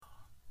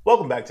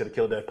Welcome back to the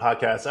Kill Death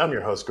Podcast. I'm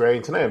your host, Gray,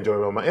 and tonight I'm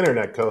joined by my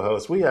internet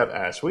co-host. We have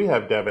Ash, we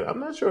have Devin.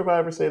 I'm not sure if I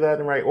ever say that in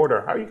the right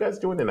order. How are you guys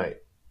doing tonight?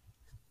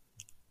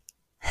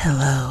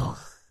 Hello.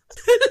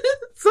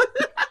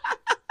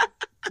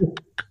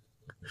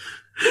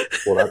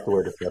 Well, that's the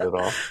way to set it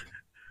off.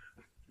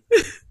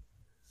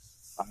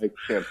 I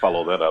can't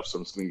follow that up, so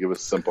I'm just going to give a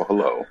simple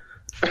hello.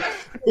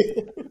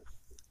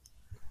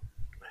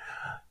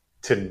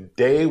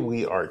 Today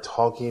we are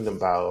talking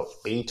about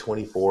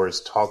A24's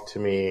Talk to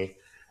Me,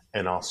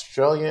 an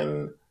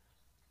Australian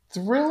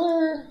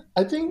thriller.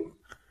 I think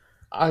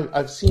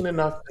I've seen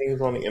enough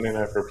things on the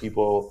internet for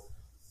people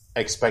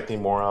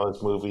expecting more out of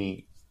this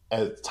movie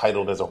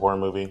titled as a horror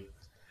movie.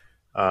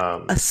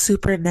 A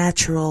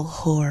supernatural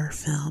horror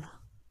film.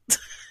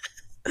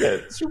 Yeah,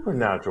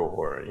 supernatural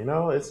horror. You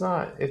know, it's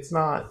not,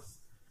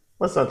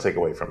 let's not take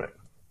away from it.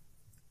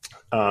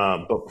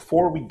 But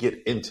before we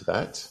get into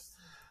that,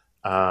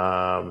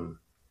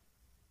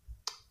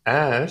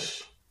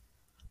 Ash.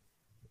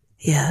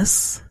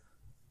 Yes.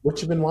 What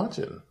you been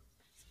watching?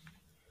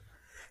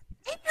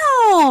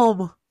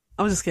 Damn!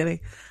 I'm just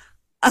kidding.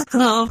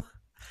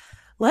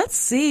 Let's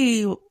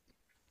see.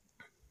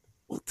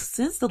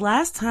 Since the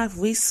last time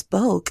we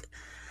spoke,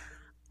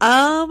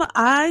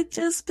 I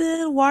just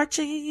been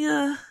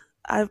watching.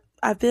 I've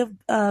been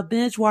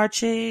binge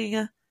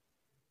watching.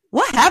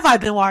 What have I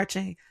been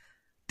watching?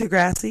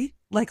 Degrassi,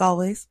 like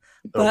always.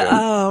 But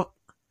Okay.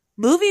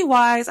 movie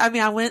wise, I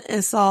mean, I went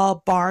and saw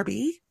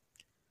Barbie.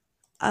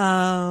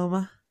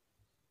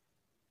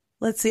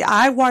 Let's see.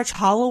 I watch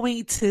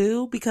Halloween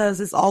 2 because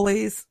it's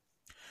always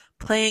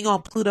playing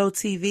on Pluto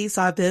TV,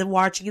 so I've been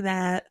watching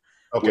that.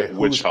 Okay.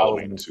 Which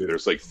Halloween 2?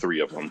 There's like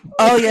 3 of them.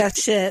 Oh yeah,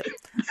 shit.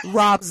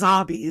 Rob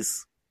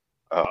Zombies.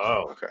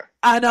 Oh, okay.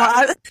 I know.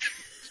 I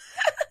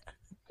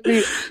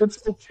mean,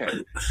 it's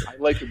okay. I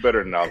like it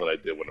better now than I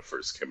did when it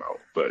first came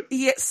out. But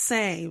Yeah,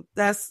 same.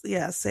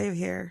 Same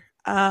here.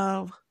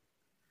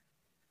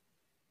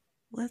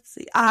 Let's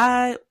see.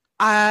 I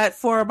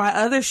for my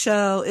other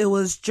show, it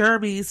was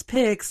Jeremy's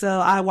pick, so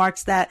I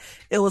watched that.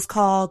 It was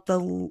called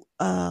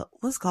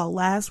what's it called?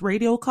 Last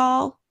Radio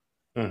Call.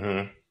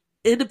 Mm-hmm.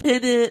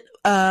 Independent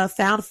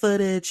found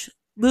footage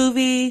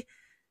movie.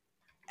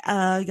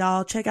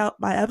 Y'all check out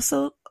my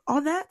episode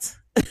on that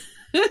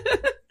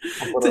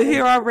to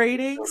hear our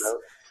ratings.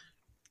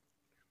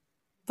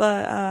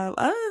 But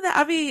other than that,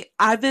 I mean,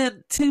 I've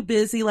been too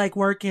busy like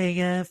working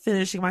and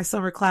finishing my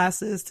summer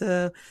classes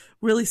to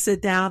really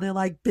sit down and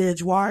like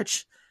binge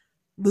watch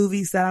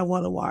movies that I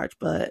want to watch.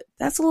 But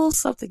that's a little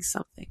something.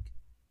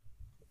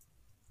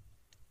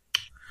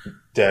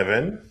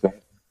 Devin.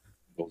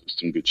 those are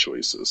some good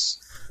choices.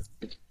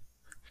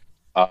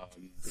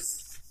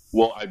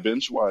 Well, I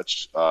binge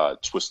watched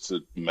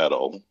Twisted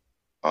Metal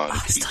on I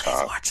still need to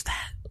Peacock. watch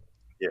that.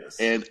 Yes.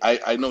 And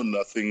I know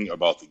nothing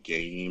about the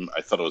game.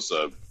 I thought it was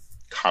a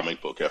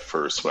comic book at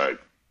first when I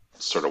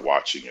started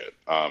watching it.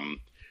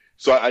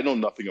 So I know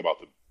nothing about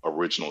the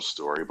original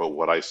story, but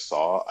what I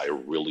saw, I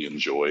really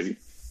enjoyed.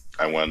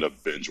 I wound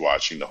up binge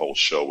watching the whole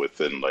show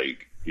within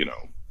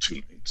 2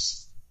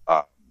 nights.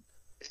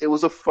 It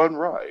was a fun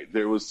ride.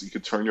 You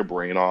could turn your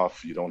brain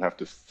off. You don't have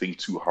to think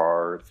too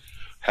hard.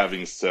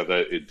 Having said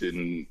that, it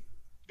didn't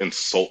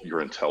insult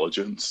your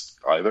intelligence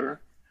either.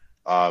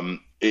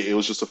 It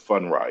was just a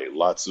fun ride.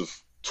 Lots of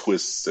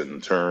twists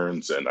and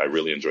turns, and I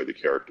really enjoyed the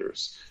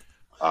characters.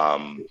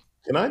 Can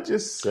I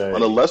just say,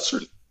 On a lesser...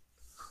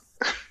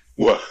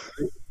 What?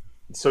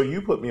 so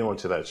you put me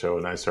onto that show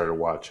and I started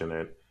watching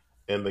it,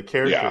 and the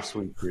character Yeah.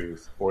 Sweet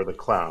Tooth, or the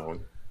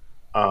clown,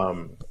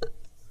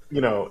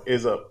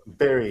 is a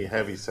very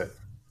heavy set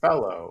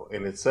fellow,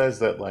 and it says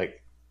that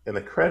like in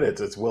the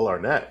credits it's Will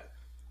Arnett,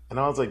 and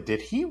I was like,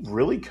 did he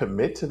really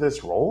commit to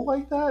this role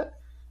like that?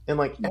 And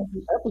like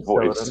every episode,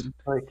 Voice. I'm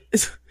like,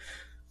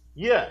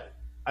 yeah,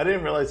 I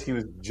didn't realize he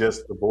was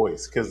just the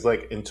voice, because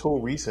like until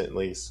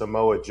recently,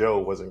 Samoa Joe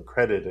wasn't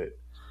credited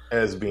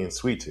as being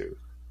Sweet Tooth.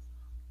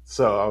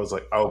 So I was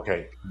like,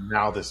 okay,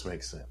 now this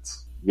makes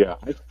sense. Yeah,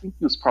 I think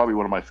he was probably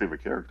one of my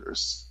favorite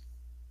characters,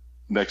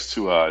 next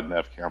to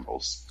Nev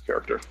Campbell's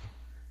character.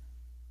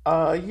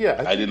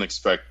 Yeah, I didn't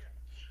expect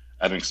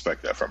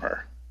that from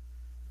her.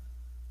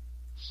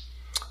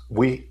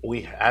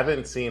 we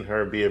haven't seen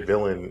her be a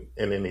villain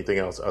in anything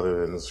else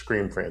other than the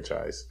Scream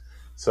franchise,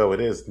 so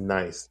it is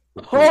nice.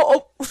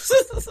 Oh.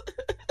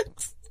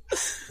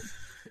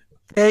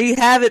 There you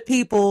have it,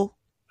 people.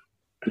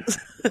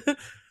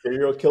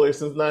 Serial killer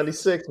since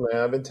 '96,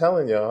 man. I've been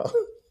telling y'all.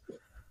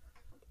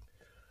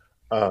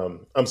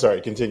 I'm sorry.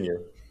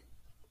 Continue.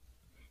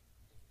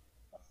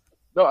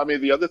 No, I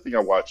mean, the other thing I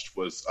watched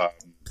was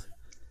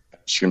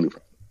extremely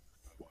proud.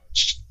 I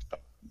watched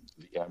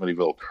the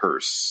Amityville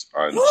Curse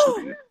on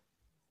Tubi.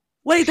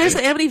 Wait, there's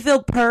an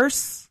Amityville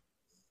Purse?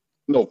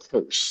 No,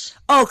 Curse.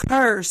 Oh,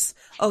 Curse.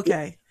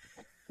 Okay.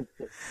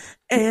 Not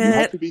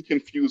And to be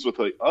confused with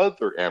the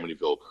other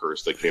Amityville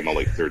Curse that came out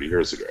like 30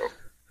 years ago.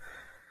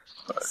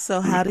 so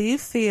how do you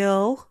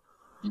feel?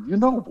 You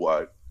know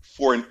what?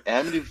 For an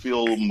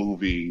Amityville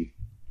movie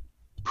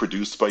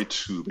produced by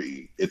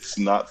Tubi, it's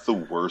not the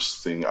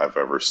worst thing I've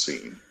ever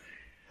seen.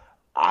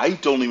 I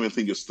don't even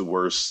think it's the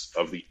worst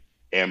of the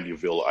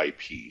Amityville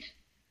IP.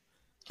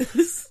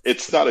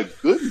 It's not a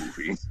good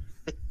movie.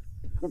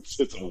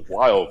 It's a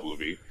wild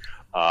movie.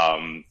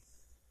 Um,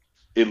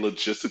 it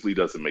logistically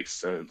doesn't make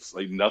sense.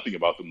 Like nothing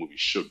about the movie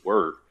should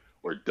work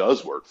or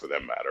does work for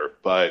that matter.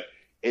 But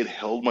it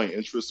held my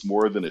interest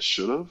more than it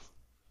should have.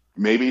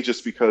 Maybe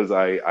just because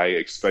I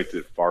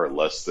expected far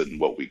less than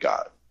what we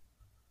got.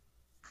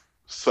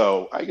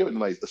 So I give it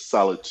like a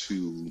solid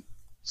 2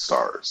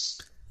 stars.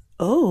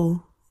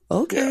 Oh,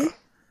 Yeah, okay.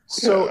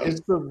 So yeah.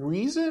 is the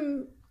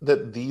reason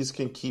that these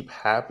can keep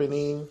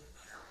happening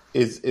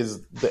is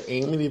the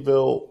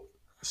Amityville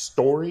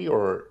story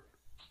or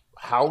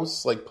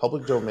house like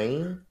public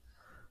domain?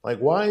 Like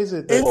why is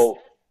it that It's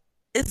Well,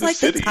 it's the like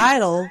the city,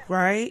 title,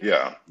 right?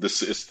 yeah,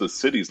 this it's the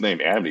city's name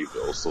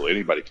Amityville, so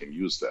anybody can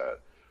use that.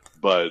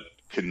 But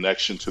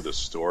connection to the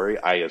story,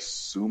 I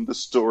assume the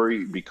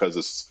story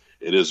because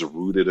it is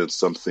rooted in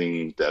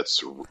something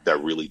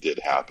that really did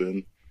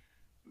happen.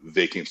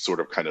 They can sort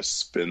of kind of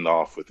spin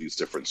off with these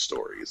different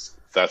stories.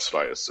 That's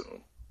what I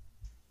assume.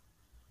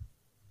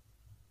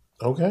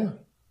 okay.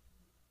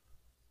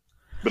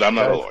 But I'm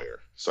not a Guys, lawyer,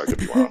 so I could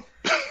be wrong.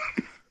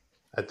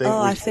 I think Oh,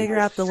 we I should figure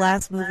out the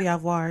last movie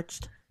I've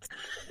watched.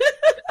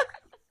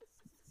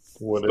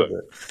 what is So,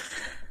 it?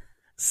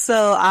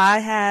 So I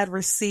had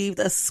received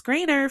a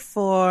screener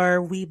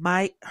for We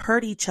Might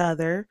Hurt Each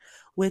Other,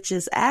 which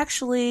is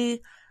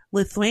actually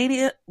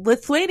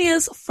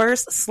Lithuania's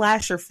first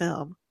slasher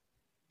film.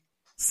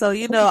 So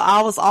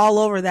I was all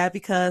over that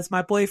because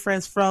my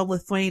boyfriend's from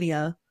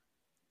Lithuania.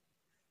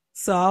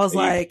 So I was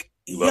and you like,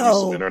 love you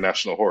some yo,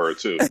 international horror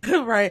too.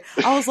 right.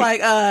 I was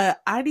like,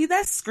 I need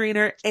that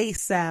screener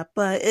ASAP,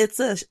 but it's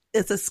a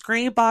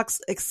Screenbox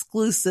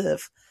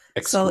exclusive.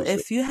 So Exclusive.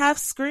 if you have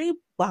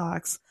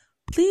Screenbox,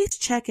 please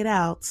check it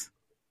out.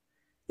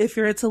 If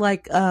you're into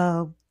like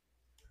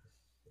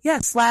yeah,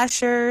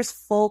 slashers,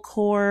 folk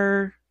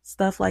horror,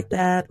 stuff like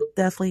that,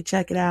 definitely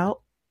check it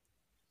out.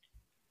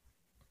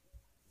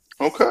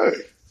 Okay,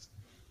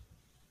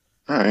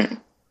 all right,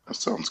 that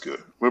sounds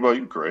good. What about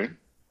you, Gray?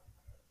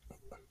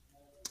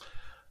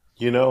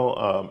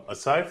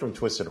 Aside from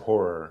Twisted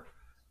Horror,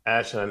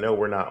 Ash, and I know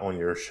we're not on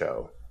your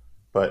show,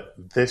 but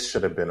this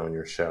should have been on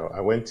your show.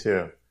 I went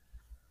to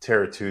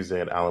Terror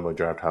Tuesday at Alamo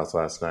Draft House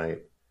last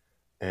night,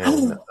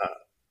 and Oh,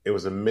 it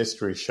was a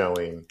mystery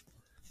showing.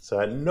 So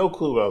I had no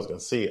clue what I was going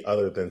to see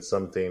other than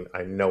something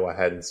I know I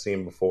hadn't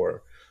seen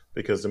before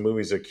because the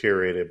movies are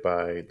curated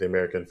by the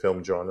American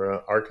Film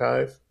Genre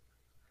Archive.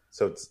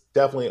 So it's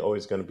definitely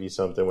always going to be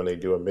something when they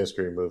do a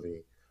mystery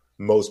movie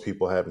most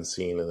people haven't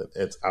seen and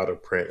it's out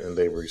of print and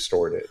they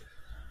restored it.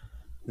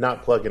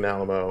 Not plugging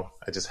Alamo,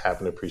 I just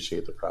happen to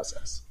appreciate the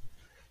process.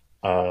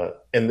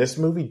 And this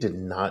movie did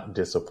not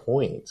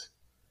disappoint.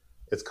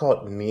 It's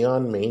called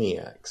Neon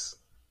Maniacs.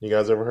 You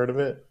guys ever heard of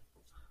it?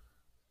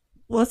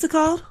 what's it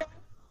called?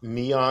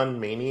 Neon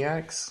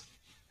Maniacs,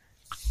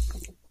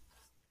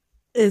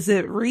 Is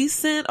it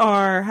recent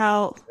or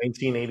how?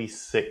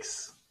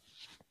 1986.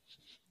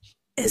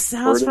 It I've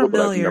sounds heard of it,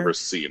 but I've never familiar.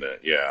 seen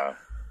it. Yeah.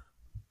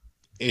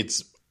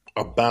 It's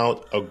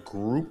about a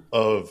group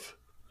of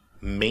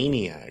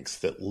maniacs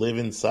that live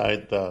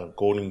inside the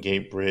Golden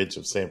Gate Bridge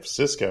of San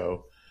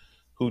Francisco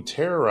who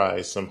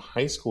terrorize some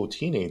high school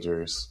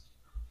teenagers.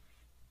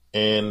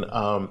 And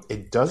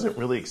it doesn't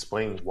really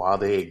explain why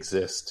they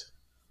exist.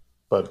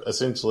 But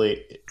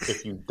essentially,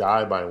 if you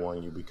die by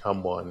one, you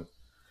become one.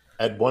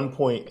 At one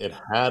point, it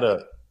had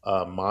a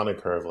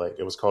moniker of like,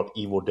 it was called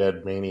Evil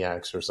Dead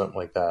Maniacs or something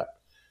like that.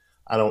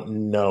 I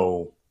don't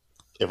know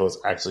if it was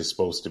actually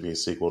supposed to be a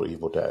sequel to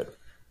Evil Dead.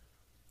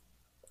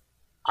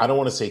 I don't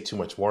want to say too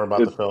much more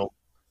about It, the film,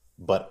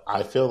 but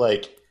I feel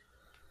like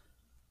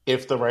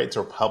if the rights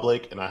are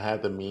public and I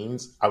had the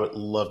means, I would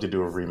love to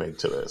do a remake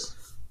to this.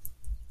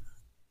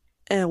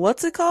 And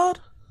what's it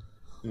called?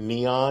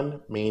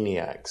 Neon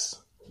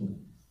Maniacs.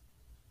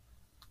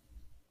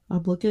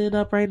 I'm looking it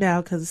up right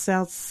now because it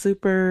sounds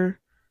super.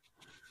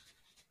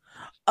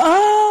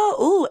 Oh,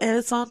 ooh, and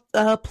it's on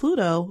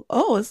Pluto.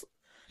 Oh,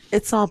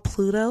 it's on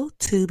Pluto,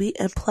 Tubi,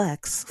 and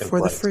Plex And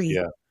for the Plex, free.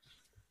 yeah.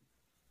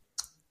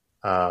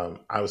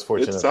 I was it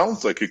fortunate.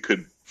 sounds like it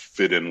could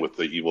fit in with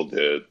the Evil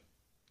Dead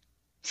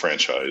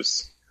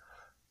franchise.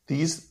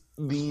 These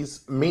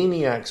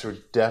maniacs are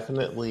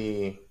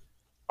definitely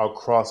a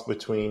cross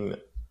between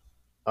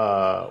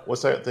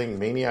what's that thing?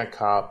 Maniac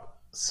Cop,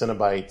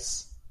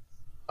 Cenobites,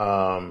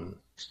 um,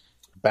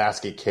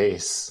 Basket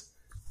Case,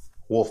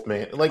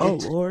 Wolfman. Like Oh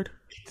Lord.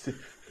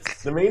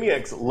 the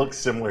maniacs look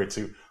similar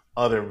to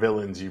other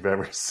villains you've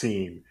ever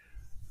seen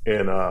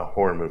in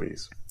horror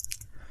movies.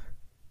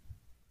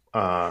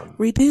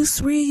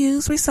 Reduce,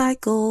 reuse,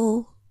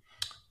 recycle.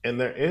 And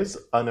there is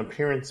an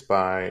appearance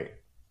by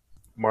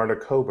Marta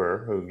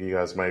Kober, who you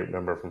guys might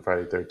remember from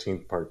Friday the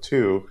 13th Part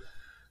 2,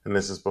 and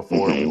this is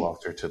before we Hmm.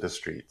 lost her to the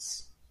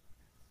streets.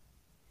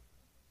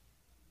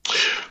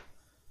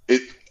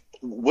 It.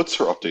 What's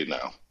her update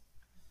now?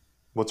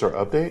 What's her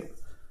update?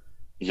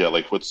 Yeah,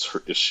 like what's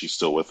her? Is she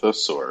still with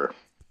us or?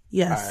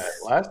 Yes.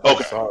 Last I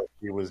Okay. saw,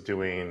 she was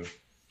doing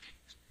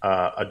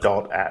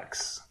adult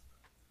acts.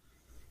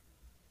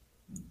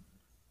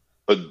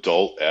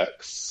 Adult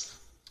X.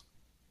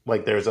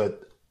 Like there's a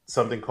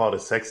something called a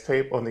sex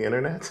tape on the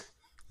internet.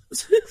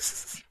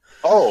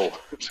 Oh,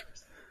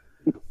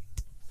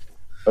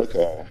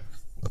 okay.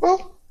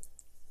 Well,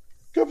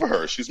 good for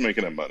her. She's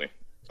making that money.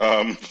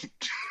 Um,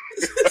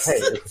 Hey,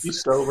 if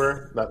she's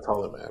sober, that's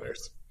all that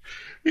matters.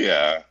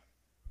 yeah.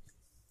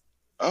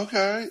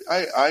 Okay.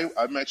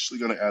 I'm actually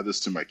going to add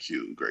this to my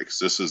queue, Greg. 'Cause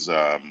this is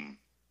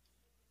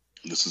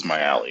my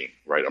alley,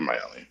 right up my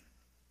alley.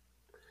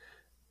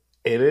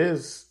 It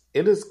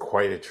is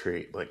quite a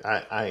treat. Like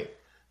I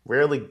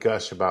rarely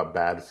gush about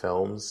bad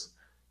films,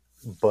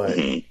 but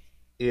Mhm.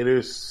 it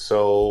is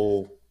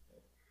so.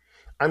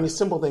 I mean,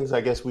 simple things I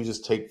guess we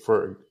just take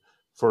for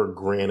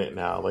granted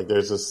now. Like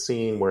there's a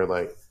scene where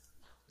like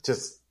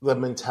just the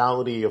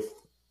mentality of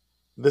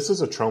this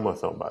is a trauma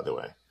film, by the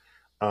way.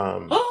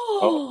 Um, Oh,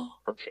 Oh,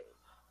 perfect.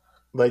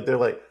 like they're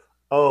like,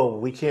 oh,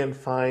 we can't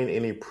find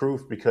any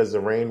proof because the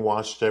rain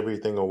washed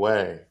everything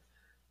away,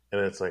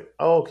 and it's like,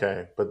 oh,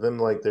 okay, but then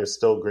like there's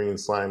still green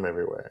slime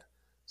everywhere.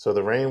 So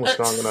the rain was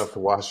strong enough to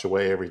wash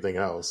away everything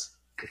else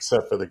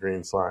except for the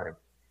green slime.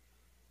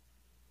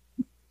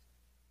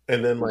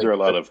 And then Is there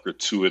like, a lot of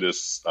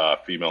gratuitous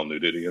female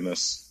nudity in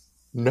this?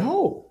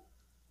 no,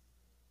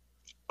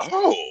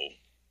 Oh,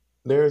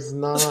 there's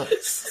not.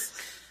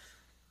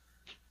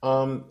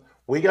 Um,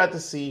 we got to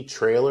see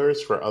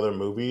trailers for other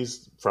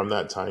movies from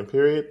that time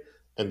period,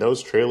 and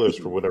those trailers,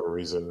 for whatever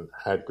reason,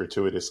 had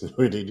gratuitous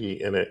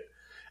nudity in it.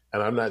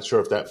 And I'm not sure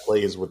if that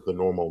plays with the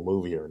normal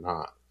movie or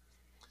not.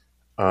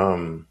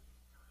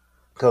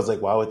 Because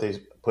like, why would they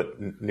put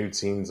nude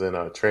scenes in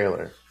a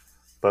trailer?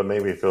 But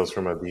maybe if it was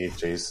from a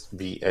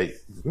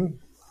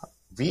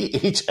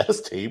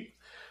VHS tape,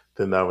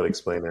 then that would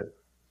explain it.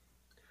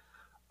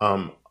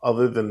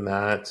 Other than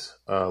that,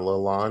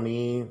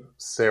 Lalani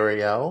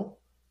Sariel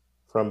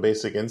from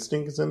Basic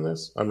Instinct is in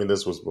this. I mean,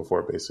 this was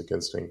before Basic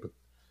Instinct, but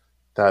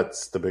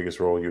that's the biggest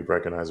role you'd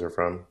recognize her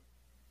from.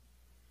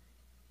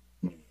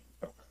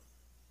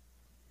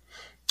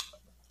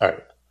 All right.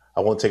 I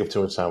won't take up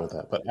too much time with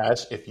that. But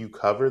Ash, if you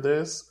cover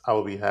this, I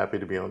will be happy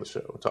to be on the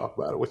show and talk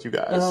about it with you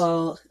guys.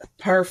 oh,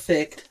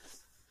 perfect.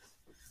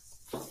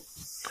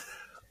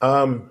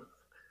 Um,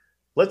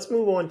 let's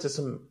move on to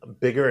some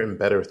bigger and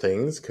better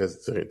things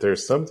because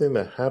there's something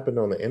that happened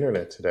on the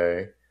internet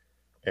today.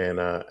 And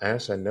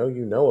Ash, I know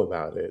you know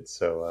about it.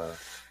 So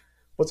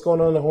what's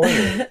going on in the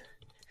horn?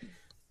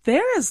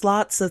 There is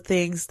lots of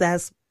things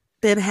that's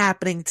been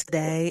happening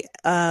today,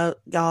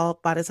 y'all.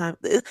 By the time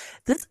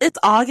it's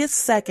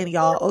August 2nd,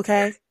 y'all.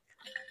 Okay,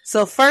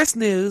 so first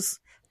news: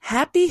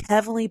 Happy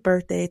heavenly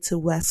birthday to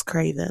Wes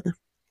Craven.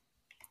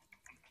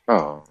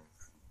 oh,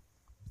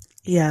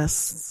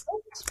 Yes,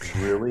 It's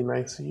really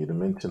nice of you to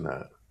mention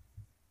that.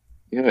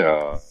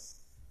 yeah.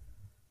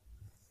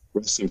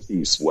 Rest in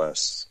peace,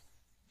 Wes.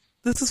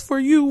 this is for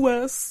you,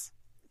 Wes.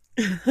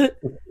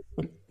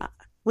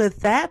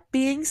 With that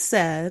being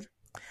said,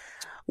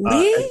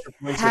 we Extra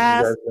points if you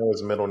have guys know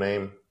his middle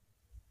name.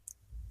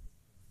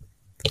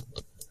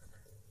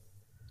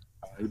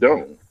 I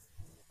don't.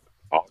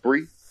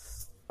 Aubrey?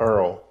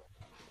 Earl.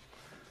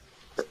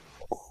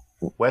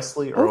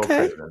 Wesley Earl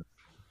okay. Craven.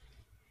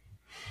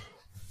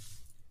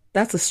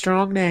 That's a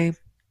strong name.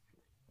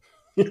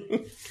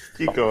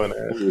 Keep going,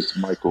 Ash. It was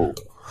Michael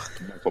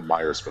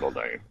Myers' middle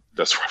name.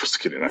 That's where I was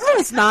getting No, at.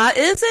 it's not,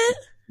 is it?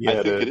 Yeah,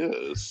 I think it it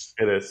is. is.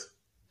 It is.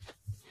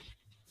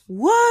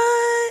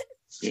 What?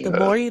 The Yeah.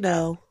 more you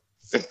know.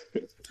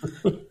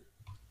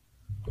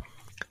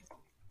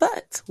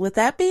 But with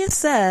that being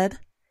said,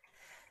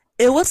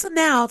 it was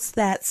announced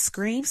that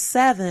Scream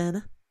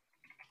 7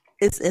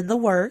 is in the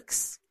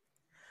works.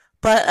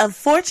 But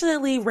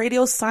unfortunately,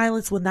 Radio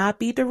Silence will not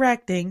be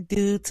directing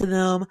due to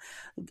them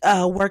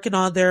working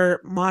on their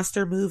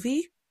monster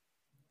movie.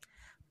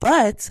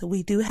 But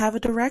we do have a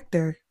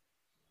director.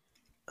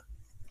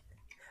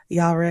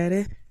 Y'all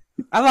ready?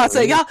 I'm about to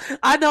say, y'all,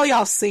 I know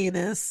y'all seen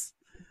this.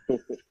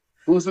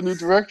 Who's the new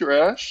director,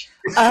 Ash?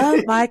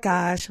 Oh my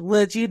gosh,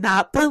 would you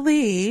not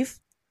believe?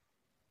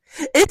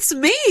 It's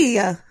me!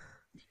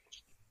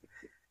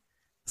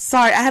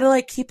 Sorry, I had to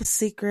like keep a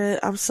secret.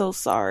 I'm so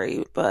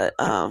sorry, but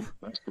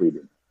That's pretty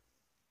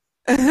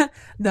good.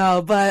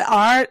 no, but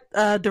our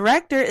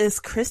director is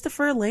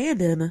Christopher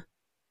Landon,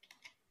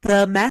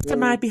 the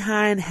mastermind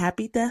behind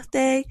Happy Death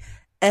Day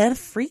and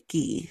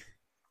Freaky.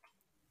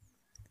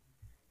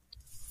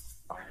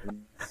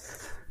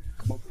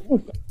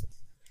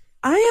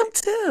 I am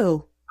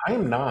too. I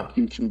am not.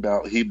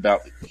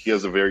 He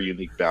has a very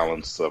unique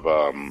balance of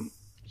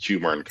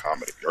humor and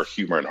comedy, or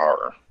humor and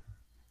horror.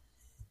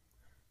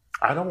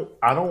 I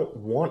don't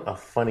want a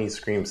funny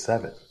Scream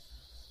 7.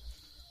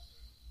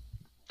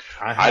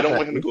 I don't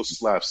want him to go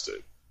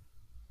slapstick.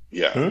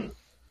 Yeah. Hmm?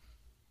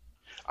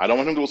 I don't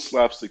want him to go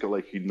slapstick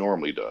like he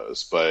normally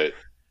does, but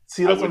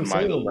See, I that's what I'm wouldn't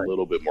mind a saying. Like,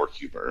 little bit more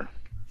humor.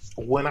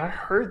 when I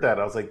heard that,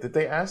 I was like, did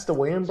they ask the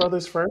Wayans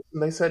brothers first?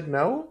 And they said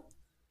no?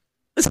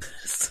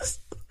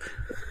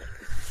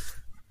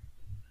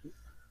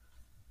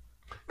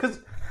 Because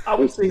I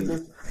would say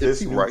this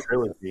he new right?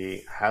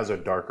 trilogy has a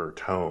darker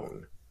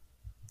tone.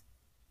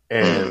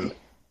 And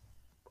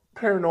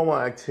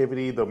Paranormal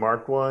Activity, the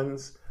marked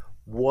ones,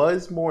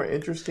 was more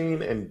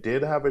interesting and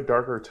did have a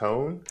darker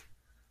tone,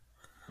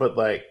 but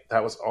like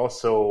that was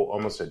also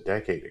almost a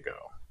decade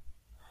ago.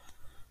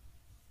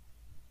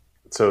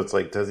 So it's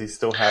like, does he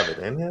still have it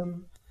in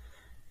him?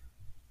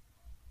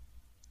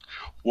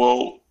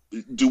 Well,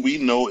 do we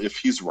know if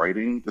he's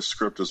writing the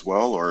script as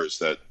well, or is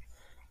that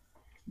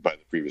by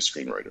the previous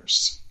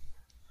screenwriters?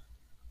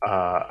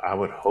 I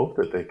would hope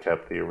that they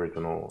kept the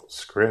original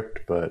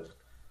script, but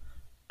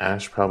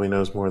Ash probably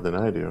knows more than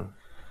I do.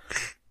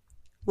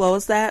 What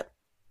was that?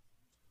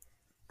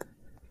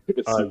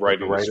 Is he Did the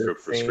writing the writer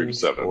script for Scream change,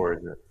 7? or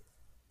is it?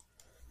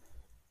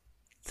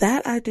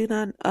 That I do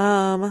not.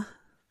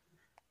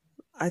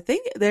 I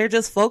think they're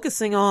just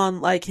focusing on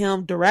like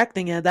him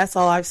directing it. That's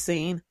all I've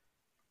seen.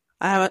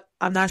 I'm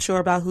not sure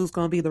about who's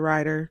going to be the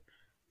writer.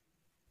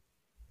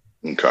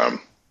 Okay.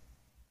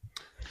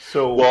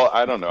 So, Well,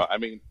 I don't know. I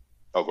mean,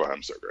 oh, go ahead.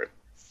 I'm sorry, Greg.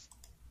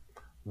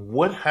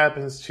 what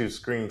happens to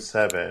Scream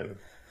 7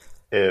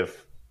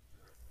 if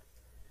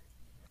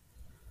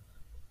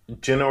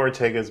Jenna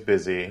Ortega's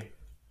busy,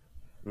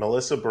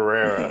 Melissa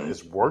Barrera Hmm.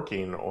 is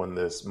working on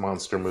this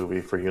monster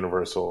movie for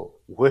Universal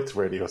with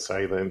Radio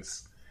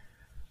Silence?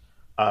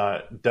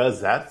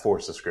 Does that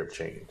force a script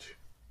change?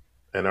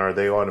 And are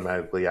they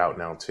automatically out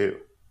now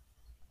too?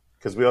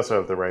 Because we also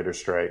have the writer's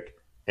strike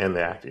and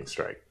the acting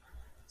strike.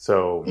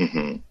 So,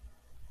 Hmm.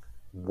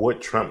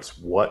 what trumps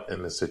what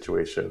in this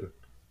situation?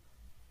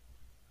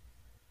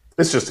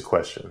 It's just a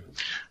question.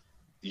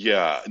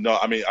 Yeah, no,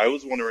 I mean, I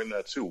was wondering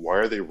that too. Why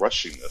are they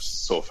rushing this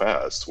so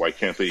fast? Why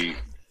can't they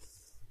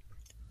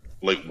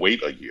like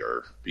wait a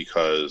year?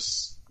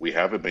 Because we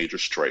have a major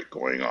strike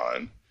going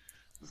on,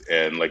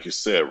 and like you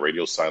said,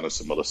 Radio Silence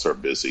and Melissa are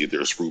busy.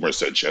 There's rumors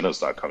that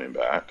Jenna's not coming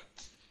back.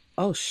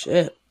 Oh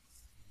shit!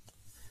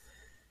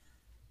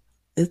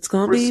 It's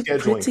going to For be scheduling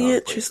pretty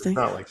conflicts, it's interesting,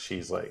 not like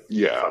she's like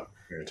Yeah, fuck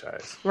the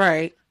franchise.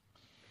 right?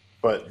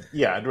 But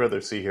yeah, I'd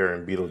rather see her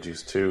in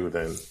Beetlejuice 2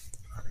 than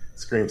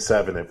Scream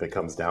 7 if it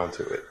comes down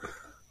to it.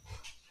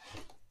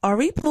 Are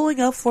we pulling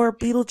up for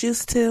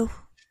Beetlejuice 2?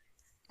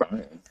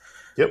 Brian,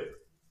 Yep.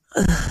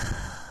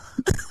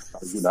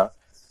 are you not?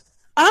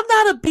 I'm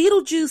not a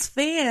Beetlejuice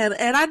fan,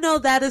 and I know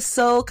that is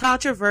so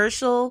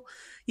controversial.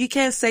 You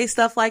can't say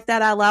stuff like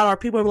that out loud, or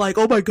people are like,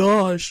 "Oh my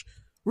gosh,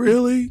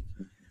 really?"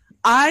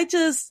 I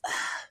just,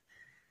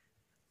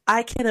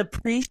 I can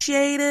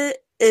appreciate it.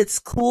 It's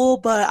cool,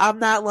 but I'm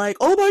not like,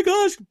 "Oh my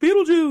gosh,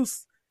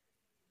 Beetlejuice."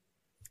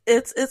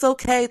 It's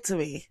okay to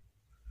me.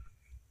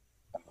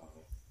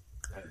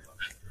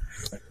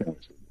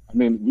 I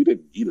mean, we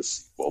didn't need a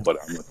sequel, but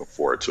I'm looking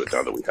forward to it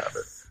now that we have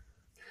it.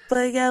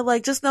 But yeah,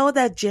 like just knowing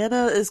that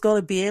Jenna is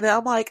going to be in it,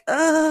 I'm like,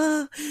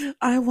 I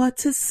want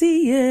to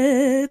see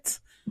it.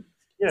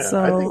 Yeah,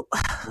 I think So,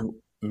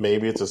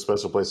 maybe it's a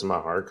special place in my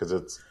heart because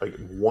it's like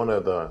one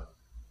of the.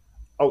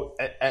 Oh,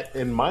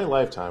 in my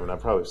lifetime, and I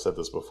probably said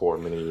this before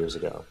many years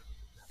ago,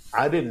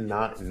 I did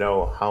not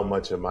know how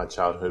much of my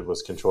childhood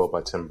was controlled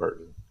by Tim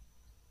Burton.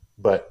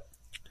 But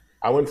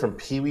I went from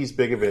Pee Wee's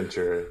Big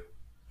Adventure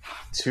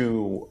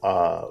to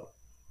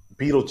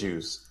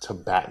Beetlejuice to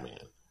Batman.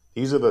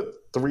 These are the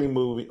three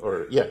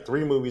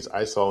movies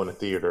I saw in a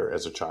theater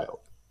as a child,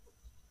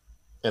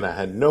 and I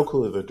had no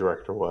clue who the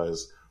director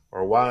was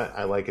or why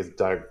I like his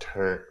dark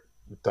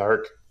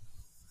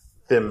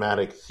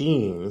thematic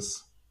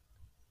themes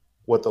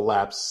with the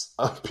lapse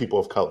of people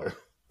of color.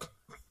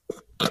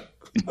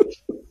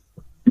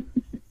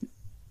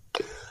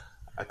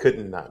 I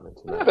couldn't not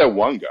mention Yeah, that. that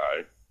one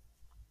guy.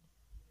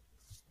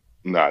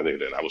 Nah, they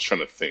didn't. I was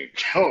trying to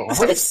think. Oh,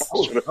 I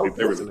was trying to I think was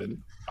they really did.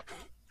 listening.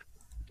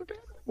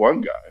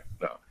 One guy.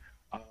 No.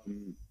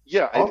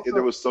 Yeah, there Also,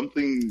 was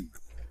something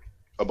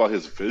about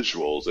his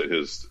visuals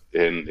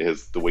and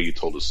his the way he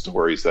told his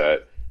stories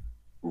that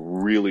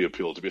really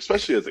appealed to me,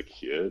 especially as a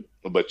kid.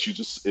 But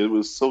it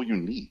was so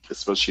unique,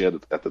 especially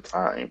at the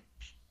time.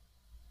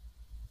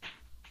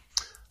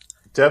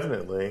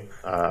 definitely,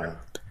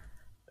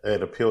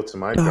 it appealed to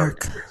my dark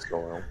dark,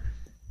 soul.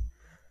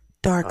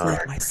 dark Uh,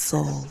 like my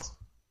soul.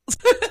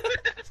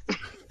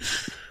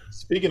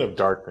 Speaking of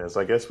darkness,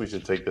 I guess we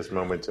should take this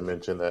moment to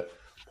mention that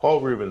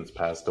Paul Rubens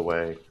passed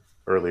away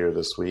earlier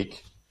this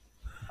week.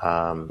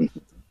 Um,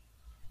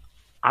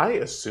 I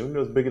assumed it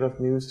was big enough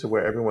news to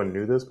where everyone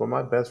knew this, but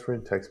my best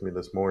friend texted me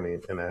this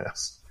morning and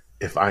asked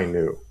if I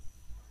knew.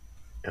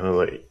 And I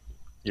was like,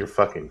 you're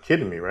fucking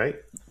kidding me, right?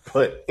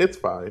 But it's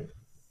fine.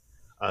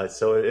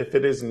 So if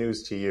it is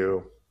news to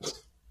you,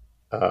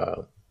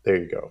 there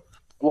you go.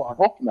 Well, I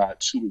hope not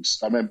 2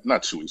 weeks. I mean,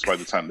 not 2 weeks. By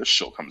the time this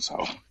show comes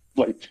out,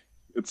 like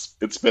it's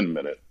been a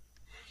minute.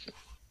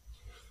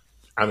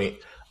 I mean,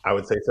 I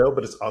would say so,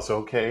 but it's also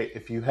okay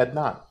if you had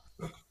not.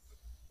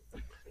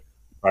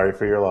 Sorry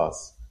for your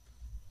loss.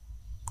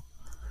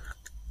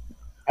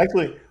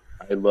 Actually,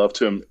 I loved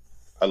him.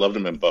 I loved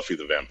him in Buffy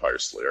the Vampire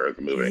Slayer,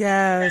 the movie.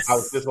 I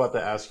was just Yes. about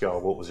to ask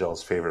y'all what was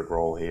y'all's favorite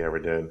role he ever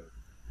did.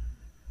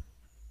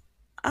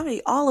 I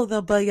mean, all of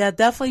them, but yeah,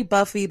 definitely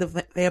Buffy the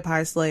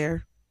Vampire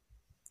Slayer.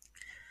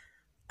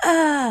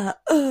 Ah,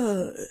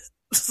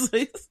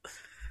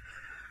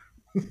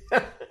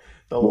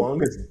 the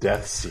longest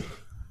death scene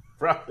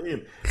probably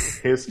in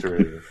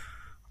history.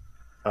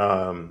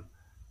 Um,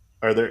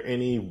 are there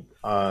any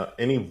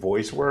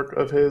voice work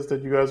of his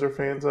that you guys are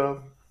fans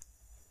of?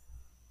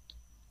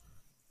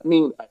 I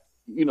mean,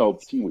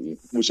 Pee Wee,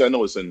 which I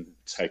know isn't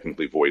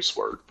technically voice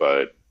work,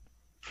 but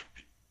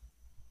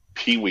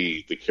Pee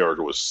Wee, the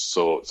character, was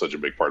such a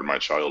big part of my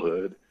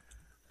childhood,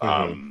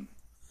 Mm-hmm. um,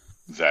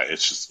 that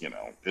it's just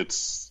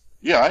it's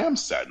yeah, I am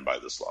saddened by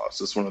this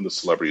loss. It's one of the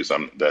celebrities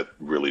that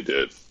really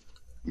did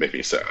make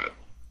me sad.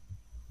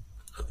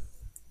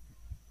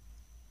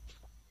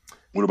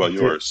 What about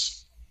Did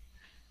yours?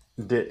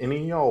 Did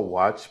any of y'all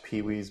watch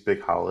Pee Wee's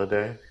Big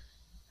Holiday?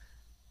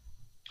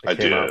 It I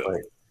came out did,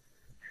 like,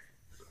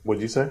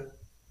 what'd you say?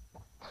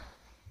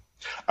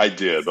 I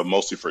did, but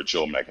mostly for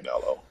Joe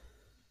Manganiello.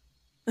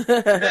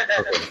 Okay.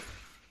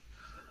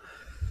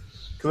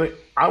 Cause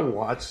I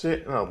watched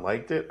it and I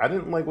liked it. I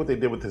didn't like what they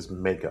did with his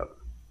makeup.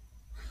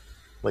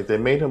 Like they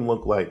made him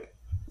look like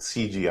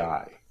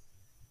CGI,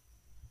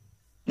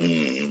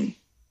 Mm,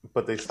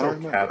 but they I still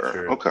don't remember.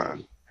 captured Okay,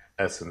 the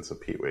essence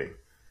of Pee Wee.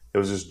 It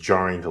was just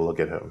jarring to look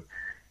at him.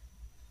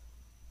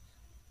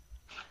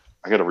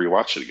 I got to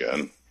rewatch it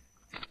again.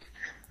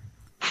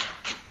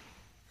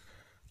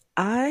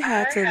 I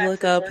had to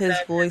look up his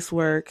voice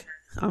work.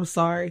 I'm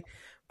sorry.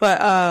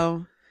 But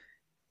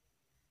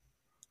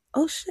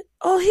oh shit.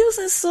 Oh, he was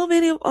in so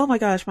many, oh my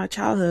gosh, my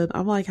childhood.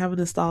 I'm like having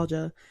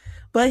nostalgia.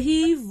 But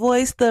he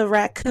voiced the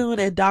raccoon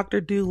in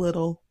Doctor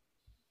Doolittle.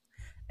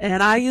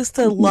 And I used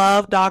to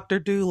love Doctor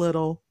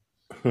Doolittle.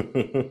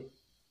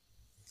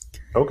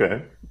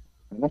 Okay.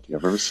 I don't think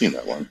I've ever seen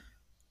that one.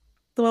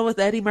 The one with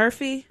Eddie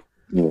Murphy.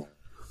 Yeah,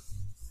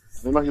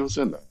 I didn't know he was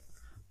in that.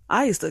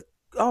 I used to,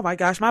 oh my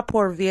gosh, my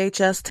poor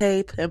VHS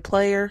tape and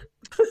player.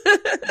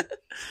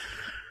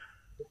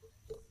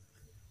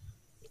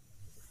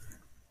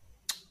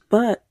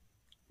 But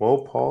Well,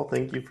 Paul,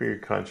 thank you for your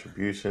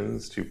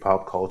contributions to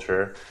pop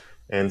culture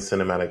and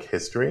cinematic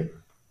history.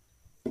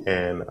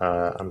 And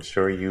I'm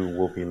sure you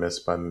will be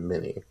missed by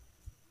many.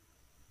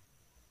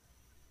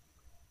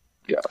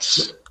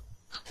 Yes.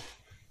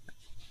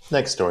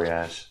 Next story,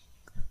 Ash.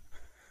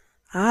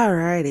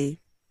 alrighty.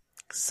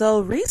 So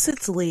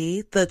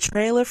recently, the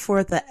trailer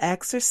for The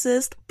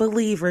Exorcist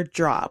Believer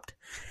dropped.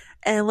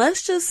 And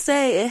let's just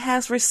say it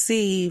has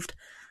received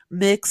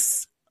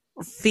mixed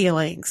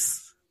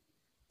feelings.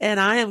 And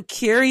I am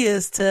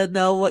curious to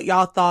know what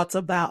y'all thoughts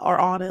about are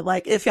on it.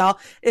 Like if y'all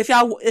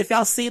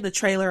seen the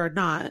trailer or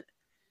not.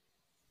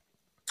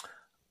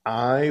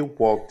 I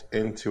walked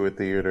into a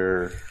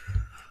theater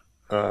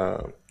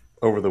uh,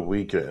 over the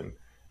weekend,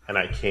 and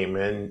I came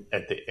in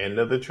at the end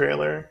of the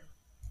trailer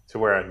to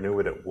where I knew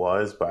what it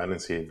was, but I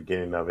didn't see the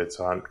beginning of it.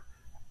 So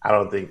I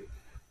don't think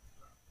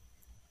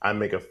I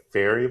make a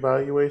fair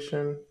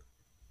evaluation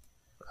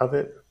of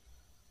it.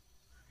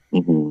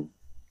 Hmm.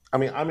 I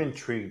mean, I'm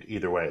intrigued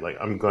either way. Like,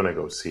 I'm gonna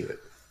go see it.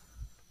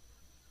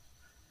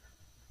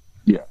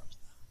 Yeah.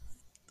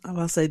 I'm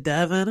gonna say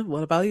Devin,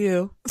 what about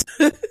you?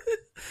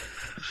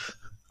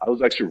 I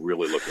was actually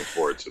really looking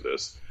forward to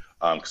this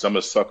because I'm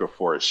a sucker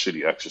for a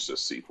shitty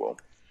Exorcist sequel.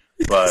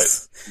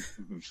 But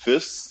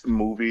this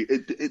movie,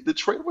 the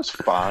trailer was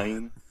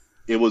fine.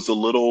 It was a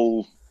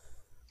little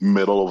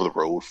middle of the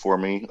road for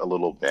me, a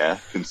little bad,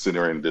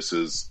 considering this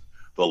is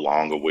the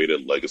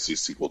long-awaited legacy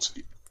sequel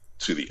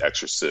to The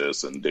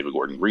Exorcist, and David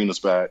Gordon Green is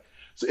back.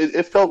 So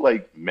it felt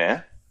like meh.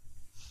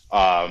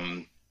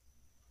 Um,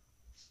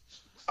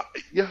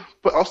 yeah,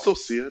 but I'll still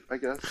see it, I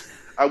guess.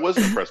 I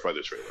wasn't impressed by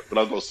the trailer, but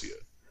I'll go see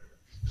it.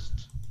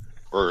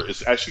 Or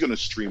it's actually going to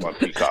stream on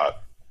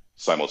Peacock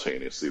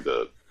simultaneously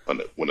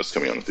when it's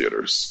coming on in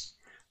theaters.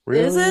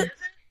 Is Really? it?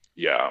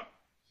 Yeah.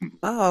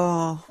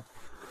 Oh.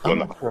 I'm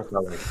Well, not sure if I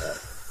like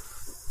that.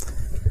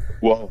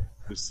 well,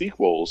 the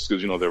sequels,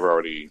 because they've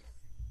already,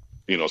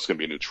 it's going to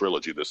be a new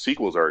trilogy. The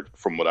sequels are,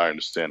 from what I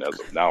understand as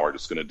of now, are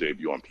just going to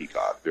debut on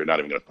Peacock. They're not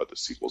even going to put the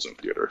sequels in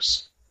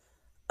theaters.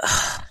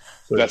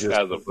 So That's just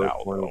as the of first now,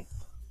 one.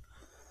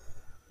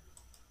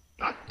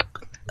 though.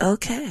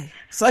 Okay.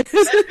 So,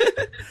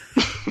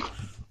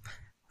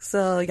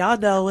 so y'all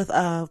know with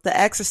The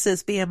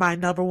Exorcist being my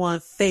number one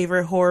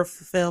favorite horror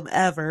film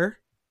ever.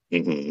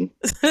 Hmm.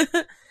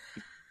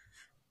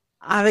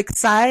 I'm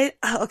excited.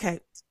 Okay.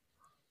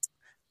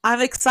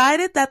 I'm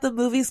excited that the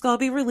movie's gonna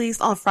be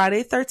released on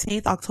Friday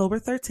 13th, October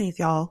 13th,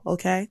 y'all.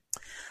 Okay.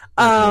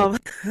 Mhm.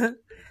 Um,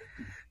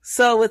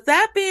 so with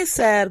that being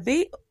said,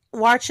 me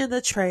watching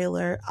the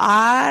trailer,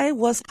 I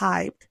was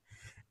hyped.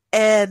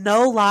 And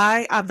no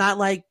lie, I'm not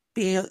like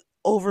being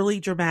overly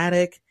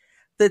dramatic.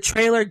 The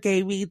trailer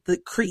gave me the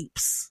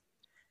creeps,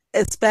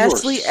 You are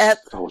especially at,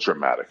 so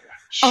dramatic.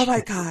 oh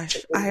my gosh,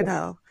 I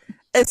know.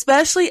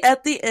 Especially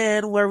at the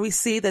end where we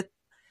see that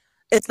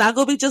it's not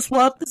going to be just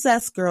one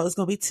possessed girl, it's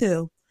going to be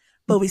two.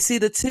 But we see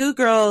the two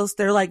girls,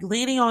 they're like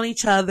leaning on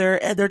each other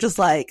and they're just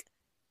like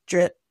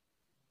drip,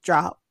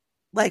 drop.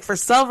 Like for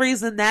some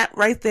reason that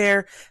right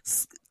there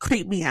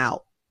creeped me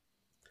out.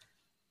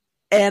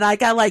 And I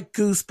got like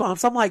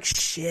goosebumps. I'm like,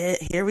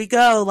 shit, here we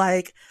go.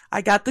 Like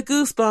I got the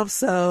goosebumps,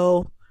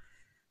 so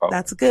Oh,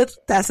 that's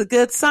a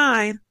good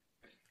sign.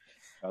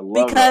 I love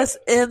that. because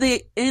in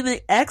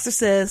the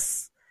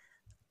Exorcist,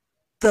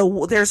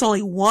 there's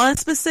only one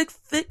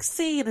specific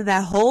scene in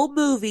that whole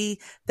movie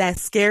that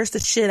scares the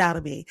shit out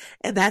of me,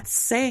 and that's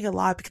saying a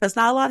lot because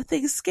not a lot of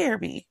things scare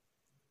me.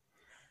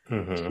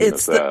 Which Hmm. one is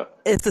It's the that?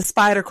 it's the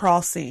spider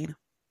crawl scene.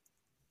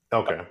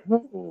 Okay.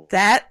 Oh.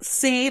 That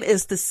scene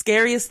is the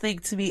scariest thing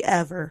to me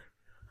ever.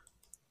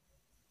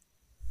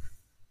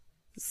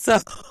 So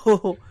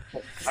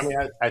I mean,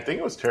 I think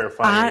it was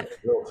terrifying I in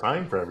real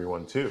time for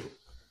everyone too.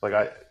 Like,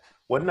 I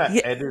wasn't that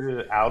yeah,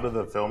 edited out of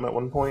the film at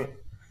one point.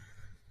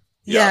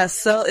 Yeah. yeah,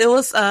 so it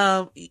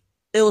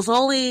was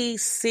only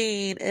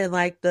seen in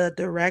like the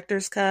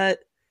director's cut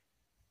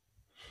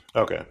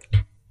Okay.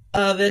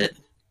 of it.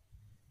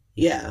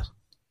 Yeah.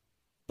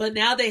 But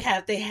now they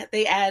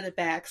added it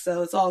back,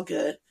 so it's all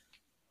good.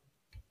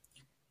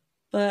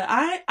 But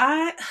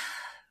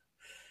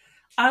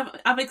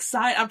I'm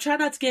excited. I'm trying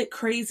not to get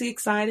crazy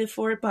excited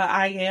for it, but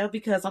I am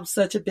because I'm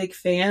such a big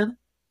fan.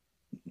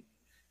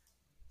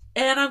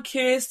 And I'm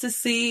curious to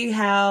see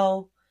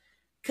how,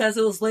 because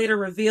it was later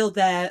revealed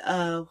that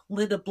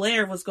Linda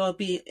Blair was going to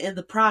be in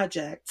the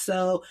project.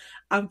 So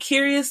I'm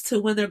curious to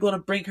when they're going to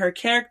bring her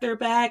character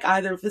back,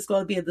 either if it's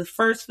going to be in the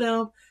first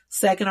film,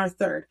 second, or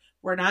third.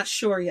 We're not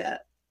sure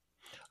yet.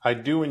 I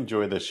do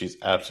enjoy that she's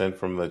absent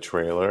from the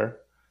trailer.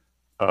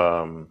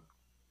 Um,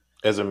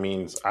 as a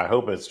means, I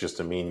hope it's just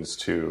a means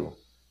to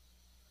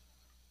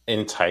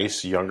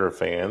entice younger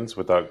fans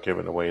without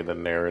giving away the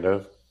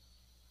narrative.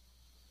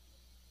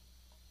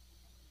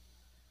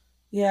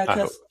 Yeah, I hope.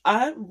 because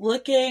I'm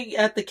looking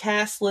at the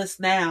cast list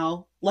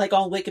now, like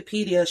on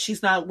Wikipedia,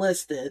 she's not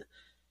listed.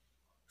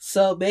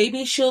 So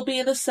maybe she'll be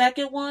in the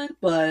second one,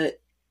 but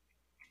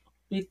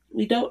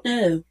we don't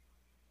know.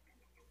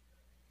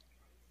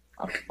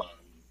 I'm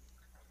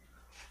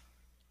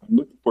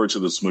looking forward to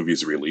this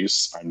movie's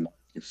release. I'm not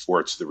looking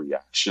forward to the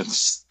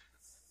reactions.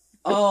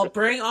 Oh,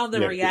 bring on the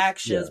Yeah,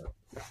 reactions.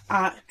 yeah,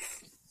 I,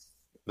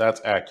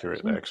 that's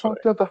accurate You actually.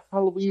 fucked up the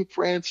Halloween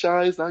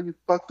franchise. Now you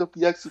fucked up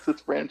the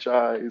Exorcist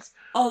franchise.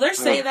 oh, they're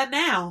saying Ugh. that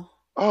now.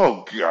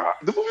 Oh God,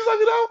 the movie's not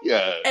even out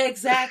yet.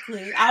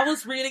 Exactly. I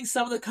was reading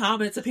some of the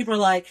comments and people are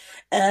like,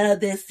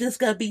 this is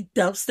gonna be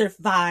dumpster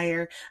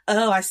fire.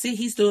 Oh, I see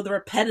he's doing the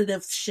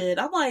repetitive shit.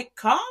 I'm like,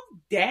 calm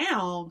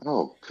down.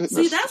 Oh See,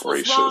 goodness that's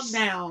what's wrong gracious.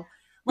 now.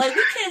 Like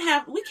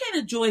we can't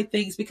enjoy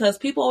things because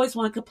people always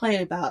want to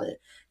complain about it.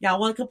 Y'all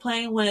want to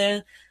complain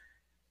when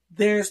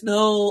there's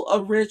no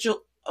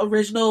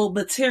original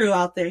material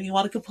out there. You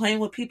want to complain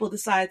when people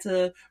decide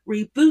to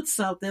reboot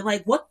something.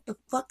 Like, what the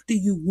fuck do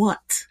you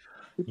want?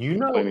 You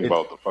know, Complaining it's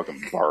about the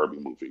fucking Barbie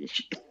movie.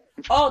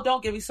 Oh,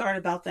 don't get me started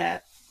about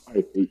that.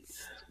 I hate.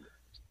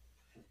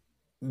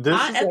 this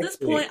I is At this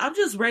point, actually I'm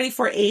just ready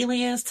for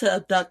aliens to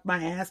abduct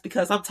my ass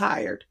because I'm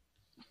tired.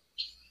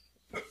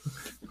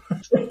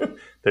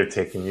 they're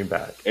taking you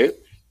back.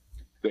 It.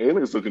 The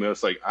alien's looking at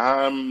us like,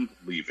 I'm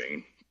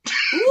leaving.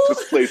 Ooh,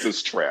 This place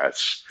is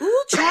trash.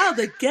 ooh, child,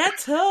 the The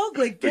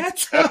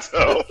ghetto.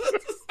 ghetto.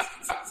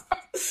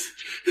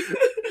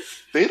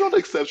 They don't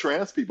accept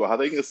trans people. How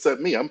they can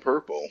accept me? I'm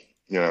purple.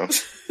 You know.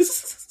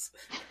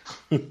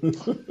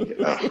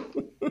 Yeah.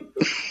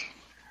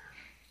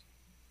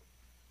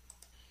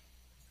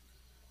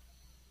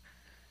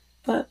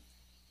 But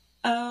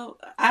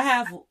I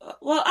have.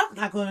 Well, I'm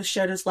not going to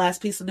share this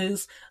last piece of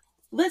news.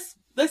 Let's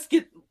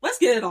get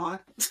it on.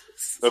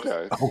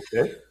 Okay.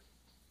 Okay.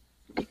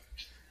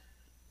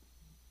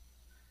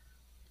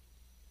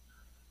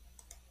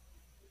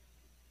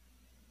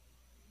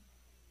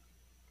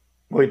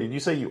 Wait, did you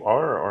say you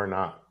are or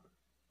not?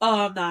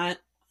 Oh, I'm not,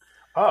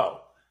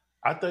 Oh,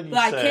 I thought you but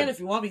I can said if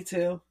you want me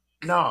to.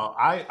 no.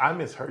 I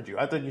misheard you.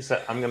 I thought you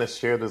said I'm going to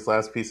share this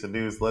last piece of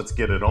news. Let's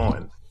get it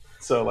on.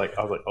 So like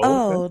I was like,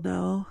 oh, okay, Oh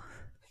no.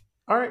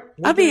 all right, I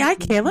we'll get mean, it. I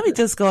can. Let me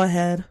just go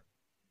ahead.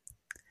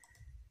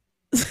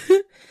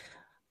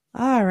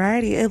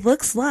 Alrighty. It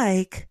looks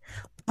like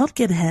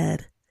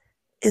Pumpkinhead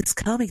is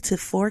coming to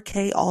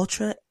 4K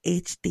Ultra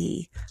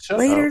HD Shut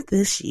later up,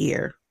 this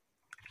year.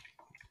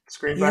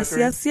 Screen Yes,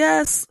 Factory. yes,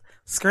 yes.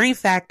 Screen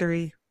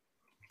Factory.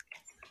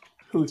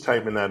 Who's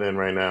typing that in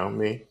right now?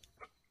 Me.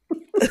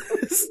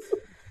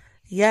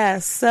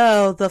 Yes,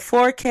 so the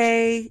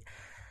 4K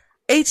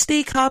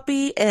HD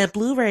copy and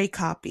Blu-ray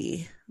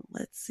copy.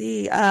 Let's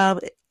see.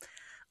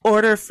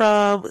 Order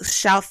from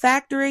Shout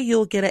Factory.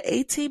 You'll get an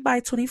 18 by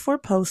 24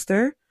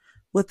 poster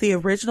with the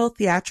original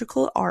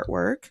theatrical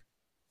artwork,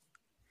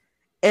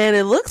 and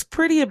it looks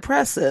pretty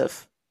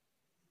impressive.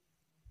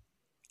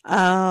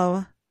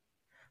 Um,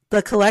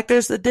 the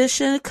collector's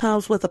edition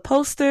comes with a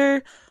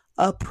poster,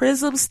 a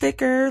prism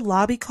sticker,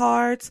 lobby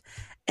cards,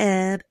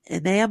 and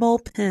enamel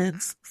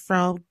pins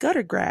from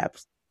Gutter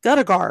Garbs.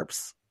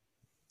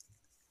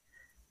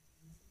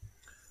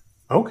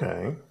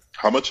 Okay.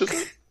 How much is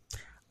it?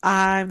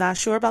 I'm not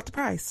sure about the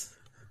price.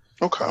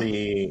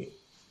 Okay.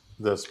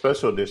 The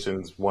special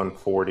edition's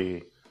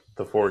 140.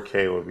 The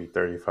 4K would be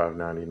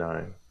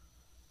 35.99.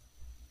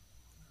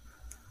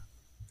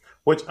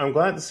 Which I'm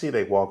glad to see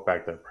they walk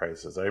back their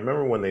prices. I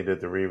remember when they did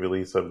the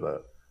re-release of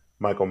the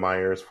Michael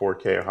Myers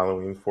 4K or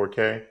Halloween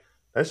 4K,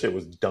 That shit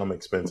was dumb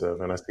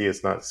expensive, and I see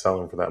it's not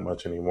selling for that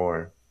much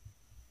anymore.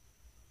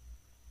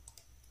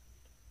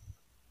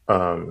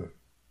 Um,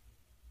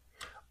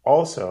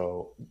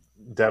 Also,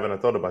 Devin, I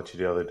thought about you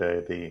the other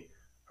day. The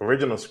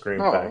original Scream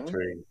Oh,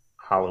 Factory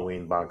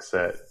Halloween box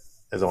set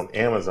is on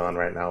Amazon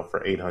right now for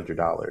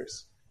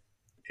 $800,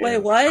 Wait,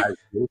 and what? I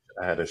wish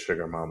I had a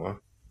sugar mama.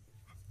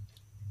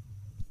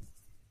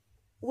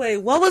 Wait,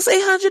 what was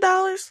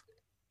 $800?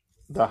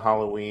 The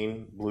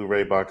Halloween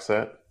Blu-ray box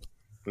set,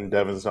 and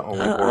Devin's the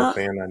only horror Uh,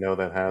 fan I know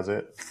that has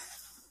it.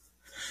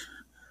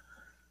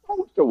 I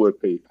wish I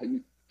would pay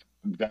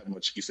that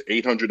much. You said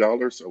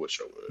 $800. I wish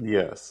I would.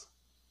 Yes,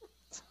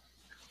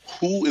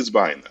 Who is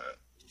buying that?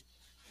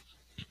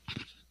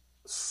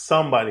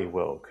 somebody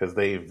will because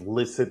they've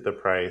listed the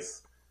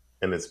price,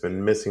 and it's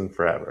been missing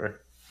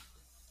forever.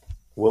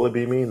 Will it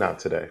be me? Not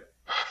today.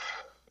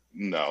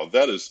 No,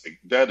 that is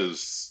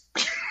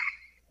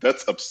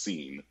that's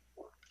obscene.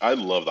 I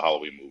love the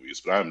Halloween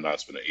movies, but I'm not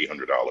spending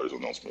 $800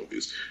 on those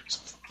movies.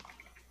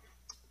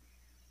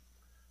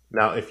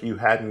 Now, if you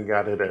hadn't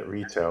got it at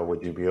retail,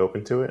 would you be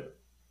open to it?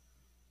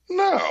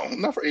 No,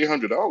 not for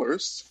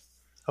 $800.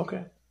 Okay,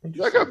 I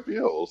interesting. got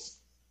bills.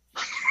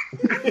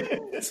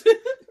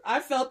 I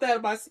felt that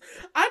in my.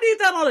 I need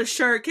that on a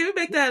shirt. Can we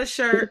make that a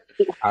shirt?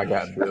 I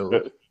got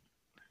bills.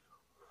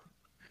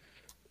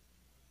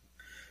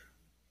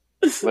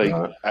 Like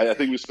Uh, I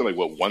think we spent like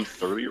what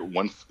 130 or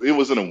one. It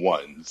was in a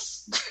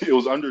ones. It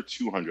was under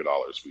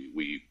 $200.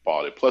 We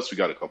bought it. Plus we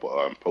got a couple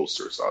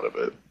posters out of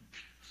it.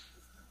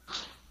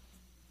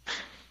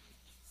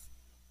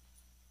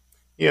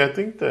 yeah, I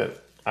think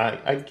that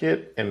I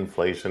get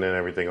inflation and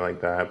everything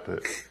like that,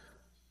 but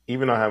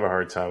even though I have a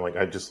hard time, like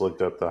I just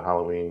looked up the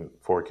Halloween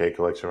 4K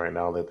collection right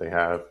now that they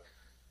have,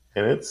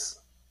 and it's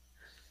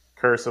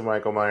Curse of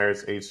Michael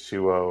Myers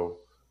H2O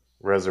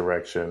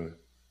Resurrection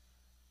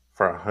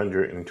for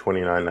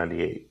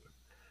 129.98.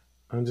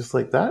 I'm just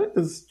like that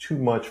is too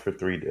much for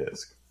 3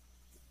 discs.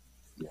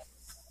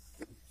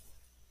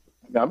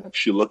 I'm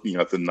actually looking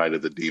at the Night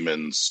of the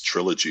Demons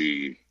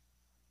trilogy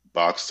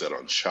box set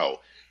on Shout,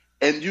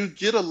 and you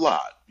get a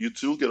lot. You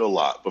do get a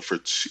lot, but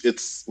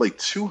it's like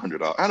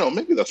 $200. I don't know.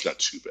 Maybe that's not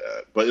too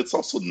bad, but it's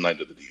also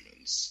Night of the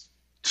Demons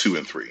 2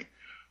 and 3,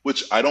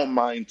 which I don't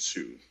mind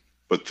two,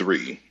 but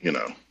three, I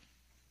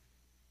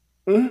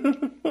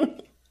mean,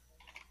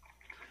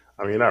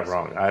 you're not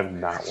wrong. I've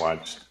not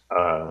watched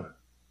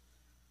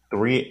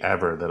three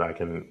ever that I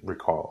can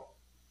recall.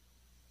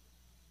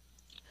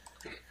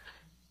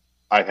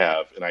 I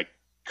have, and I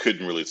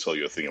couldn't really tell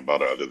you a thing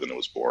about it other than it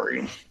was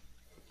boring.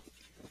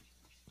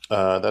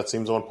 That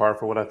seems on par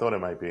for what I thought it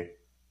might be.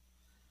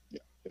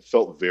 It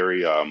felt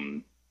very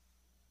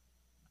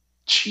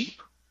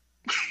cheap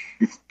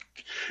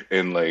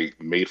and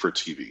like made for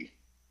TV.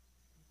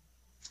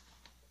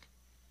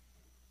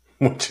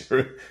 Which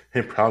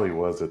it probably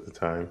was at the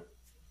time.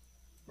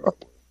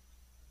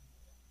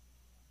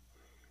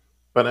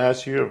 But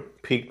as you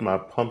have piqued my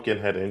pumpkin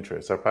head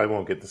interest, I probably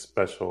won't get the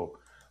special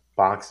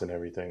box and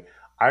everything.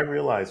 I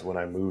realized when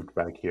I moved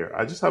back here,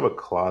 I just have a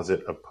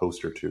closet of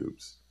poster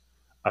tubes.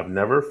 I've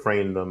never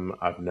framed them.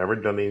 I've never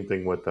done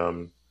anything with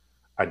them.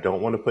 I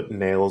don't want to put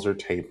nails or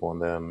tape on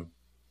them.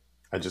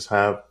 I just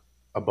have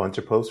a bunch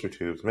of poster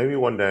tubes. Maybe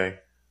one day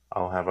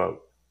I'll have a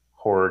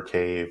horror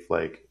cave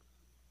like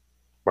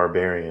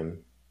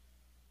barbarian.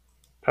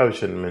 Probably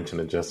shouldn't mention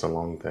the Justin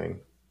Long thing.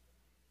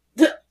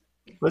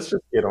 Let's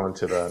just get on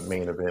to the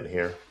main event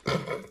here.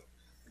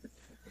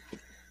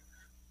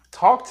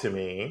 Talk to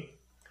me,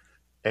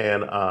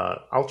 and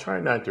I'll try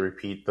not to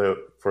repeat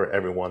the for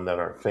everyone that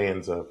are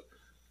fans of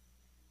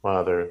my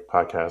other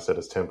podcast that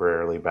is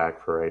temporarily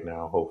back for right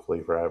now,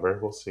 hopefully forever.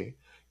 We'll see.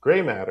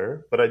 Gray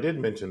Matter, but I did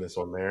mention this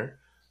on there.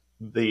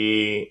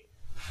 The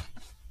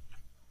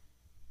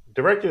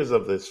directors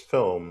of this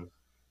film,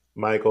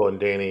 Michael and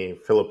Danny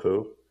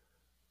Philippou,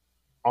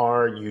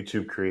 are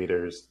YouTube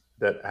creators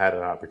that had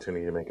an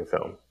opportunity to make a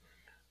film.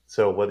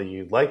 So whether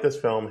you like this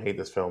film, hate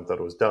this film, thought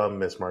it was dumb,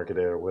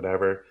 mismarketed, or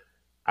whatever,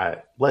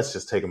 let's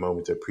just take a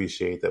moment to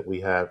appreciate that we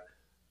have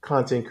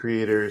content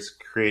creators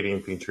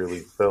creating feature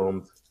length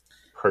films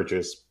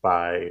purchased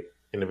by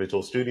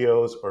individual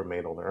studios or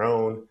made on their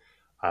own.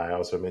 I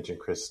also mentioned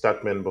Chris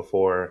Stuckman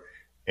before,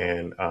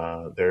 and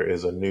there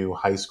is a new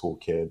high school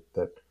kid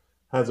that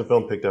has a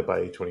film picked up by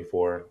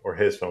A24, or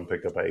his film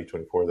picked up by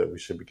A24 that we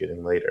should be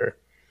getting later.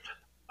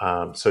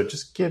 So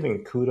just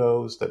giving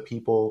kudos that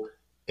people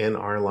in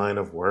our line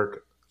of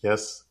work,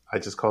 yes, I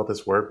just call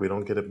this work. We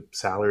don't get a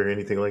salary or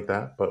anything like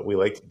that, but we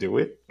like to do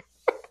it.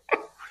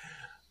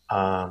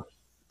 Um,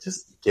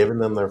 just giving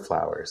them their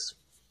flowers.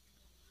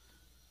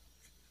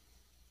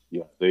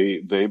 Yeah,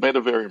 they made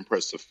a very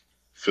impressive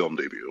film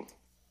debut.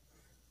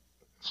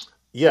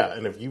 Yeah,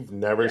 and if you've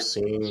never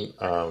seen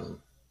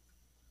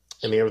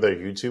any of their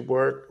YouTube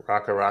work,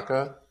 Raka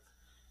Raka,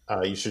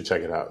 you should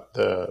check it out.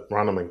 The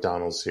Ronald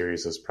McDonald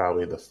series is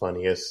probably the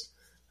funniest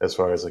as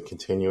far as a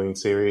continuing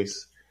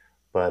series,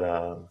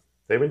 but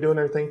they've been doing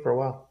their thing for a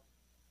while.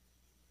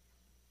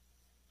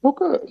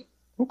 Okay,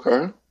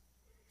 okay.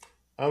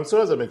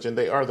 So as I mentioned,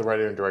 they are the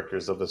writer and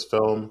directors of this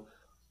film.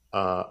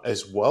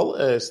 as well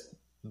as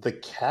the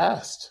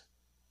cast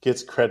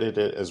gets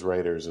credited as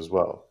writers as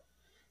well.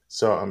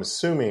 So I'm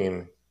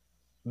assuming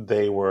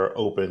they were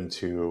open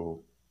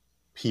to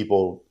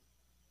people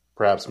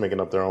perhaps making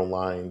up their own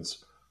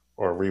lines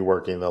or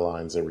reworking the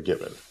lines they were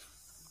given,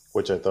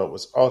 which I thought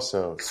was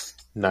also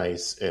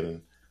nice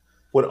and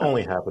would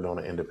only happen on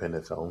an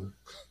independent film.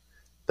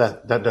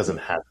 That doesn't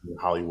happen in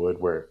Hollywood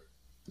where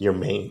your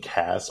main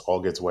cast all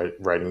gets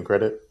writing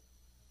credit.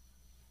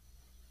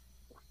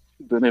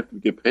 Then they have to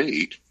get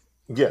paid.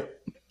 Yeah,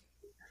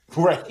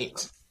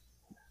 right.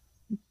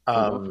 And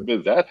God Um,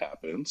 forbid that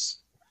happens.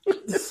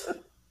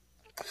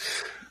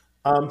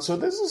 so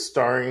this is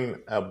starring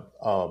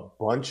a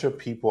bunch of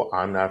people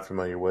I'm not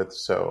familiar with.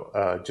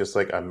 So just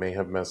like I may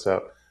have messed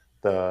up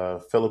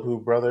the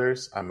Philippou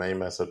brothers, I may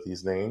mess up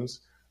these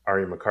names: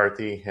 Ari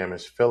McCarthy,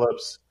 Hamish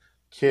Phillips,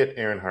 Kit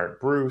Earnhardt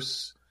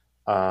Bruce.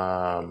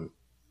 Um,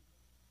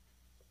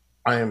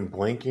 I am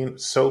blanking.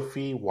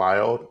 Sophie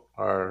Wilde,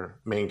 our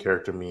main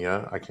character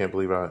Mia. I can't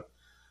believe I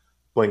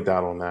blinked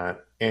out on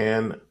that.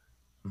 And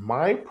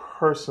my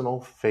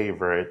personal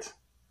favorite,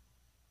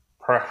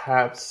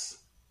 perhaps,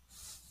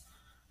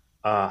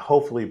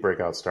 hopefully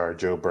breakout star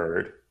Joe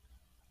Bird.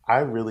 I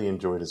really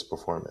enjoyed his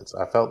performance.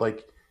 I felt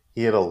like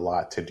he had a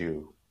lot to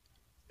do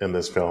in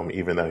this film,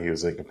 even though he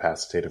was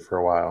incapacitated for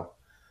a while.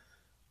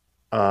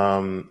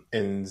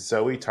 And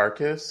Zoe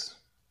Tarkis,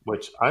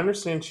 which I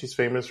understand she's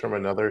famous from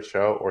another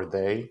show, or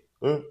they.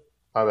 My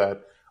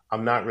bad.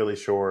 I'm not really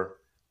sure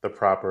the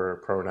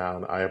proper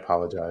pronoun. I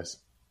apologize.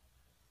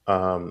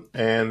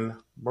 And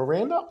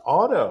Miranda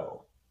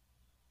Otto.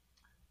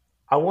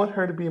 I want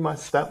her to be my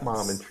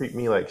stepmom and treat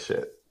me like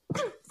shit.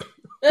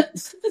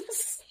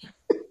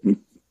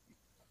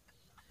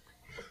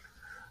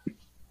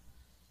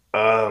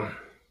 Um,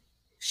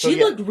 so She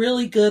yeah, looked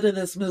really good in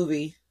this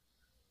movie.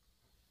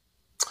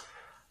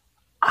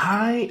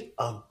 I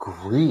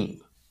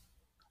agree.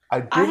 I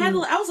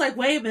didn't. I was like,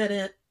 wait a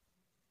minute.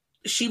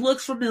 She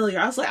looks familiar.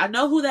 I was like, I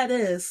know who that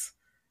is.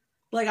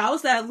 Like, I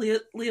was that Leo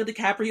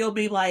DiCaprio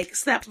being like,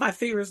 snapped my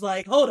fingers,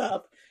 like, hold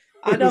up.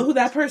 I know who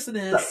that person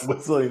is.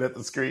 Whistling at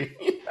the screen.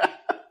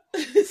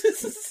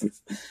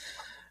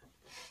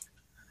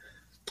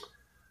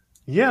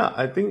 Yeah,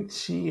 I think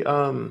she.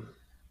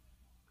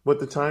 With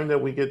the time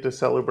that we get to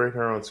celebrate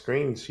her on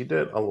screen, she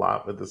did a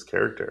lot with this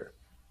character.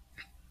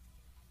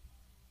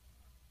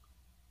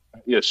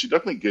 Yeah, she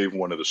definitely gave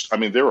one of the. I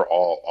mean, they were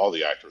all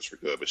the actors were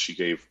good, but she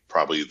gave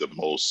probably the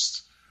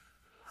most.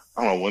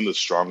 I don't know, one of the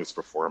strongest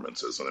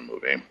performances in the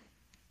movie.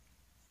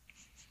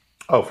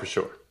 Oh, for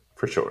sure,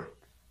 for sure.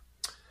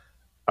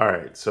 All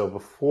right, so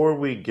before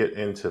we get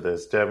into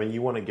this, Devin,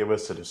 you want to give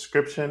us a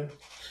description?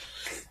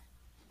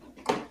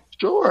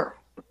 Sure,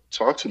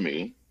 talk to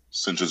me.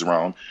 Cinches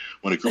around.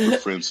 When a group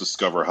of friends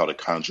discover how to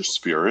conjure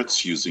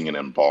spirits using an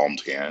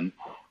embalmed hand,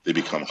 they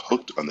become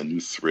hooked on the new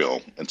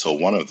thrill until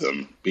one of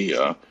them,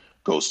 Bia,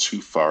 goes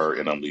too far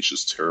and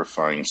unleashes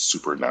terrifying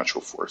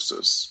supernatural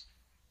forces.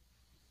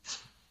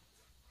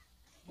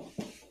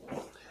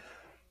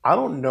 I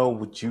don't know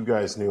what you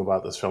guys knew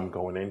about this film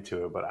going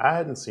into it, but I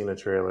hadn't seen a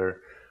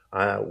trailer.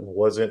 I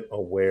wasn't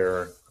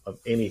aware of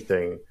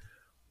anything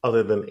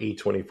other than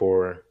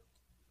A24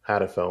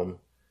 had a film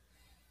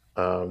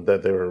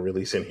that they were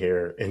releasing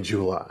here in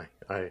July.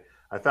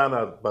 I found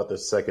out about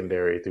this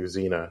secondary through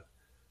Xena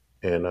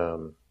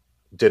and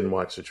didn't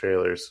watch the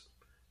trailers,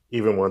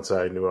 even once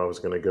I knew I was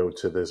going to go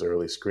to this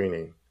early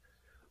screening.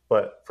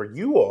 But for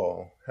you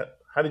all,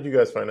 how did you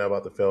guys find out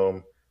about the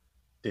film?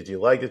 Did you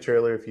like the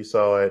trailer if you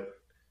saw it?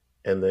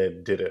 And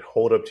then did it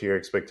hold up to your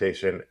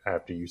expectation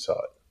after you saw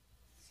it?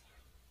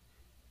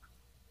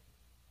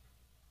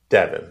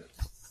 Devin.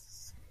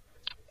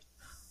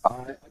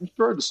 I'm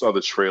sure I just saw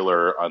the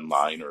trailer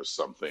online or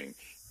something,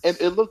 and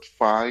it looked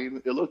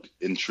fine. It looked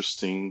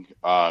interesting.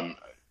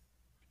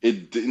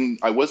 It didn't.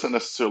 I wasn't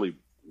necessarily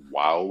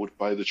wowed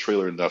by the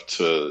trailer enough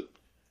to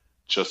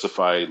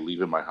justify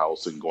leaving my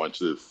house and going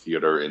to the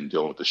theater and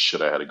dealing with the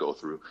shit I had to go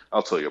through.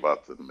 I'll tell you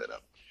about that in a minute.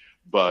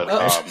 But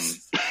Oh.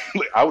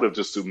 like, I would have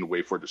just assumed to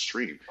wait for it to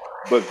stream.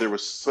 But there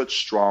was such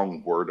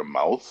strong word of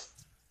mouth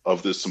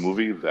of this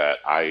movie that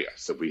I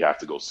said we have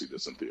to go see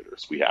this in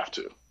theaters. We have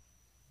to.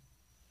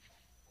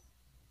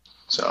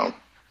 So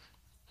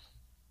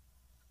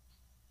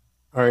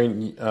All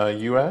right,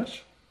 you,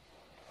 Ash?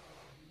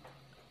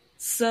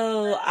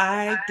 So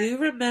I do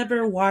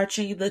remember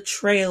watching the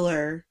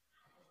trailer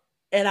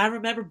and I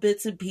remember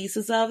bits and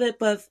pieces of it,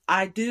 but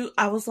I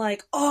was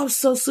like, oh, I'm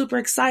so super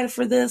excited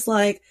for this.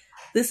 Like,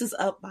 this is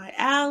up my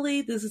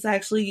alley. This is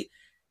actually,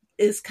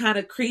 is kind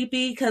of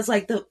creepy because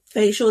like the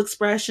facial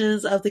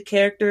expressions of the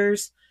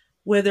characters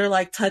when they're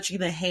like touching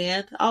the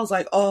hand, I was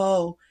like,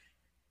 oh.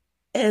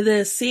 And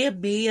then seeing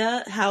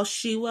Mia, how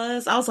she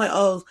was, I was like,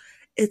 oh,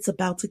 it's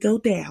about to go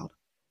down.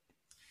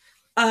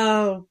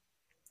 Um,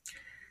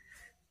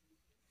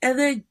 and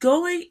then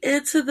going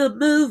into the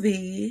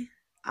movie,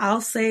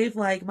 I'll save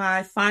like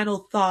my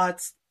final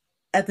thoughts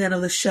at the end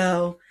of the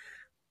show.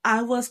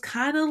 I was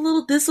kind of a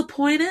little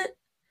disappointed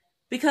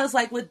because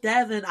like with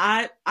Devin,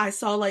 I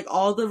saw like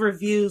all the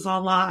reviews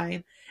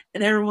online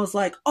and everyone was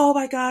like, "Oh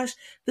my gosh,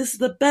 this is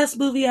the best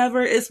movie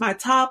ever! It's my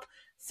top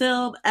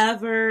film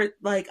ever!"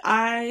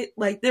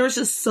 There was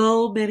just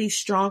so many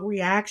strong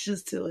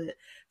reactions to it.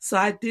 So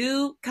I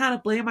do kind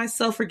of blame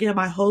myself for getting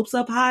my hopes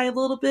up high a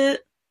little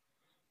bit,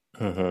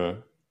 Mm-hmm.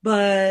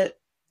 but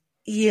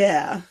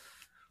yeah,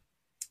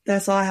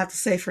 that's all I have to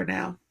say for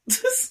now.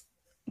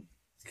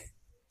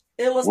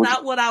 It was Which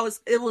not what I was.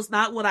 It was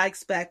not what I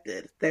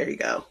expected. There you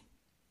go.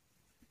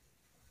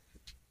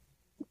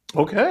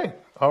 Okay.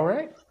 All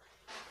right.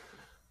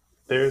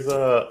 There's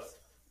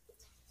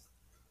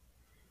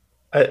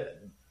I,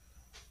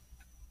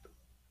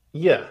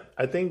 yeah,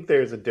 I think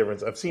there's a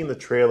difference. I've seen the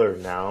trailer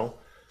now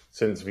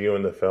since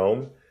viewing the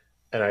film,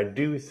 and I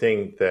do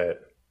think that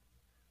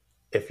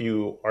if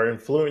you are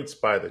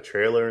influenced by the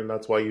trailer and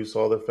that's why you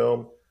saw the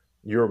film,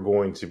 you're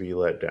going to be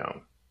let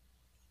down.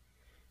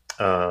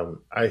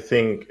 I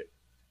think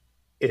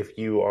if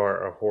you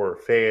are a horror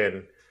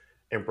fan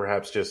and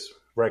perhaps just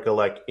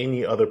recollect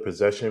any other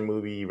possession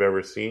movie you've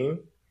ever seen,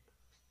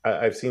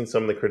 I've seen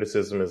some of the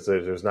criticism is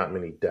that there's not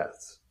many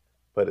deaths,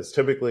 but it's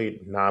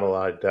typically not a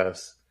lot of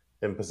deaths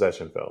in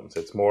possession films.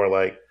 It's more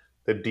like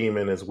the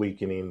demon is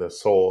weakening the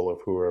soul of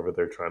whoever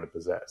they're trying to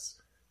possess.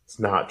 It's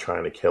not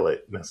trying to kill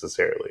it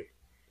necessarily.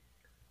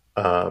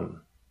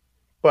 Um,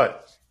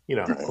 but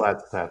right.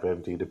 glass is half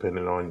empty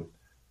depending on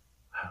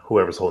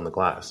whoever's holding the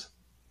glass.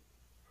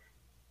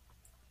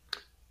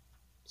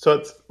 So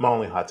it's my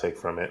only hot take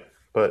from it.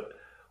 But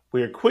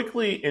we are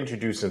quickly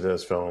introduced into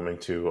this film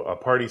into a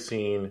party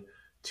scene.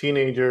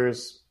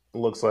 Teenagers,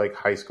 looks like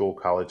high school,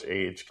 college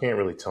age. Can't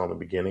really tell in the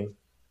beginning.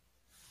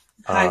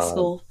 High Um,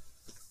 school.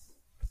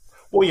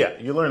 well, yeah,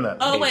 you learn that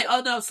Oh later. wait.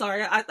 Oh no.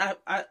 Sorry.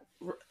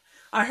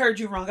 I heard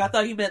you wrong. I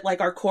thought you meant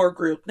like our core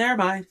group. Never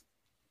mind.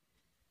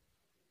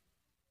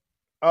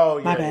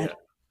 Oh, My yeah, yeah. bad.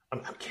 I'm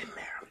getting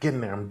there. I'm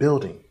getting there. I'm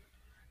building.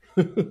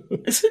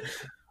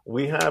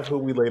 We have who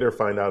we later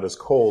find out is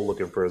Cole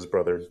looking for his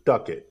brother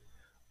Duckett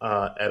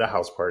at a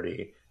house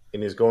party,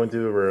 and he's going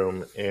through the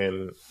room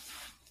and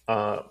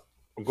uh,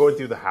 going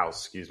through the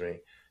house. Excuse me,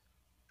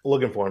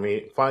 looking for him.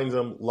 He finds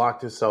him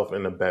locked himself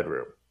in a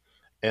bedroom,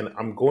 and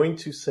I'm going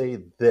to say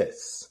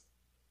this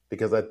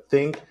because I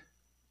think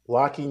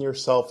locking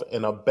yourself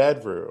in a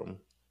bedroom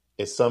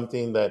is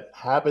something that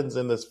happens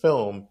in this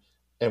film,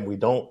 and we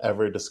don't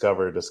ever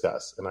discover or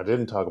discuss. And I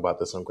didn't talk about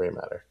this on Grey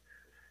Matter.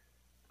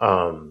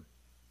 Um,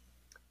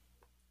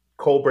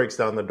 Cole breaks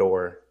down the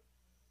door,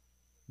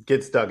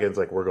 gets Duggan's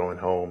like, we're going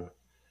home.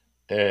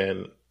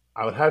 And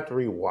I would have to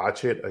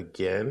rewatch it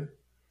again.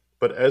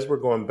 But as we're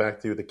going back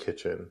through the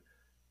kitchen,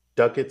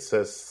 Duckett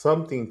says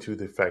something to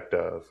the effect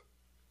of,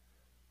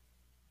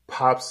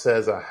 Pop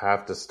says I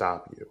have to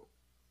stop you,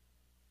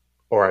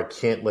 or I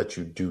can't let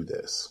you do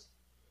this.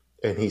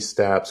 And he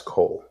stabs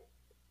Cole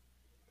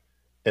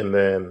and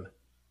then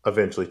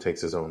eventually takes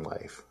his own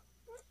life.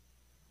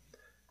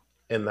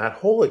 And that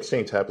whole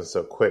exchange happens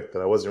so quick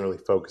that I wasn't really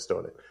focused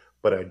on it.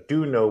 But I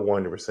do know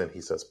 100% he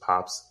says,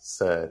 Pops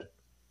said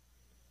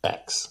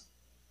X.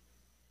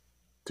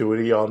 Do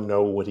any of y'all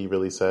know what he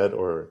really said,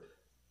 or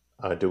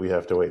do we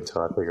have to wait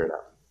until I figure it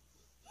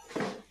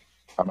out?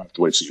 I'm gonna have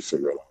to wait till you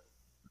figure it out.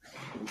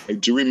 I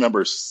do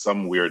remember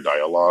some weird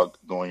dialogue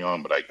going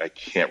on, but I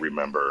can't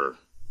remember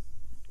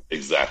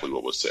exactly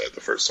what was said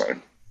the first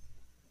time.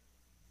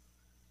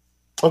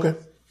 Okay.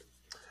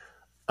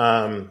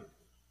 Um,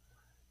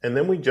 and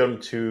then we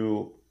jump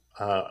to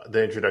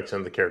the introduction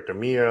of the character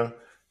Mia.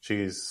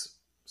 She's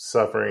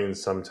suffering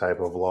some type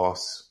of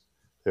loss.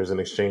 There's an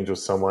exchange with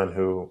someone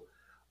who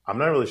I'm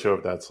not really sure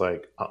if that's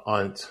like an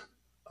aunt,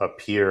 a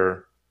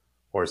peer,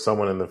 or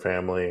someone in the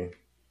family.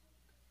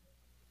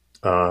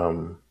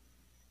 Um,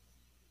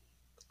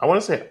 I want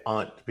to say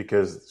aunt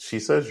because she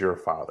says your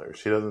father.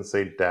 She doesn't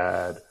say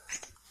dad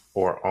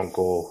or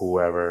uncle,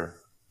 whoever.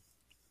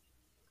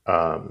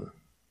 Um,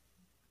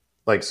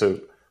 so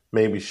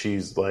maybe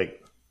she's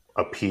like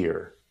a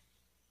peer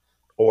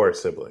or a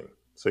sibling.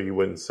 So you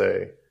wouldn't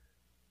say,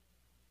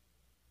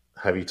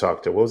 have you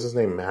talked to, what was his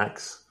name,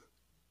 Max?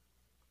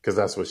 Because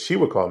that's what she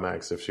would call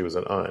Max if she was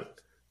an aunt.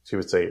 She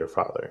would say your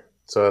father.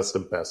 So that's the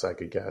best I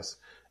could guess.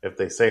 If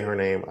they say her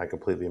name, I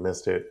completely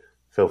missed it.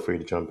 Feel free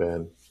to jump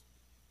in.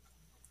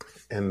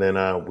 And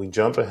then we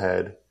jump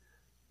ahead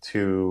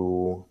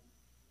to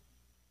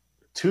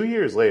 2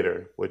 years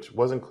later, which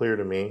wasn't clear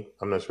to me.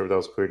 I'm not sure if that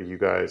was clear to you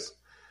guys.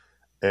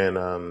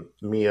 And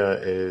Mia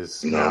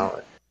is No.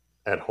 now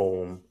at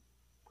home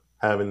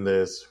having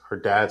this. Her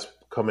dad's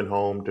coming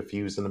home,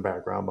 diffused in the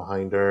background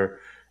behind her.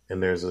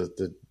 And there's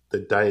the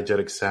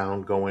diegetic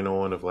sound going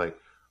on of like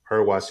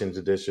her washing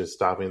the dishes,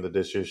 stopping the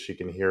dishes. She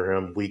can hear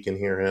him. We can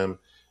hear him.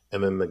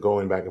 And then the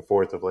going back and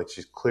forth of like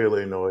she's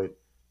clearly annoyed,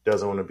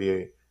 doesn't want to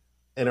be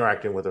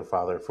interacting with her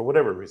father for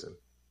whatever reason.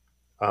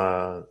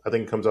 I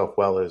think it comes off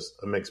well as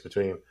a mix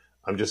between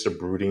I'm just a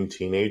brooding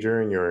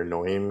teenager and you're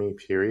annoying me,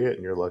 period,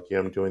 and you're lucky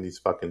I'm doing these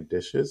fucking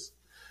dishes,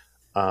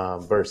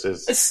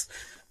 versus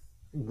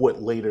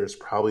what later is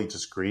probably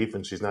just grief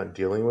and she's not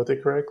dealing with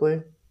it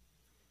correctly.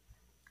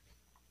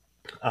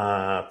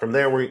 From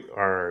there, we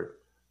are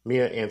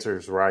Mia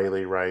answers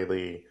Riley.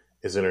 Riley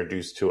is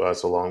introduced to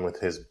us along with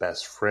his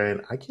best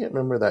friend. I can't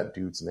remember that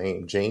dude's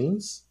name.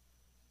 James?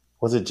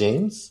 Was it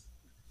James?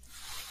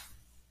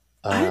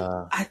 I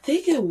Uh, I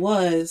think it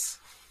was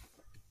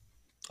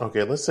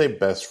okay, let's say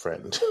best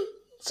friend.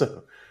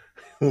 So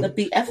the we're,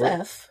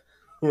 BFF.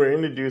 we're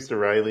introduced to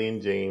Riley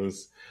and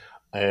James,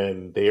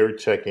 and they are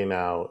checking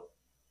out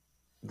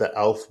the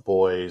Elf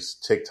Boys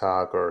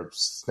TikTok or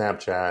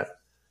Snapchat,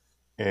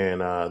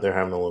 and they're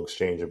having a little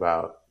exchange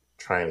about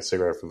trying a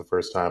cigarette for the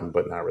first time,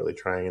 but not really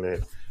trying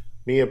it.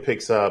 Mia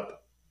picks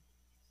up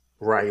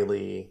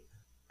Riley.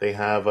 They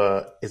have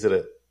a. Is it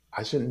a?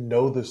 I should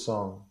know this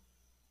song.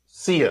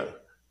 Sia.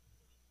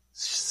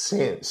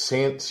 Chandelier.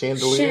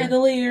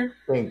 Chandelier.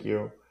 Thank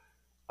you.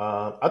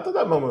 I thought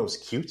that moment was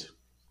cute.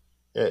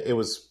 It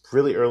was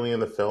really early in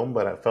the film,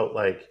 but I felt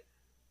like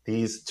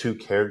these two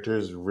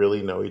characters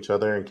really know each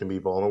other and can be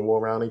vulnerable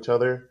around each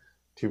other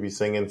to be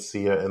singing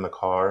Sia in the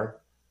car,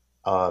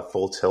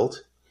 full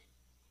tilt,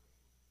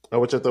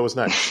 which I thought was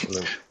nice.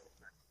 And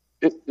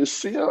then, Is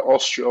Sia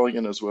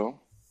Australian as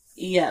well?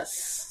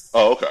 Yes.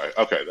 Oh, okay.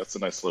 Okay, that's a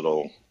nice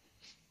little,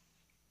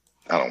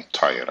 I don't know,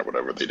 tie-in or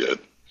whatever they did.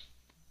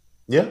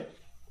 yeah,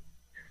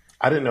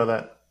 I didn't know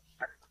that.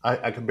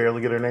 I could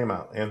barely get her name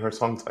out and her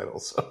song title.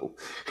 So,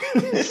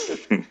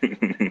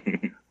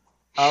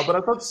 but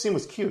I thought the scene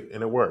was cute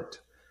and it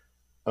worked.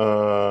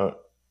 Uh,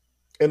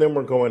 and then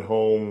we're going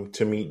home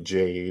to meet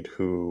Jade,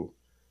 who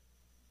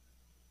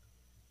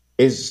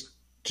is,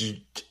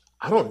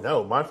 I don't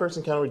know. My first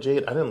encounter with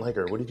Jade, I didn't like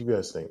her. What did you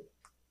guys think?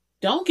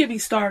 Don't get me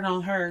started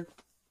on her.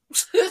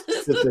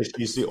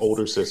 She's the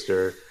older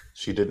sister.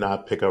 She did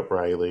not pick up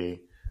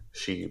Riley.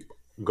 She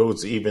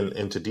goes even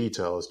into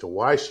detail as to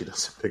why she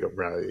doesn't pick up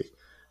Riley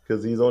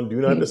because he's on Do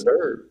Not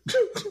Disturb.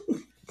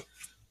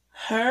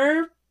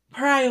 Her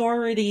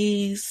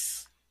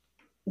priorities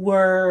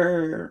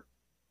were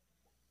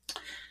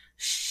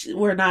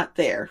not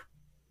there.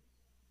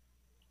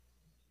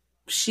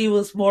 She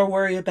was more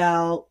worried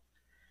about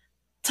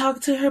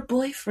talking to her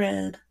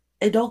boyfriend.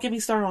 And don't get me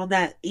started on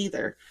that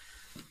either.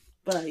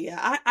 But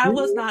yeah, I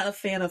was not a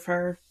fan of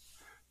her.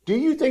 Do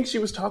you think she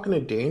was talking to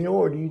Daniel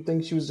or do you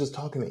think she was just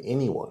talking to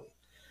anyone?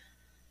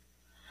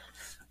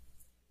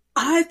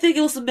 I think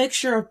it was a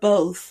mixture of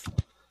both.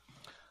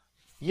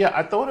 Yeah,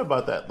 I thought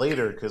about that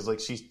later because like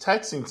she's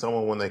texting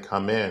someone when they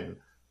come in,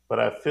 but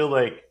I feel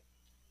like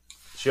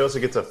she also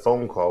gets a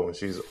phone call when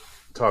she's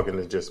talking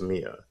to just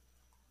Mia.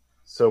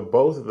 So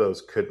both of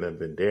those couldn't have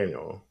been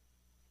Daniel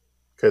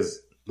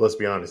because let's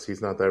be honest,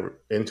 he's not that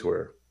into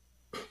her,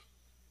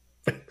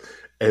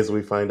 as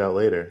we find out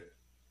later.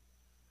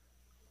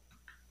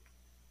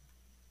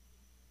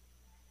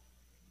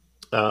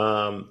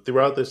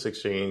 Throughout this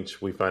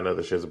exchange, we find out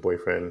that she has a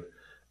boyfriend,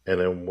 and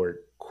then we're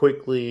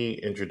quickly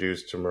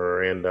introduced to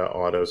Miranda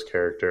Otto's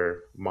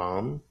character,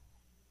 Mom.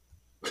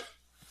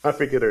 I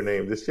forget her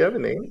name. Does she have a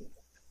name?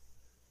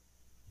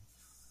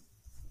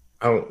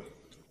 Oh,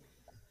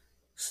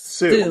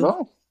 Sue. Stu.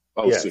 No?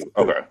 Oh, Yes. Sue.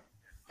 Okay.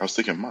 I was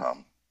thinking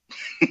mom.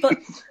 But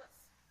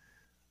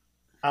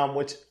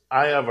Which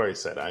I have already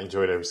said. I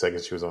enjoyed every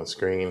second she was on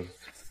screen.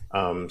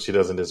 She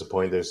doesn't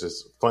disappoint. There's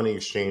this funny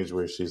exchange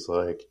where she's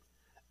like,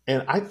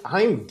 and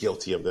I'm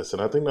guilty of this,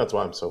 and I think that's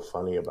why I'm so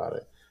funny about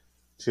it.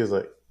 She's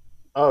like,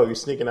 "Oh, you're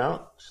sneaking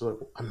out?" She's like,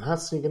 "I'm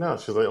not sneaking out."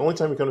 She's like, "The only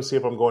time you come to see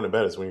if I'm going to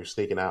bed is when you're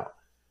sneaking out."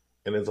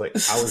 And it's like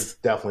I was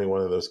definitely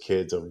one of those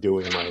kids of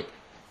doing like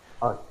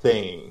a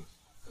thing.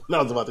 And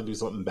I was about to do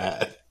something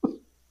bad.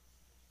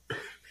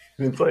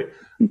 And it's like,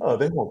 oh,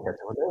 they won't catch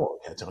on. They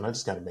won't catch on. I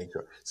just got to make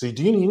sure. So,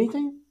 do you need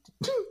anything?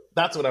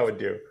 That's what I would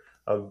do.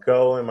 I'll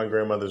go in my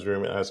grandmother's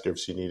room and ask her if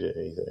she needed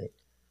anything.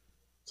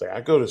 It's like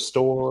I go to the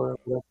store.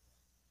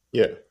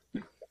 Yeah,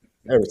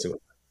 every single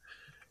time.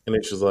 And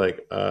then she's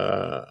like,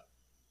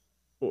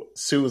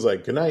 Sue was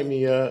like, "Good night,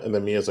 Mia," and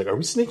then Mia's like, "Are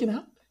we sneaking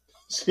out?"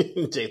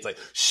 And Jade's like,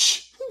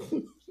 "Shh,"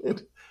 and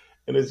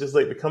it's just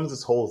like becomes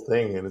this whole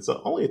thing, and it's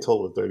only a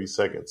total of 30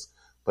 seconds.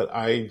 But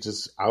I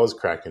was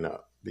cracking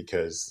up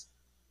because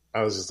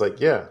I was just like,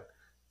 yeah,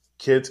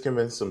 kids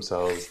convince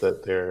themselves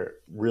that they're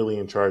really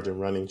in charge and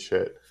running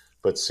shit,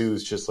 but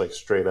Sue's just like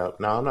straight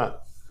up, no,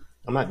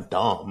 I'm not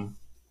dumb.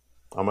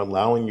 I'm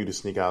allowing you to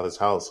sneak out of this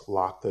house.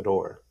 Lock the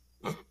door.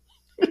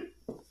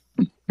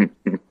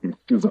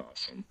 It's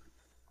awesome.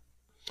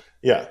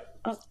 Yeah.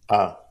 uh,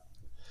 Uh,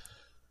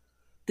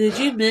 did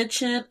you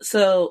mention?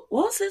 So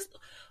what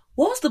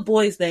was the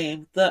boy's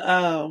name?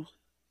 The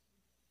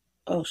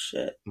oh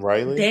shit,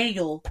 Riley?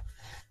 Daniel.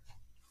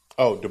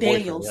 Oh, the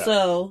Daniel. boyfriend, yeah.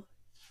 So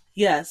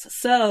yes.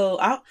 So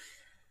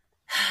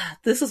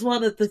this is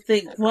one of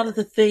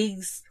the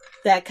things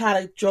that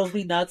kind of drove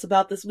me nuts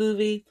about this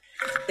movie.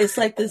 It's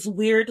like this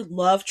weird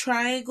love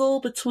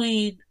triangle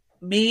between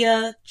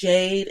Mia,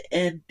 Jade,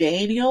 and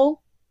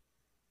Daniel.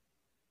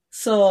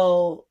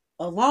 So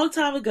a long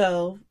time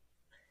ago,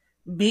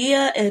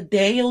 Mia and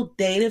Daniel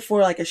dated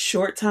for like a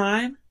short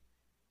time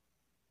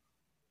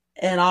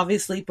and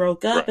obviously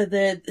broke up, Right. and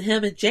then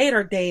him and Jade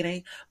are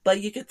dating,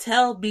 but you could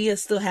tell Mia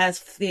still has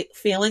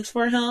feelings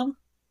for him.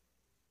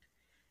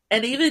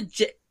 And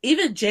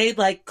even Jade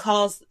like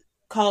calls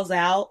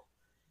out.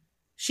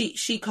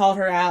 she called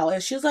her out,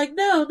 and she was like,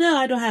 "No, no,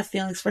 I don't have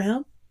feelings for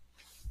him."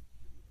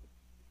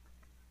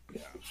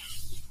 Yeah.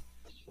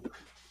 It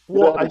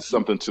Well, I added think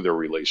something to their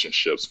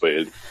relationships, but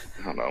I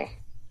don't know.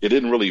 It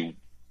didn't really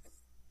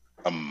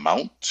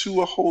amount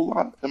to a whole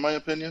lot, in my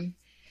opinion.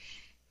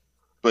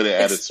 But it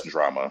added Ex- some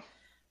drama.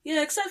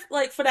 yeah, except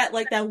like for that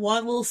like that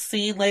one little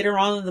scene later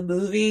on in the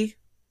movie,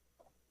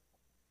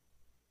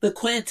 the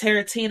Quentin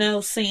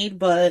Tarantino scene.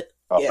 But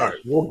all yeah, right.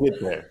 We'll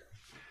get there.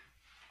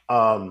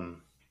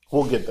 Um,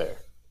 we'll get there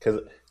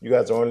because you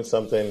guys are onto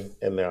something,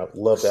 and I'd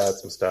love to add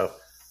some stuff.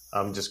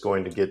 I'm just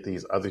going to get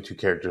these other two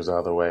characters out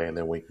of the way, and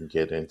then we can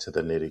get into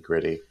the nitty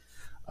gritty.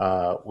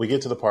 We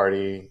get to the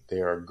party.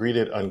 They are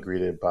greeted,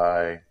 ungreeted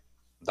by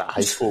the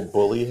high school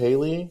bully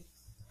Haley,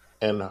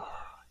 and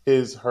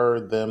his, her,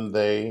 them,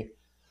 they.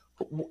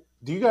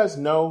 Do you guys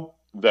know?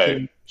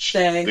 They,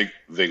 Can they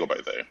they go by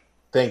they.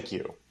 thank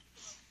you,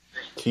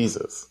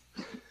 Jesus.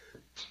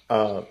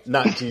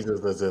 Not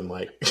Jesus as in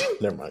like.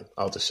 Never mind.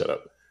 I'll just shut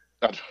up.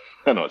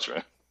 I know it's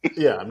right.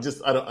 Yeah, I'm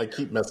just. I don't. I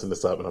keep messing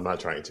this up, and I'm not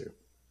trying to.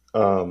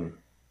 Um,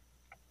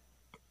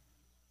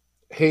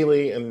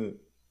 Haley and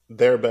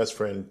their best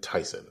friend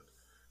Tyson.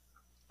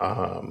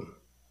 Um,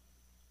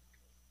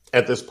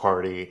 at this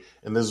party,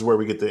 and this is where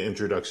we get the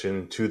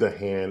introduction to the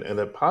hand, and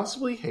that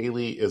possibly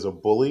Haley is a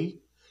bully,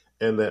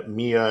 and that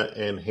Mia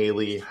and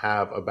Haley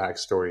have a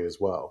backstory as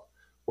well,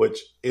 which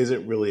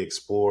isn't really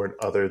explored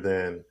other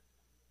than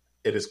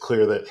it is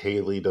clear that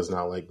Haley does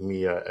not like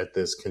Mia at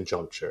this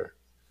conjuncture.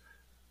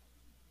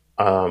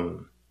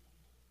 Um,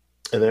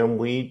 and then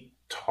we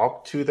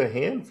talk to the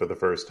hand for the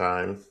first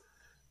time,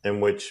 in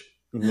which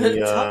talk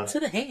Mia to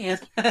the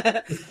hand.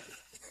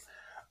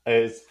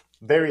 is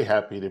very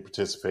happy to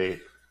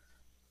participate,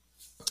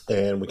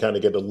 and we kind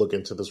of get to look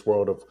into this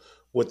world of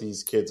what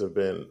these kids have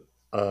been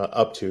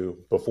up to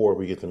before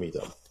we get to meet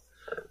them.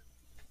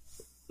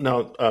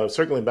 Now,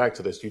 circling back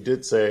to this, you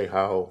did say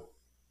how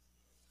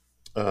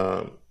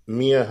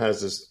Mia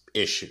has this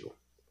issue,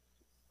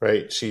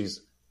 right?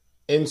 She's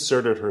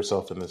inserted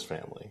herself in this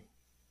family,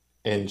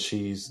 and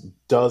she's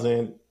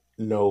doesn't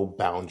know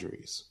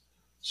boundaries.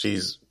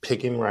 She's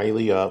picking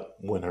Riley up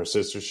when her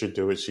sister should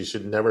do it. She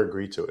should never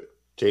agree to it.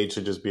 Jade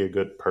should just be a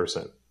good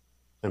person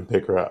and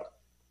pick her up.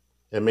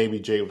 And maybe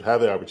Jade would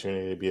have the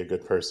opportunity to be a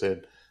good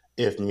person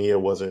if Mia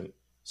wasn't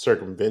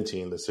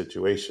circumventing the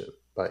situation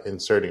by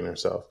inserting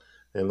herself.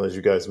 And as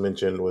you guys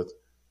mentioned with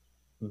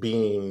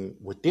being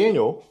with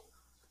Daniel,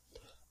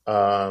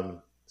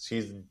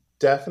 she's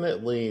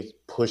definitely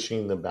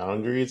pushing the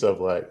boundaries of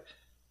like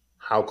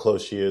how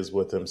close she is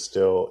with him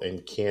still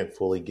and can't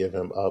fully give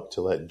him up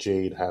to let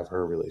Jade have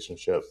her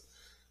relationship.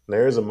 And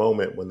there is a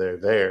moment when they're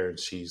there and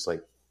she's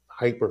like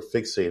hyper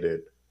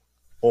fixated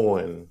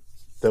on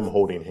them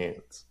holding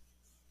hands.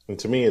 And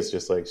to me, it's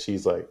just like,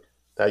 she's like,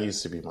 that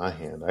used to be my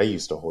hand. I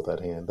used to hold that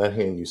hand. That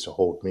hand used to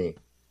hold me.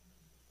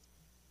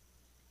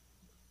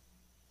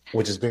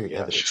 Which is very Yeah,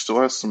 evident. she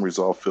still has some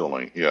unresolved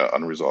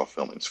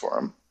feelings for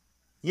him.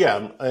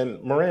 Yeah,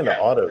 and Miranda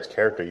Otto's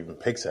character even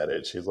picks at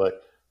it. She's like,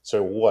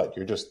 so what?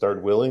 You're just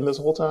third wheeling this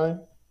whole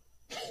time?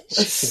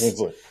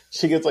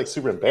 She gets like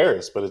super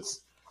embarrassed, but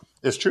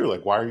it's true.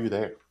 Like, why are you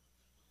there?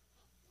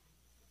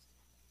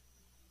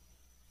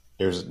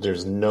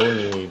 There's no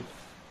need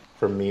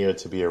for Mia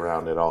to be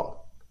around at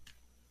all.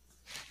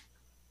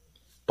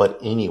 But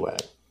anyway,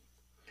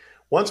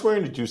 once we're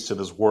introduced to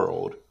this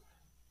world,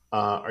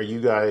 are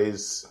you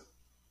guys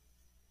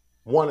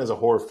one as a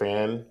horror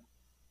fan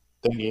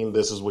thinking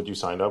this is what you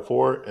signed up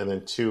for, and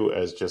then two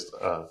as just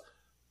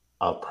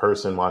a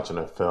person watching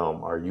a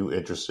film, are you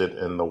interested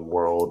in the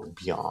world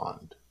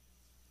beyond?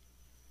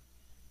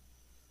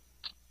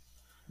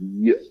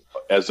 Yeah,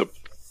 as a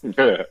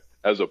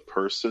as a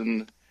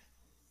person,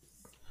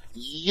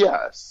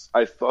 yes,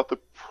 I thought the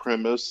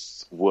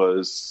premise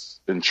was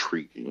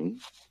intriguing,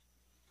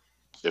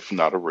 if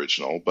not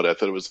original. But I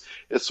thought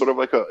it's sort of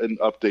like an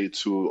update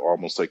to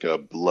almost like a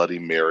Bloody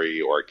Mary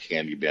or a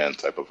Candyman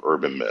type of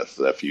urban myth.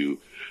 That if you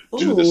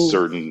do this Ooh.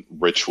 certain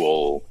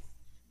ritual,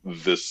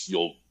 this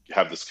you'll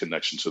have this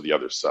connection to the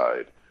other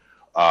side.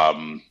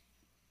 Um,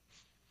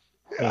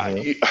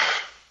 Mm-hmm. I,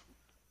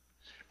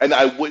 and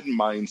I wouldn't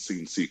mind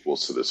seeing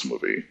sequels to this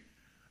movie.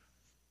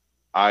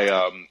 I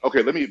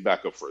okay, let me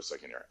back up for a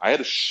second here. I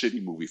had a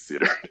shitty movie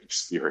theater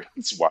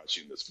experience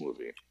watching this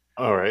movie.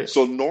 All right.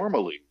 So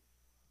normally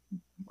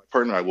my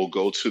partner and I will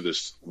go to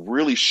this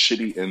really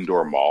shitty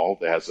indoor mall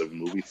that has a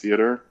movie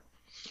theater.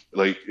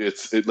 Like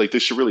like they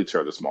should really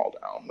tear this mall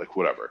down, like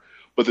whatever.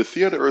 But the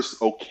theater is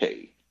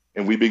okay,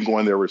 and we've been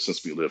going there ever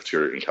since we lived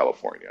here in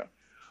California.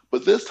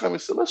 But this time we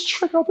said, let's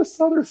check out this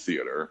other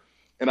theater.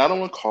 And I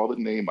don't want to call the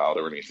name out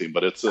or anything,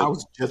 but it's I a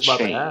was just about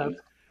to ask. chain.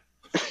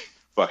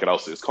 Fuck it, I'll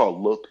say it's called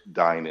Look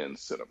Dine In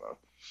Cinema.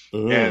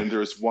 Mm. And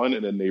there's one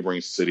in a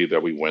neighboring city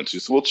that we went to.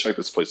 So we'll check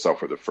this place out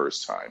for the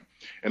first time.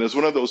 And it's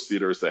one of those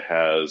theaters that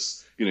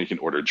has, you can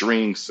order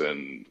drinks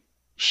and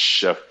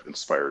chef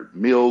inspired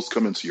meals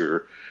come into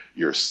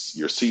your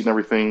seat and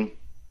everything.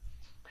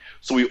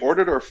 So we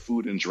ordered our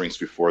food and drinks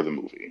before the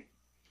movie.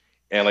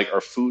 and like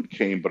our food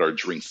came, but our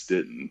drinks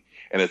didn't.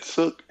 And it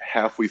took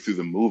halfway through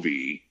the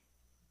movie,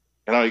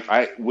 and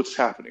what's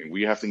happening?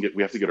 We have to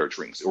get our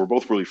drinks. And we're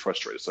both really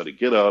frustrated. So I had to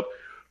get up,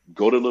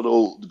 go to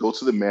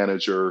the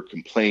manager,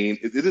 complain.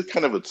 It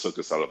kind of took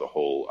us out of the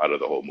whole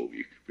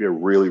movie. We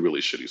had really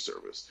really shitty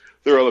service.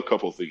 There are a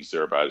couple of things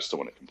there, but I just don't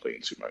want to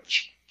complain too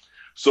much.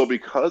 So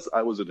because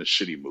I was in a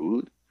shitty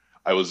mood,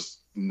 I was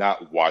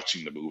not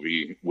watching the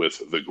movie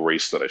with the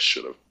grace that I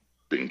should have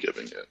been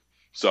giving it.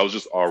 So I was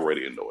just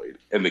already annoyed,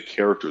 and the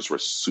characters were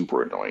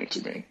super annoying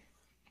to me.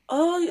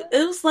 Oh,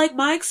 it was like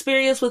my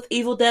experience with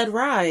Evil Dead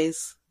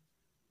Rise.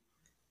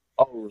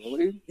 Oh,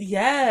 really?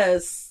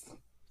 Yes.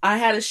 I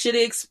had a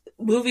shitty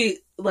movie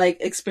like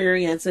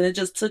experience and it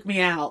just took me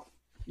out.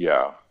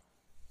 Yeah.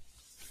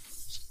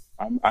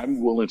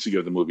 I'm willing to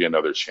give the movie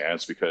another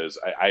chance because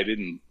I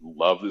didn't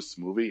love this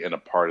movie, and a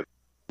part of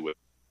it.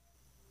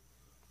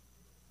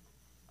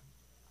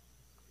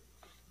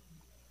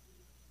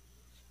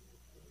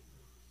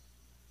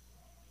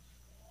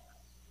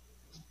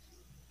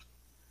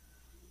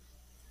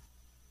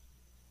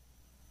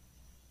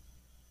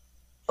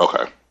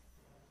 Okay.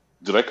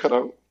 Did I cut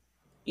out?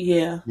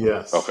 Yeah.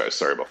 Yes. Okay,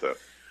 sorry about that.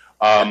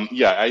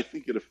 Yeah, I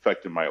think it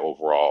affected my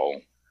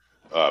overall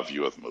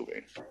view of the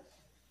movie.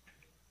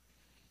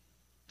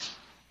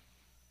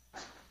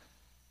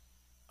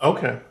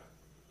 Okay.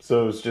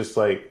 So it was just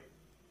like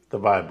the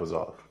vibe was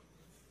off.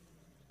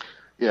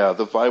 Yeah,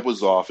 the vibe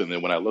was off, and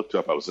then when I looked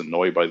up, I was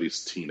annoyed by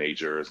these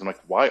teenagers. I'm like,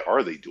 why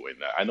are they doing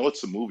that? I know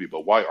it's a movie,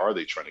 but why are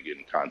they trying to get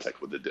in contact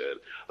with the dead?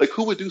 Like,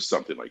 who would do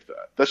something like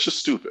that? That's just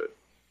stupid.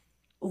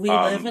 We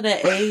live Um, in an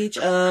age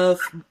of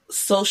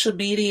social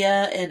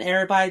media and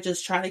everybody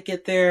just trying to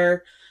get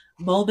their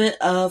moment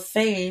of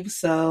fame.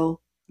 So,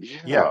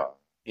 Yeah,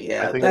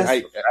 yeah, I yeah, think like that's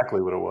that's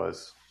exactly what it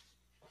was.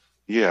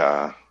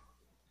 yeah,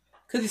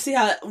 because you see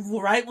how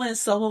right when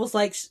someone was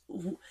like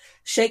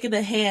shaking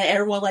the hand,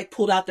 everyone like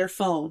pulled out their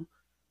phone.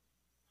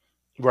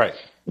 Right.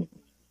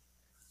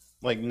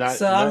 Like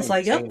So I not was even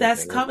like, yep, saying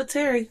that's anything.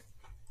 commentary.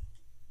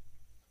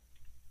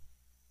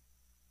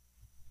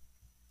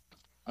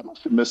 I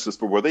must have missed this,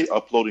 but were they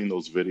uploading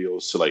those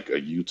videos to like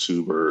a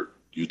YouTube or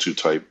YouTube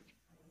type app?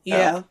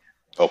 Yeah.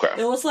 Okay,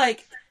 It was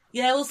like,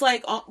 yeah, it was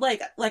like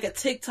a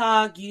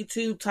TikTok,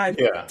 YouTube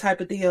Yeah.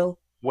 type of deal,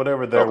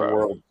 Whatever their okay,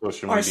 world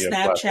social or media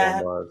platform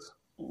Snapchat. was.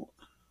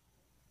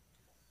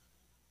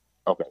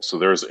 okay. So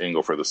there's an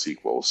angle for the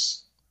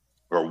sequels,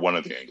 or one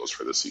of the angles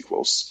for the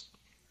sequels.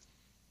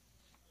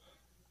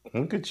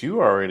 Look at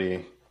you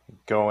already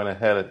going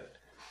ahead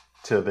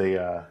to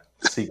the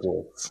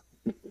sequels.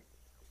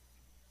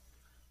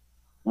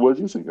 What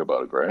do you think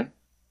about it, Gray?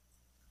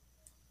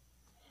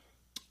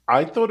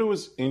 I thought it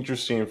was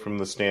interesting from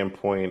the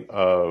standpoint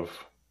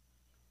of,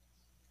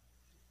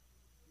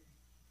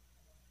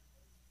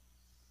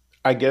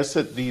 I guess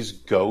that these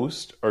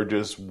ghosts are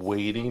just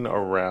waiting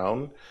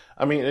around.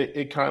 I mean,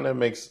 it kind of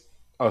makes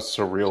a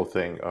surreal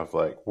thing of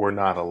like, we're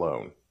not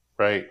alone,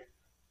 right?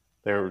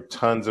 There are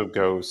tons of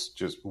ghosts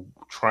just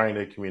trying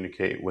to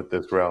communicate with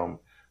this realm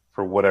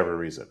for whatever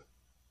reason.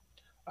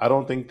 I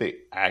don't think they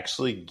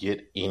actually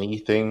get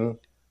anything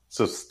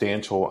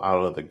substantial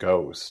out of the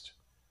ghost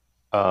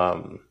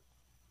um,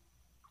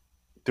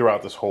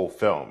 throughout this whole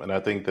film, and I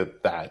think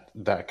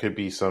that could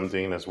be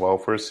something as well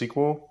for a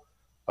sequel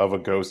of a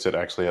ghost that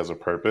actually has a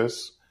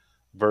purpose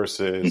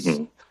versus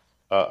Hmm.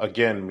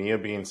 again Mia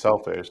being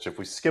selfish. If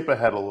we skip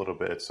ahead a little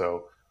bit,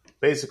 so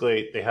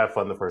basically they have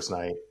fun the first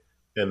night,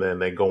 and then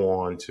they go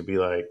on to be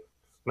like,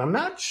 and I'm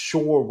not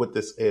sure what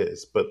this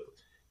is, but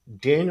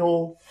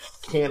Daniel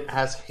can't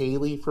ask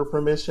Haley for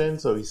permission,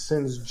 so he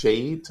sends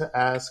Jade to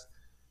ask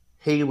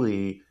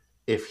Haley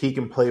if he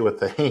can play with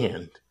the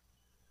hand,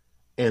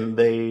 and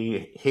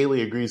they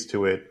Haley agrees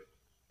to it,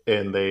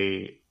 and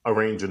they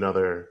arrange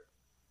another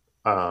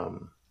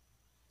um,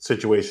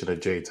 situation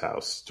at Jade's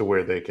house to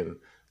where they can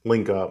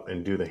link up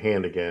and do the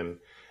hand again.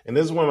 And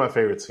this is one of my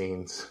favorite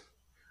scenes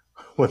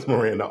with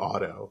Miranda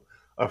Otto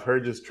of her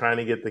just trying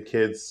to get the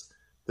kids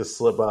to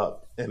slip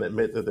up and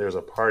admit that there's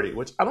a party,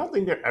 which I don't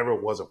think there ever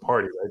was a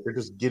party. Right? They're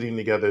just getting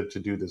together to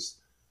do this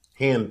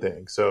hand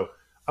thing. So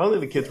I don't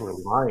think the kids were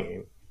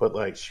lying, but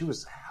like she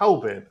was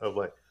hell bent of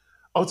like,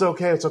 oh, it's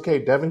okay, it's okay.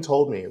 Devin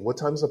told me. What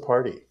time's the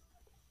party?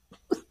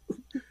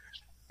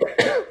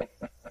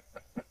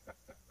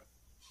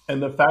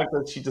 And the fact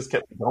that she just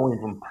kept going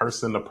from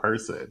person to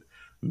person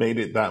made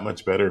it that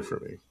much better for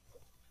me.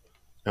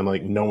 And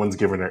like no one's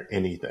giving her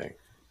anything.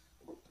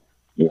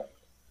 Yeah,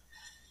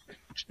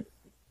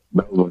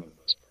 that was one of the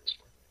best parts.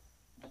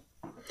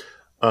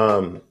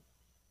 Um,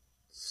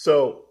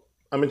 so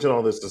I mentioned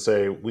all this to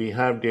say we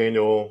have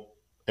Daniel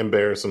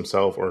embarrass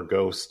himself, or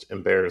Ghost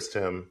embarrassed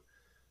him,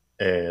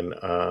 and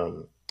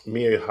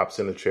Mia hops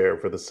in a chair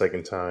for the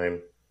second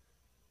time,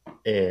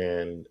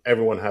 and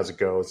everyone has a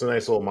go. It's a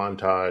nice little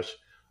montage.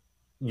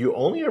 You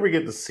only ever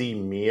get to see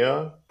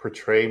Mia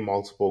portray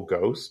multiple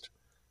ghosts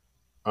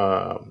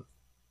um,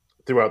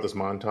 throughout this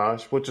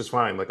montage, which is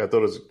fine. Like I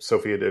thought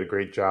Sophia did a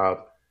great job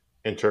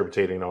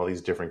interpreting all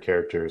these different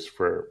characters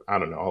for I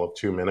don't know all of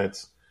 2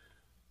 minutes.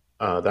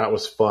 That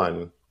was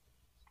fun.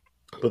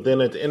 But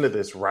then at the end of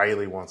this,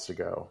 Riley wants to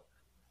go,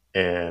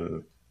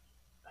 and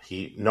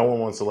no one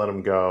wants to let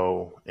him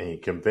go, and he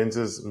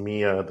convinces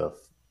Mia, the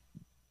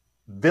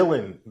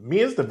villain.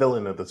 Mia's the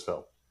villain of this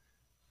film.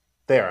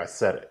 There, I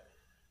said it.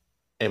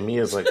 And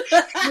Mia's like,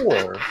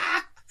 sure,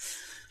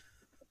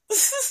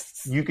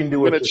 you can I'm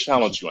do it. going to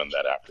challenge you on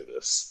that after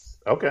this.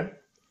 Okay.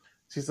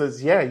 She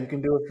says, yeah, you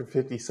can do it for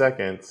 50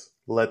 seconds.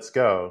 Let's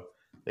go.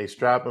 They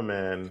strap him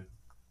in.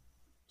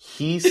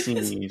 He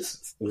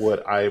sees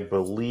what I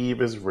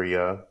believe is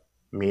Rhea,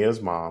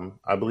 Mia's mom.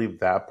 I believe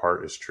that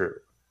part is true.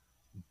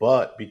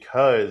 But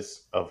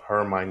because of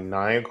her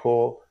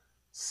maniacal,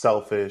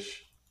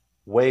 selfish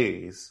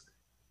ways,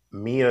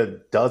 Mia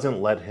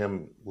doesn't let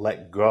him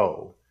let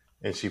go.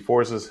 And she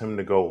forces him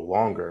to go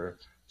longer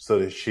so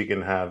that she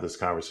can have this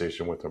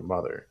conversation with her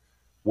mother.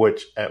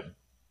 Which at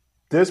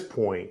this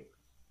point,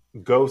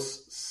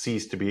 ghosts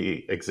cease to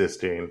be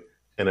existing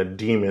and a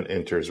demon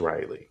enters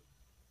Riley.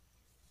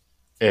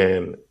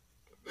 And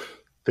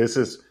this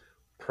is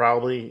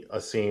probably a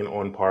scene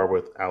on par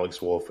with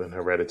Alex Wolff in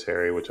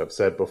Hereditary, which I've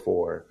said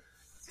before,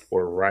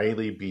 where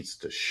Riley beats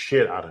the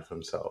shit out of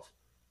himself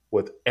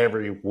with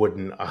every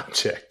wooden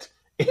object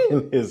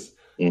in his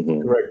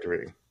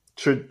directory,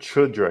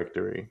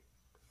 trajectory.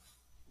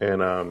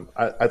 And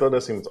I thought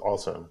that scene was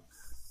awesome.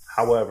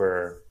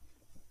 However,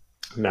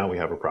 now we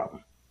have a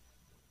problem.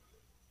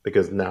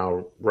 Because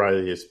now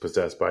Riley is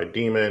possessed by a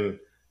demon,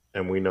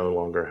 and we no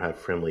longer have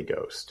friendly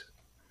ghost.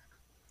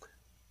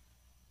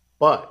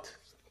 But,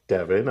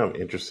 Devin, I'm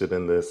interested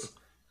in this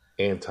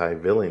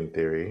anti-villain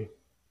theory.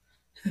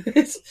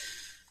 This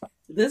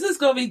is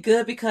going to be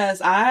good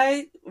because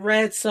I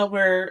read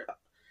somewhere,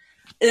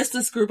 it's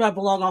this group I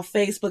belong on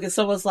Facebook, and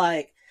someone's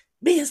like,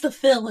 me as the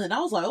villain. I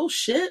was like, oh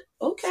shit,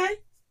 okay.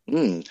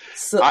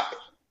 So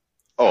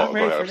I'm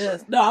ready for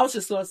this. No, I was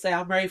just going to say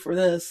I'm ready for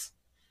this.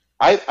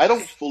 I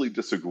don't fully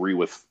disagree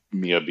with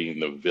Mia being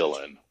the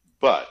villain,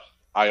 but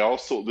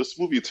this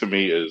movie to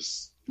me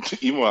is,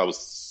 even when I was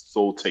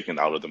so taken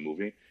out of the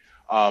movie,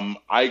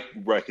 I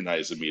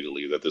recognize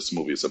immediately that this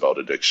movie is about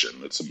addiction.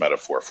 It's a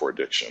metaphor for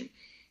addiction.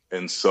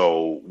 And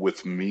so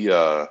with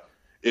Mia,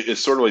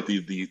 it's sort of like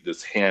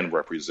this hand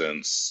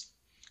represents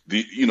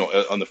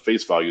on the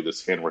face value,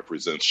 this hand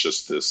represents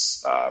just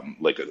this,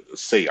 like a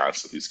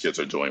seance that these kids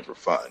are doing for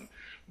fun.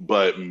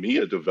 But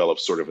Mia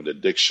develops sort of an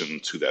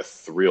addiction to that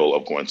thrill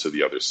of going to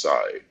the other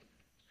side.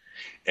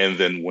 And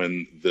then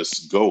when this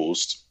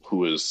ghost,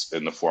 who is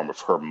in the form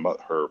of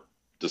her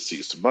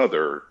deceased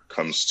mother,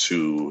 comes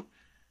to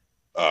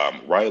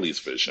Riley's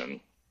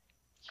vision,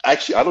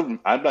 actually,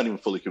 I'm not even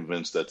fully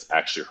convinced that's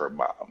actually her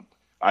mom.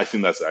 I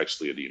think that's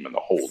actually a demon the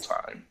whole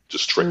time,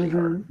 just tricking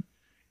her.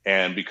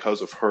 And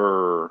because of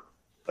her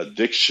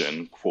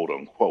addiction, quote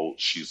unquote,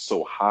 she's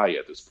so high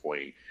at this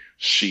point,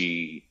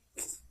 she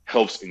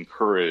helps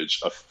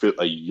encourage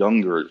a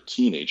younger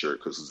teenager,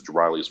 because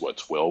Riley's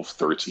 12,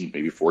 13,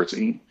 maybe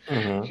 14.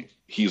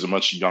 He's a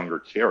much younger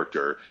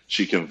character.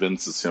 She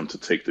convinces him to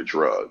take the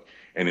drug.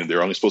 And then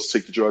they're only supposed to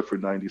take the drug for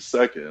 90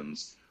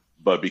 seconds.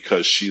 But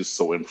because she's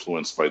so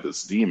influenced by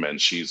this demon,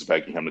 she's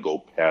begging him to go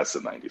past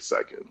the 90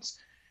 seconds.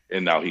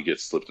 And now he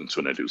gets slipped into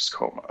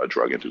a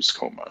drug-induced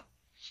coma.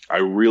 I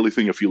really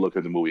think if you look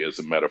at the movie as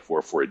a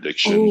metaphor for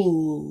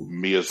addiction,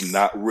 Mia's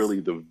not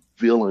really the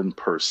villain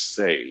per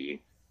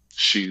se.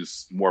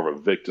 She's more of a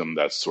victim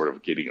that's sort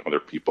of getting other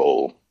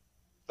people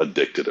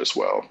addicted as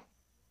well.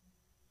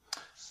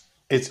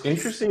 It's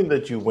interesting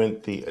that you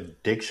went the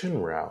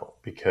addiction route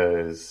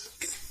because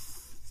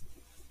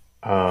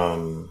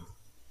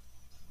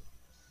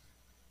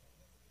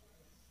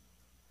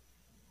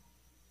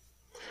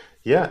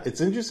yeah, it's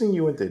interesting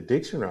you went the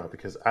addiction route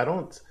because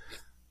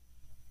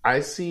I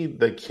see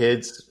the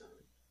kids,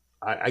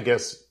 I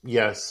guess,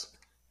 yes,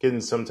 getting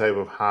some type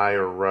of high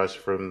or rush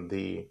from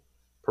the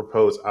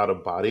proposed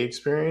out-of-body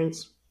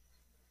experience.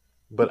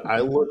 But I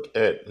look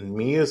at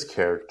Mia's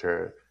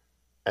character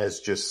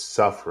as just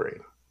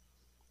suffering.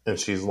 And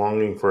she's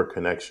longing for a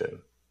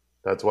connection.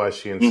 That's why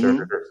she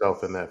inserted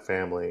herself in that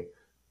family.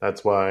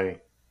 That's why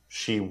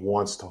she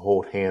wants to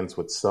hold hands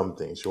with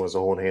something. She wants to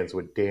hold hands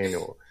with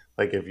Daniel.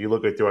 Like, if you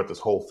look at throughout this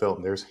whole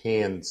film, there's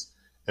hands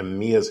and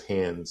Mia's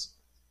hands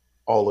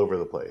all over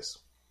the place.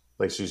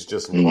 Like, she's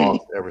just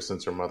lost ever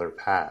since her mother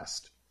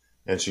passed.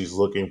 And she's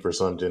looking for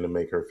something to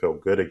make her feel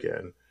good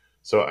again.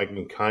 So I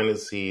can kind of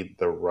see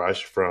the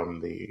rush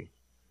from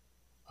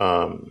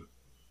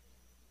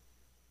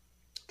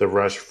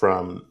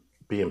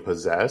being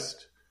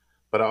possessed.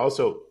 But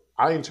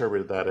I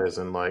interpreted that as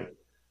in, like,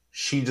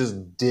 she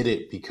just did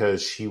it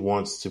because she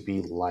wants to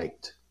be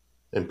liked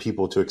and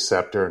people to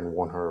accept her and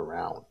want her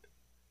around.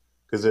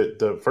 Because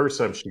the first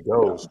time she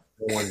goes,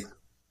 no one's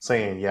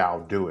saying, yeah,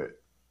 I'll do it.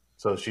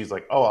 So she's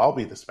like, oh, I'll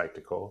be the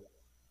spectacle.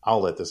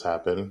 I'll let this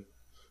happen.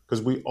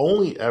 Because we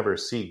only ever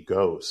see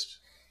Ghost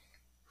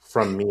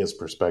from Mia's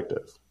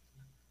perspective.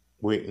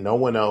 No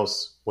one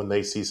else, when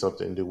they see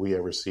something, do we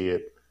ever see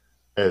it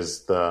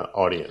as the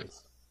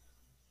audience.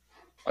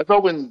 I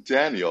thought when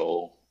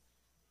Daniel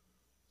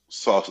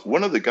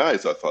one of the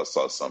guys I thought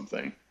saw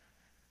something.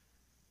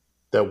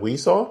 That we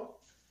saw?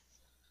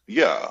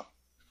 Yeah.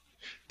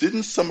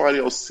 Didn't somebody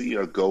else see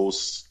a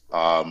ghost?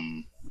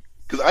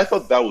 Because I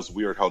thought that was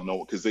weird how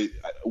no, because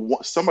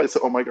somebody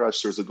said, "Oh my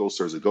gosh, there's a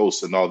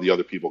ghost," and all the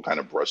other people kind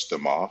of brushed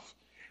them off.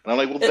 And I'm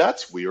like, well, It,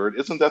 that's weird.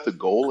 Isn't that the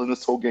goal in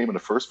this whole game in the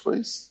first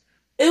place?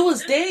 it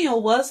was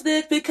Daniel, wasn't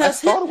it? I Because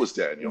thought it was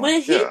Daniel.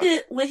 Yeah.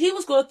 when he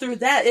was going through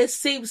that, it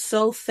seemed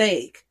so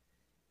fake.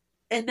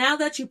 And now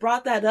that you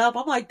brought that up,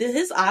 I'm like, did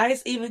his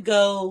eyes even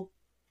go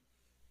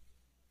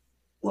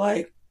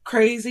like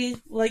crazy?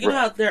 Like you know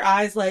Right. how their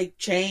eyes like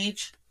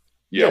change?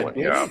 Yeah. Yeah,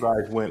 Yeah. Daniel's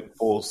eyes went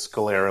full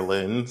sclera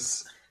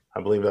lens.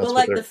 I believe But that's what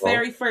like they're the called.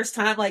 very first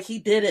time like he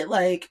did it,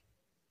 like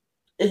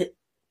it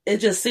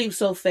just seemed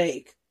so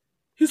fake.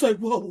 He's like,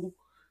 whoa,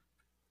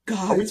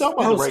 Are we guys, talking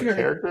that about the was right scary.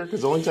 character?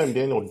 Because the only time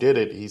Daniel did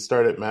it, he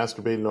started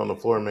masturbating on the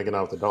floor and making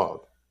out with the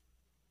dog.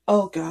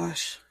 Oh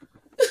gosh.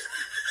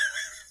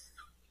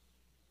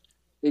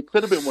 It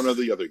could have been one of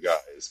the other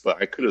guys,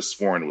 but I could have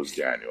sworn it was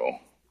Daniel.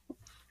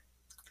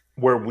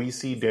 Where we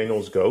see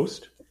Daniel's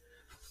ghost?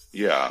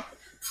 Yeah.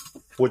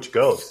 Which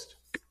ghost?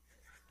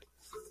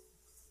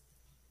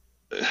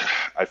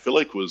 I feel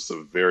like it was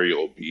a very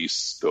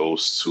obese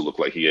ghost who looked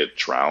like he had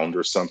drowned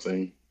or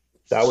something.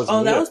 That was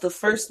Oh, that Mia. was the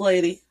first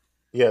lady.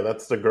 Yeah,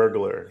 that's the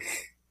gurgler.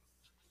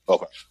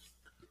 Okay.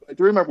 I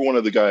do remember one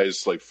of the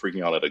guys like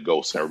freaking out at a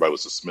ghost and everybody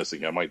was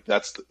dismissing him. I'm like,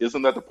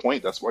 isn't that the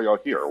point? That's why y'all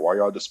here. Why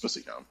y'all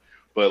dismissing him?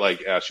 But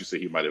like as you say,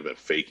 he might have been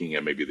faking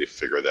and maybe they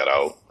figured that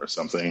out or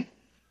something.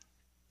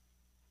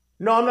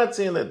 No, I'm not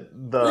saying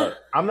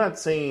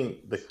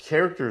the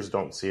characters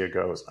don't see a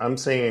ghost. I'm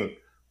saying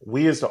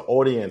we as the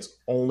audience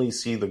only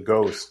see the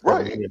ghost that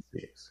Right. Mia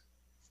sees.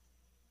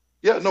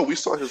 Yeah, no, we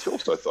saw his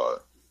ghost, I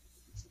thought.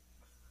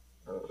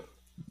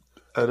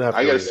 I'd have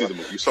I to gotta read see it. the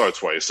movie. You saw it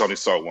twice. I only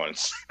saw it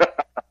once.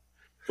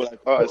 But I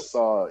thought I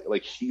saw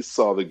like he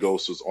saw the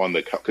ghost was on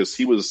the couch because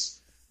he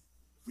was,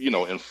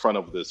 in front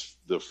of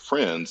the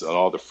friends, and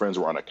all the friends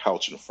were on a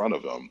couch in front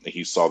of him, and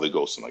he saw the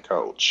ghost on the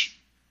couch.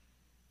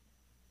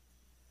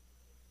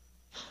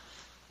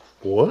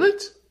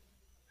 What?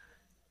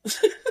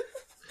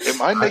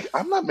 I,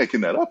 I'm not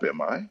making that up,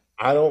 am I?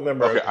 I don't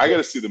remember Okay, I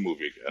gotta see the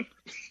movie again.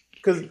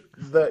 because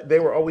they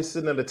were always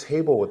sitting at a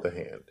table with the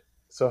hand.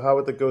 So how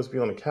would the ghost be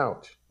on the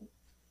couch?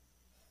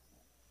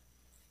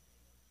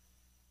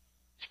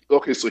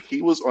 Okay, so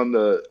he was on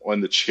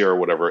the chair or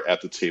whatever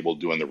at the table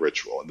doing the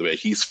ritual, and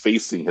he's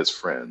facing his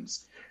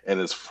friends, and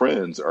his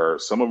friends are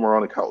some of them are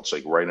on the couch,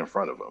 like right in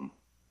front of him.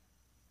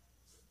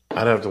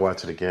 I'd have to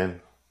watch it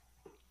again.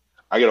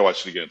 I gotta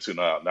watch it again too.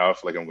 Now I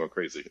feel like I'm going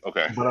crazy.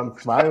 Okay, But I'm I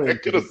smiling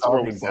could because have it's all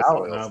sworn we things saw out,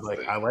 somebody and I was else's like,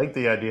 thing. I like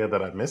the idea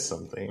that I missed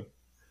something.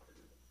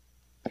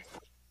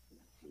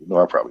 No,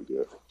 I probably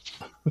did.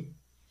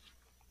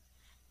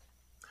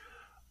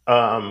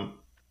 Um,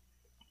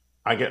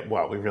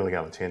 we really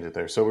got a tangent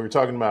there. So we were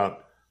talking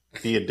about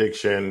the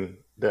addiction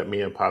that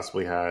Mia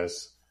possibly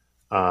has,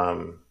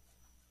 um,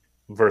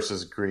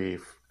 versus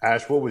grief.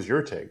 Ash, what was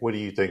your take? What do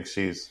you think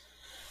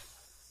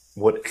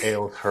what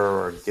ails her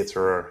or gets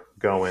her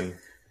going?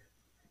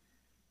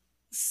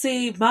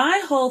 See,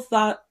 my whole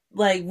thought,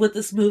 like with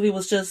this movie,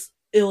 was just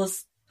it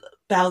was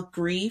about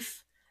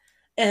grief.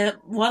 And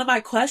one of my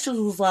questions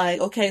was like,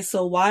 okay,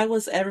 so why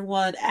was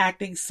everyone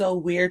acting so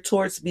weird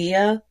towards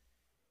Mia?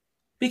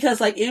 Because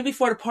like even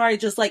before the party,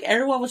 just like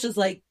everyone was just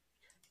like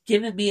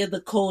giving Mia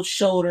the cold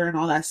shoulder and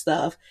all that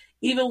stuff.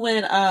 Even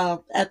when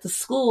at the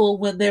school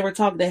when they were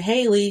talking to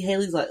Haley,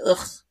 Haley's like,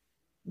 ugh,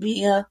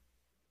 Mia.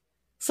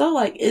 So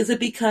like, is it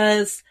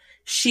because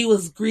she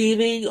was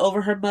grieving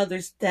over her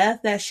mother's death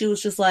that she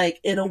was just like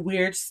in a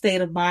weird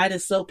state of mind,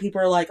 and so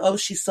people are like, oh,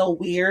 she's so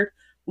weird,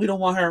 we don't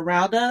want her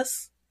around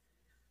us?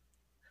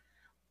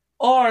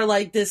 Or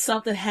like, did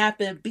something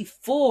happen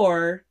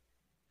before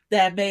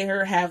that made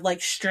her have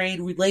like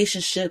strained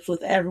relationships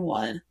with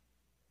everyone?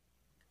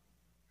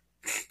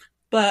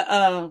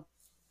 But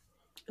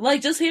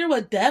like just hear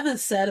what Devin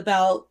said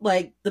about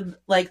like the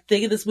like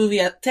taking this movie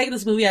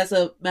as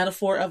a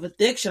metaphor of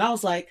addiction. I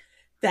was like,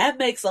 that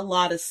makes a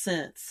lot of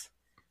sense.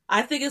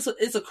 I think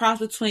it's a cross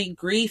between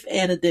grief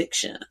and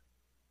addiction.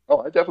 Oh,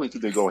 I definitely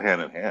think they go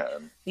hand in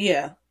hand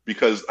Yeah.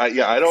 because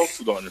I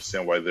also don't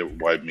understand why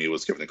Mia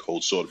was given a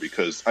cold shoulder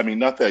because I mean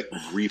not that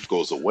grief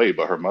goes away,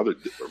 but her mother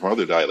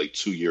died like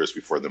 2 years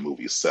before the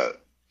movie set,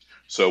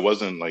 so it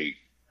wasn't like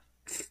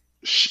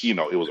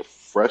it was a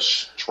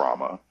fresh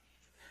trauma.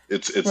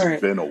 It's Right.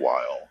 been a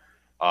while.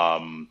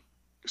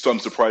 So I'm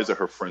surprised that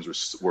her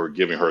friends were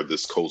giving her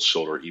this cold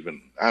shoulder.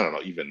 Even I don't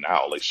know. Even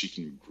now, like she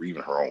can grieve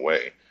in her own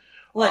way.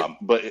 Like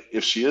But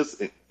if she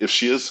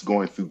is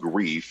going through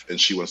grief and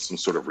she wants some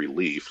sort of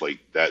relief, like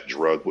that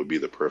drug would be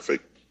the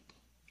perfect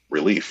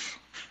relief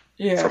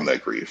yeah. from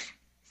that grief.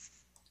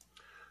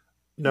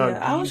 Now, Yeah.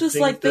 do I you was just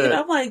think like thinking, that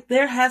I'm like,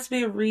 there has to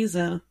be a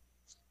reason.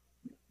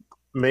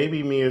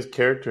 maybe Mia's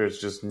character has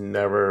just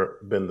never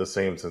been the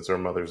same since her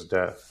mother's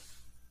death?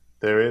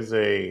 There is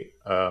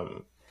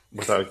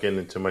without getting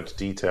into much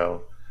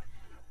detail,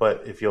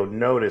 but if you'll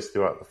notice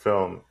throughout the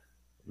film,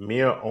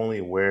 Mia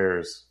only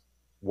wears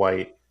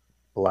white,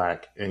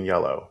 black, and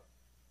yellow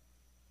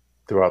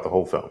throughout the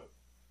whole film.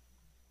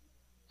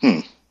 Hmm.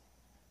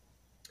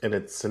 and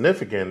it's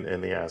significant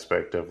in the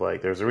aspect of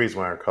like there's a reason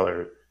why our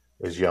color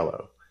is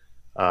yellow.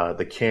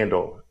 The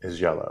candle is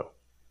yellow.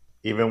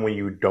 Even when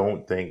you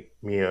don't think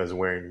Mia is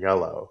wearing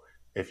yellow,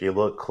 if you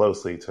look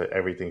closely to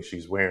everything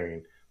she's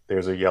wearing,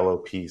 there's a yellow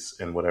piece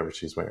in whatever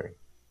she's wearing.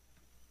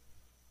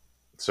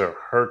 So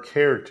her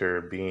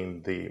character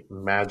being the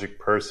magic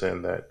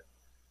person that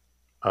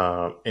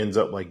ends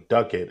up like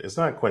Duckett is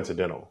not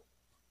coincidental.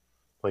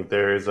 Like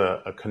there is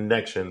a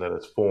connection that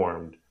is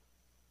formed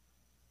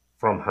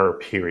from her,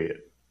 period.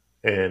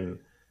 And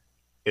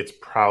it's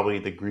probably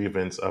the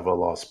grievance of a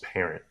lost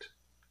parent.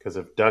 Because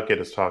if Duckett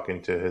is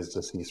talking to his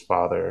deceased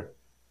father,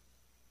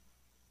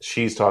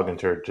 she's talking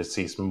to her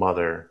deceased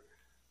mother,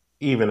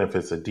 even if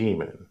it's a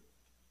demon.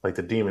 Like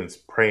the demon's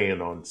preying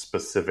on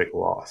specific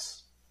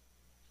loss.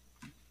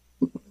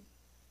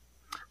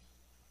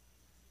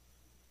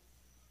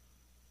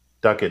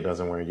 Duckett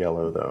doesn't wear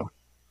yellow, though.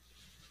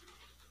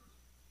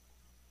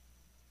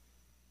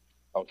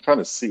 I was trying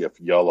to see if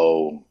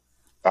yellow.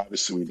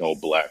 Obviously, we know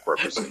black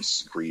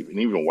represents grief, and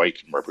even white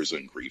can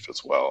represent grief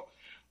as well.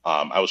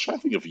 I was trying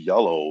to think if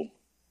yellow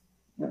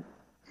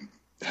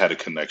had a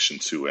connection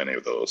to any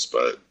of those,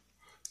 but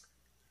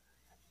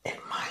It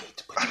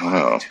might, but I you don't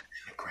have know. to turn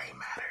in the gray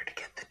matter to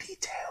get the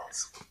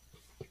details.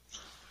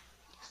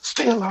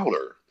 Say it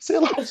louder. Say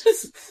it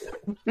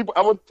louder.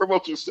 I want to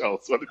promote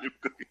yourself. So I didn't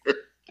hear.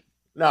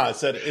 No, I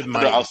said it No,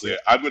 might. I'll say it.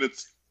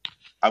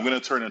 I'm gonna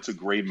turn into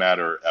gray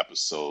matter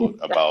episode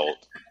about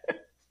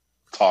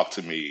talk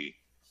to me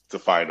to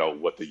find out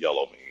what the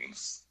yellow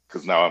means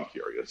because now I'm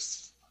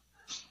curious.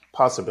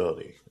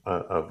 Possibility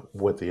of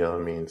what the yellow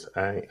means.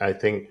 I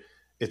think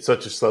it's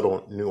such a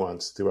subtle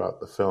nuance throughout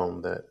the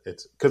film that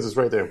it's because it's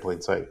right there in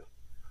plain sight.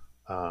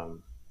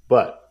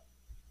 But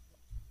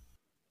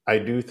I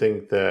do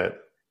think that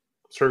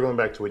circling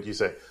back to what you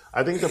say,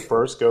 I think the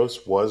first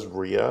ghost was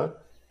Rhea,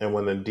 and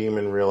when the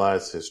demon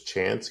realized his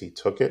chance, he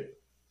took it.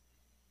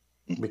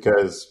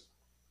 Because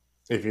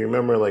if you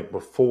remember, like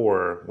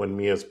before, when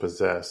Mia's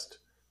possessed,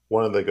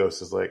 one of the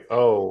ghosts is like,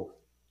 "Oh,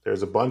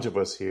 there's a bunch of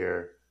us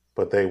here,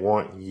 but they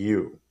want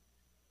you."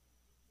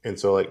 And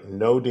so, like,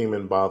 no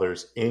demon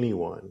bothers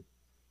anyone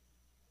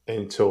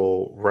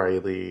until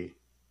Riley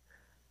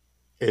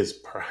is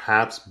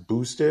perhaps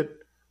boosted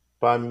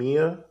by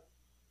Mia.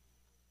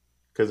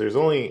 Because there's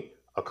only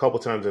a couple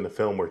times in the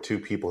film where two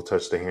people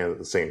touch the hand at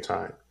the same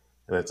time,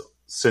 and it's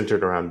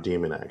centered around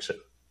demon action.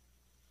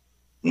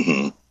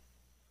 Mm-hmm.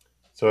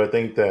 So I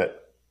think that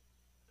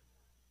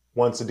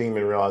once the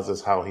demon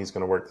realizes how he's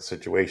going to work the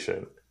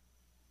situation,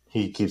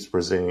 he keeps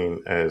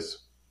presenting as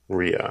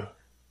Rhea.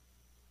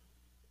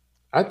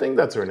 I think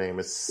that's her name.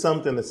 It's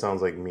something that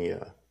sounds like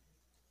Mia.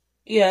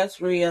 Yes,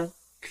 Rhea.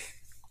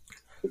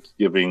 It's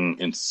giving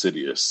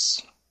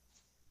Insidious.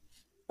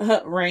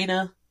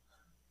 Raina.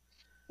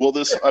 Well,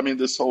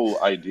 this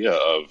whole idea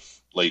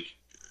of like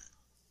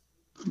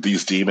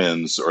these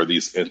demons or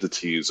these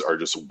entities are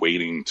just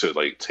waiting to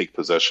like take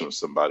possession of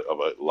somebody of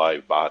a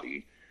live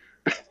body.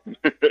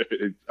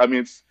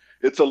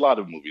 It's a lot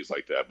of movies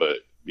like that, but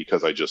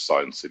because I just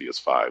saw Insidious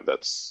 5,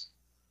 that's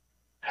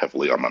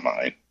heavily on my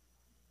mind.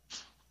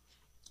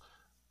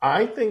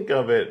 I think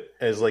of it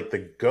as like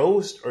the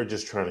ghosts are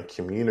just trying to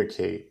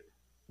communicate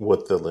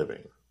with the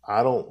living.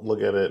 I don't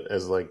look at it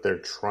as like they're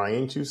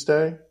trying to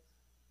stay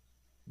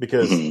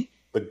because Mm-hmm.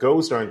 the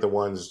ghosts aren't the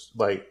ones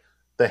like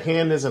the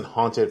hand isn't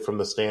haunted from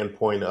the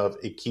standpoint of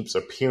it keeps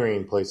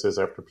appearing places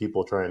after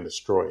people try and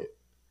destroy it.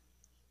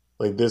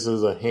 Like this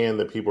is a hand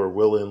that people are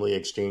willingly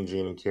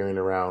exchanging and carrying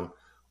around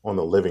on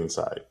the living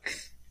side.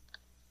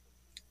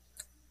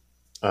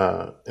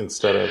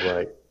 Instead of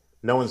like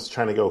no one's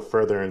trying to go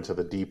further into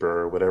the deeper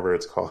or whatever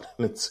it's called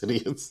in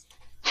Insidious.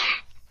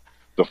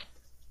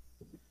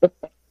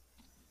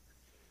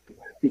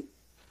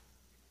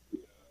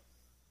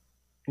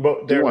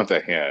 But Do you there, want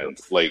the hand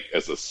like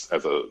as a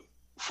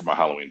for my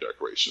Halloween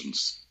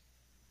decorations?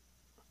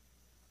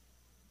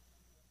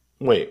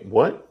 wait,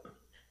 what?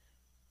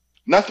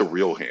 Not the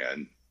real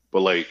hand,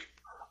 but like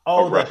a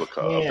Oh, the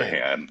replica of the hand.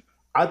 hand.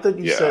 I thought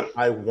you Yeah. said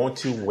I want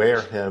to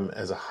wear him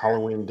as a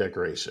Halloween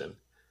decoration.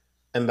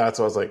 And that's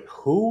why I was like,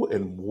 who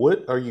and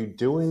what are you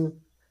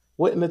doing?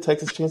 What in the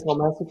Texas Chainsaw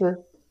Massacre?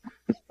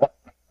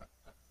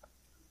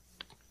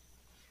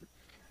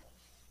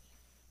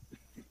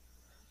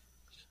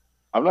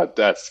 I'm not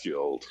that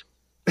skilled.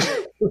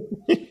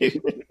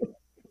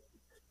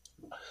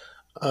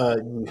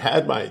 You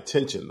had my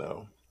attention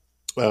though.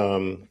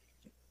 Um,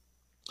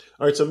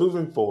 all right, so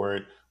moving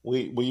forward,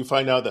 we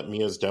find out that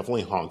Mia's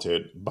definitely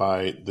haunted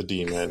by the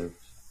demon,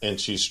 and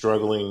she's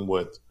struggling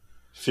with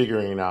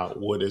figuring out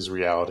what is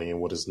reality and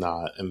what is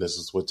not. And this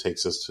is what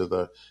takes us to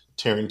the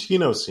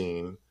Tarantino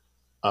scene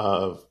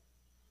of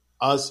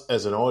us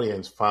as an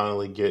audience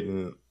finally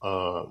getting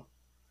a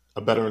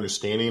better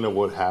understanding of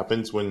what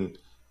happens when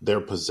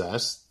they're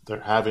possessed. They're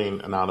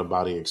having an out of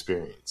body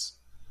experience.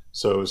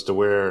 So as to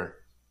where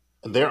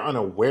they're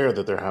unaware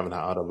that they're having an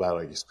out of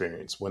body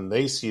experience. When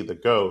they see the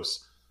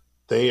ghost,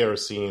 they are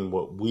seeing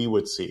what we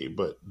would see,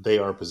 but they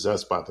are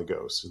possessed by the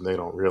ghost and they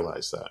don't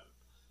realize that.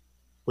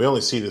 We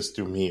only see this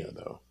through Mia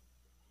though.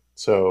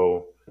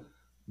 So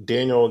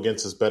Daniel,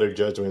 against his better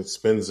judgment,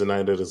 spends the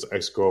night at his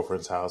ex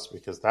girlfriend's house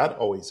because that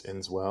always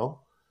ends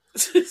well,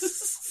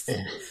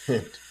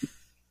 and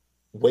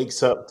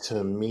wakes up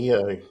to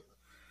Mia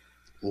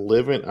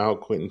living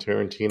out Quentin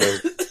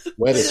Tarantino's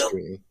wedding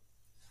screen.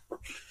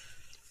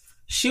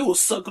 She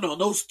was sucking on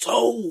those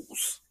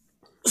toes.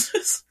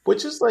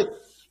 Which is like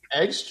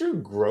extra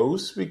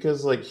gross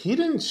because like he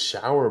didn't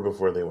shower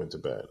before they went to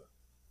bed.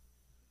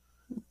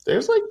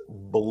 There's like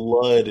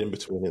blood in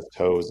between his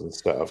toes and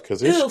stuff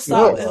because Ew,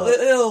 stop.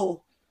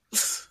 Ew.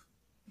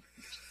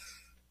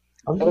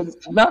 And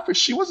not for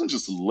she wasn't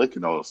just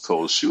licking those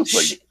toes; she was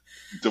like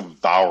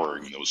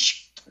devouring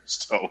those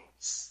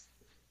toes,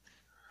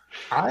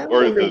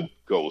 or the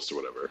ghost, or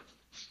whatever.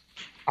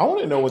 I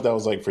want to know what that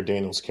was like for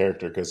Daniel's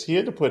character because he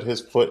had to put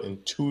his foot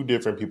in two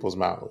different people's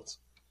mouths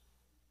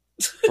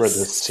for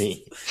this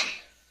scene,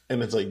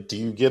 and it's like, do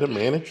you get a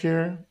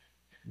manicure?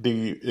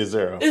 Is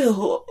there a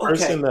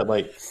person that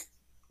like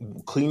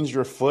cleans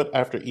your foot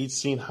after each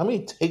scene? How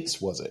many takes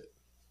was it?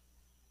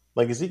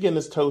 Like, is he getting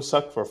his toe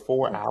sucked for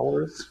 4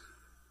 hours?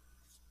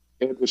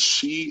 And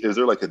is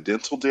there like a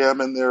dental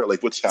dam in there?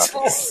 Like, what's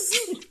happening?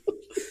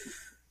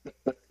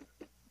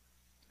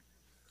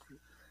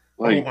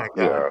 Like, oh my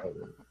god!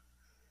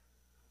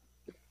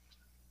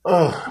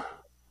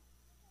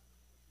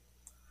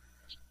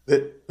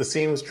 Yeah. The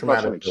scene was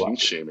traumatic. I'm not trying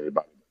to shame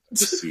everybody.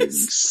 The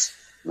scene's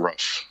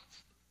rough.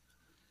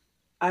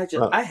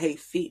 I hate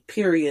feet.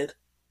 Period.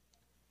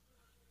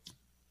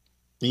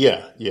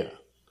 Yeah.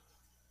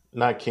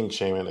 Not king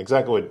shaming.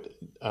 Exactly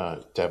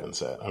what Devin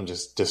said. I'm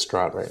just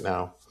distraught right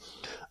now.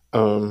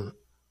 So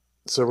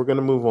we're going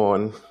to move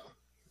on.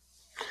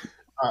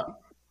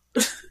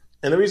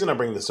 And the reason I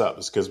bring this up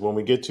is because when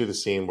we get to the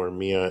scene where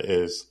Mia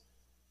is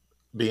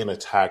being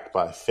attacked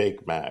by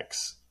fake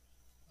Max,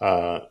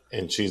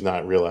 and she's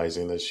not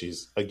realizing that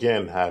she's,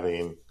 again,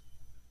 having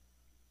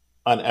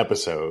an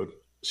episode,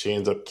 she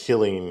ends up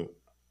killing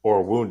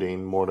or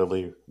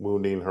mortally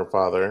wounding her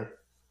father,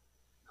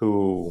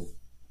 who...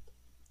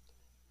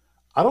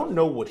 I don't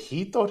know what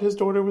he thought his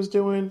daughter was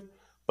doing,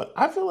 but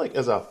I feel like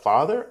as a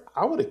father,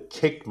 I would have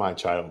kicked my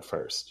child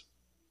first.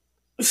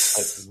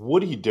 Like,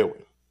 what are you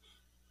doing?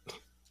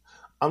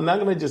 I'm not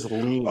going to just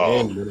lean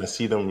in when I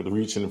see them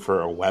reaching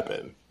for a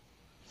weapon.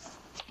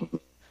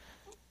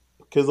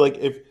 Because,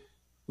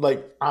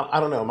 like, I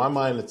don't know. In my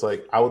mind, it's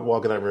like I would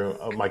walk in that room,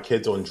 my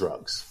kid's on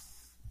drugs.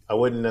 I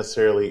wouldn't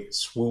necessarily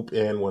swoop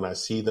in when I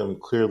see them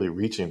clearly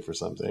reaching for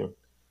something.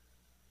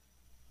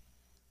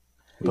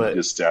 But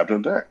just stabbed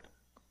him back.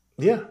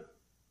 Yeah.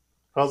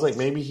 I was like,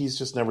 maybe he's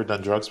just never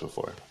done drugs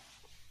before.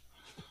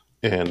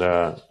 And,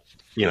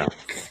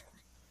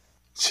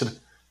 should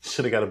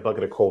have got a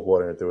bucket of cold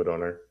water and threw it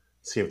on her.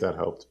 See if that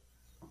helped.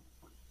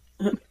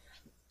 I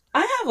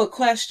have a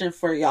question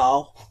for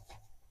y'all.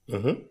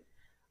 Mm-hmm.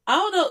 I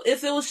don't know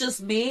if it was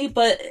just me,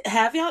 but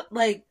have y'all,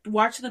 like,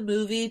 watching the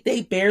movie,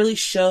 they barely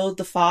showed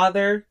the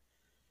father?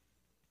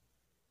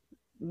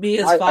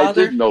 Mia's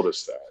father? I did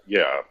notice that.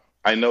 Yeah.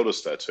 I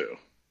noticed that too.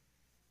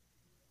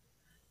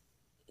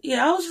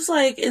 Yeah, I was just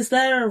like, is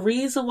there a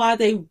reason why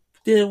they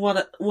didn't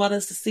want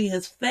us to see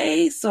his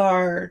face,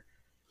 or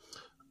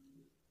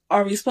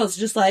are we supposed to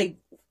just like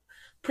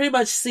pretty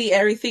much see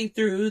everything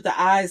through the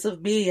eyes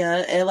of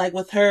Mia, and like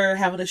with her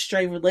having a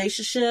strained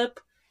relationship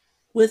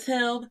with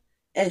him,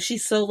 and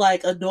she's so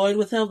like annoyed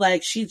with him,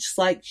 like she just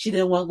like she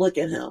didn't want to look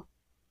at him.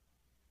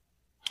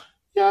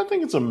 Yeah, I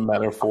think it's a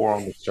metaphor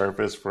on the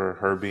surface for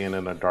her being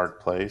in a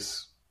dark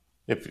place.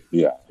 If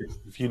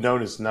you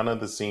notice, none of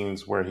the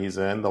scenes where he's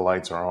in, the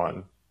lights are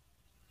on.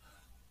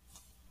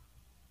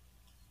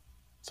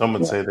 Some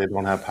would say they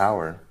don't have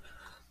power.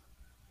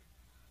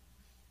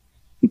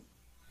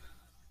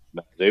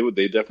 They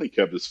definitely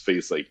kept his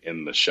face like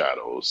in the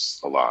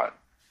shadows a lot.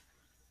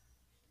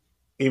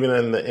 Even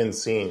in the end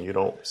scene, you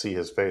don't see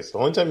his face. The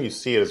only time you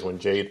see it is when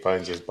Jade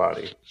finds his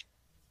body.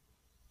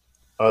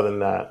 Other than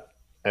that,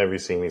 every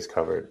scene he's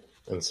covered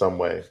in some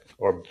way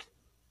or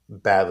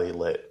badly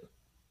lit.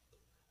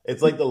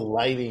 It's like the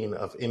lighting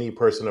of any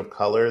person of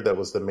color that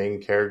was the main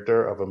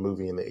character of a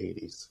movie in the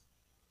 80s.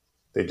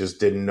 They just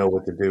didn't know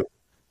what to do.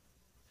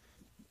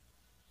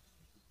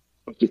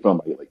 You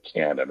found like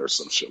Canon or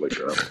some shit like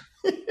that.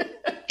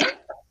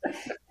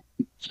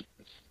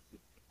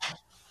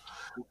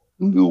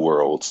 New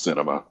World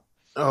Cinema.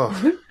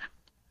 Oh.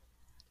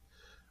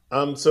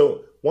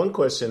 So one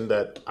question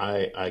that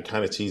I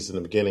kind of teased in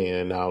the beginning,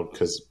 and now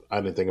because I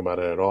didn't think about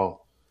it at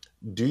all.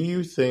 Do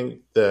you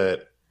think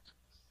that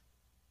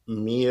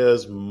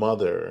Mia's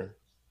mother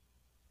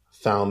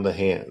found the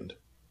hand?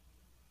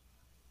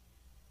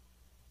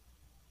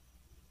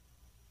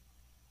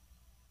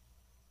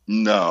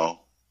 No.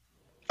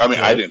 I mean,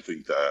 I didn't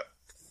think that.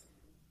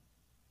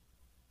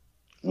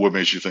 What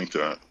makes you think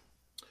that?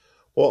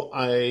 Well,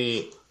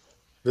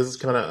 this is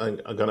kind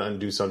of going to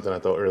undo something I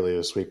thought earlier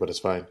this week, but it's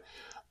fine.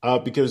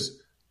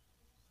 Because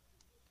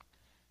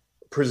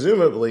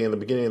presumably in the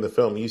beginning of the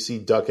film, you see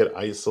Duckett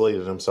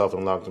isolated himself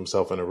and locked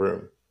himself in a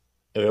room.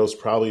 And it was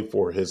probably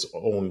for his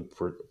own,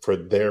 for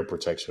their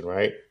protection,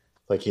 right?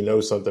 Like he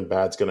knows something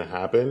bad's going to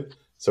happen,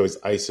 so he's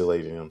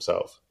isolating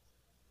himself.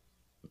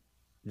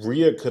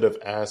 Rhea could have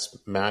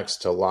asked Max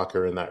to lock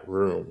her in that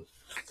room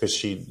because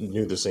she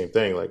knew the same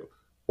thing. Like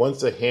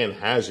once the hand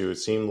has you, it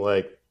seemed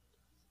like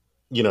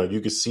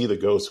you could see the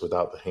ghost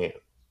without the hand.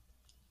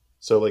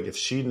 So like if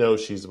she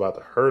knows she's about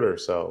to hurt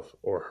herself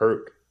or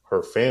hurt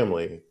her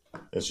family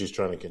and she's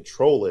trying to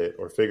control it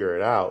or figure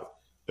it out,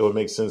 it would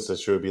make sense that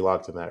she would be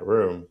locked in that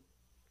room.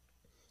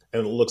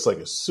 And it looks like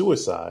a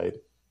suicide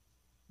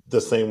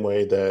the same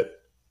way that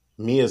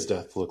Mia's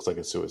death looks like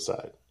a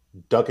suicide.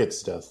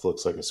 Duckett's death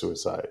looks like a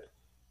suicide.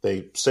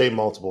 They say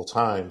multiple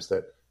times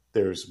that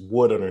there's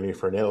wood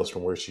underneath her nails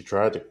from where she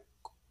tried to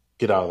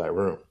get out of that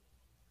room.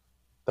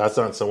 That's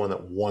not someone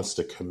that wants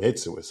to commit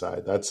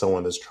suicide. That's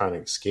someone that's trying to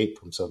escape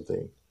from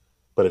something.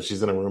 But if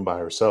she's in a room by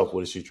herself,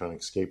 what is she trying to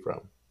escape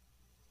from?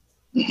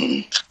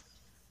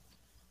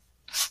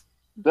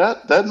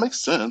 That makes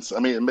sense. I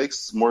mean, it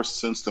makes more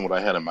sense than what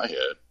I had in my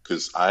head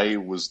because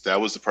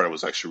that was the part I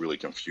was actually really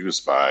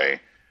confused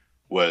by.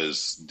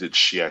 Was did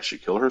she actually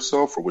kill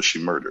herself or was she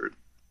murdered?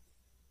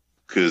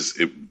 Because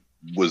it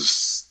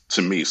was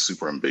to me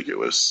super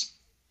ambiguous.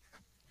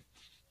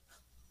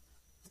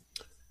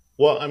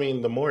 Well, I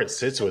mean, the more it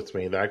sits with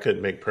me, that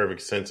could make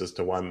perfect sense as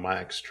to why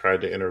Max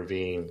tried to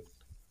intervene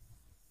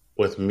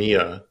with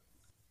Mia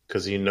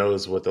because he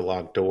knows what the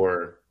locked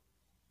door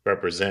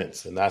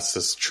represents. And that's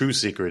this true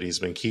secret he's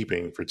been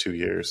keeping for 2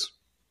 years.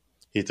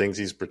 He thinks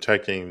he's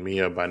protecting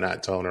Mia by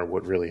not telling her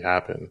what really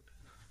happened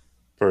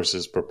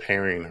versus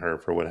preparing her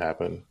for what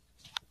happened.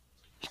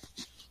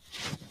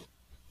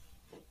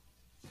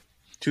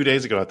 2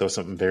 days ago, I thought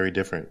something very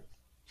different.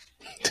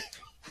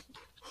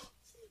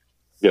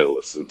 Yeah,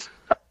 listen.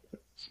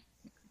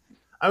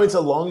 I mean, it's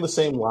along the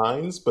same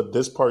lines, but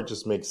this part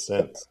just makes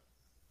sense.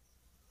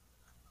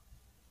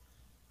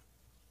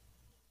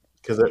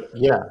 Because,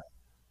 yeah,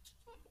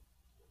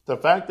 the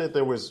fact that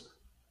there was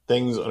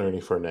things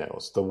underneath her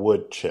nails, the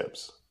wood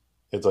chips,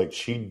 it's like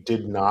she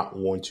did not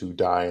want to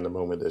die in the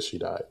moment that she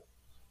died.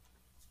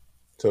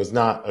 So it's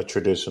not a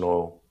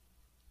traditional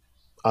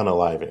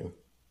unaliving.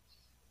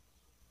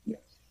 Yeah.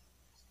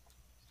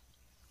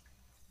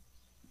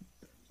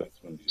 That's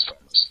when these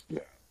famous. Yeah.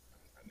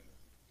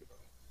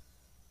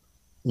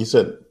 You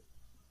said,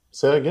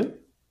 say that again?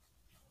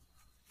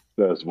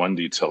 That's one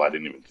detail I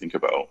didn't even think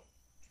about.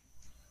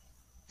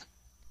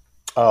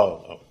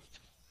 Oh.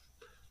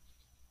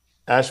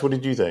 Ash, what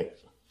did you think?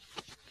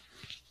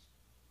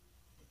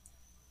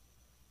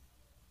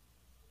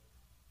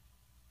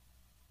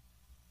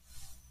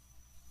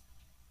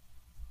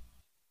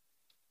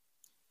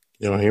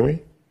 You don't hear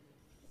me?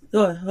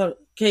 Go ahead, hold on.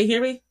 Can you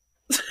hear me?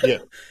 Yeah.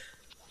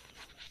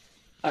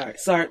 All right,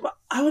 sorry.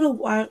 I don't know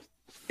why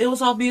it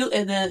was on mute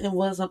and then it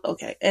wasn't.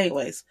 Okay.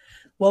 Anyways,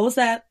 what was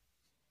that?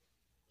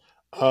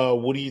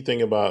 What do you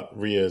think about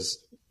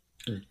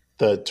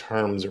the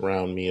terms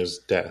around Mia's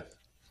death?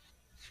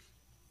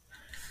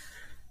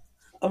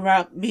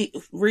 Around me,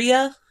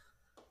 Rhea,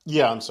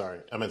 Yeah, I'm sorry.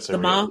 I meant to say the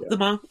Rhea. mom, Yeah. the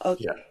mom.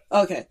 Okay. Yeah.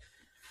 Okay.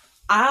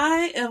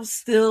 I am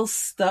still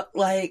stuck.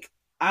 Like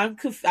I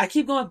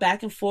keep going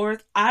back and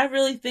forth. I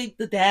really think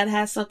the dad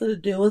has something to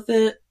do with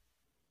it,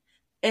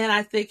 and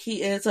I think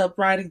he ends up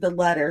writing the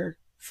letter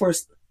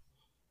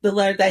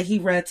that he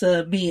read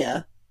to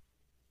Mia.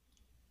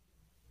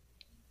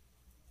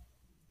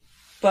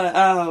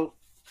 But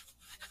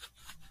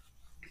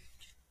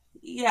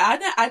yeah,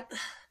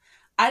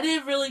 I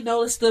didn't really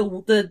notice the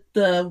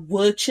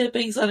wood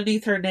chippings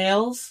underneath her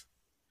nails.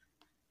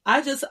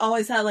 I just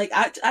always had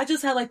I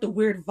just had like the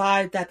weird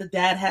vibe that the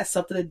dad has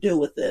something to do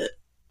with it.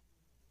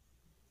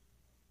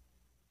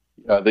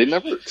 They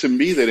never, to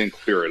me, they didn't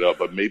clear it up,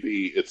 but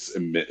maybe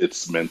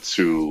it's meant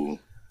to.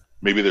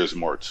 Maybe there's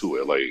more to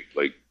it, like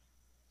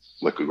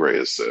Gray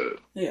has said.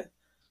 Yeah.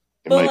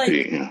 It But might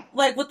be.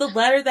 like with the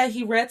letter that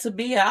he read to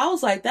Mia, I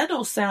was like, that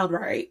don't sound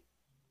right.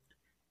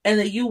 And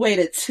then you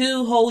waited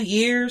 2 whole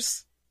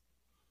years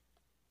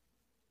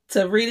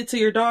to read it to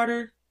your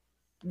daughter,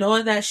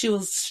 knowing that she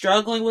was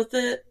struggling with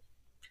it.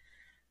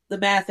 The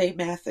math ain't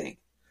mathing.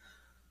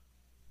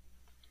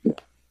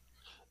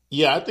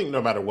 Yeah, I think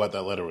no matter what,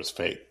 that letter was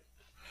fake.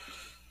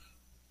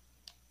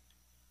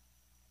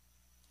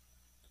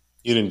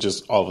 You didn't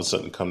just all of a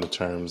sudden come to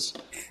terms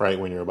right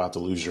when you're about to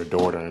lose your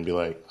daughter and be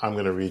like, I'm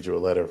going to read you a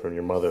letter from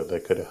your mother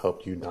that could have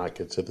helped you not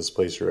get to this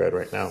place you're at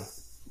right now.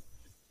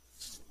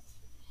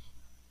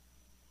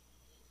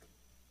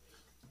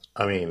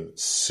 I mean,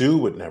 Sue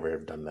would never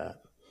have done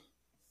that.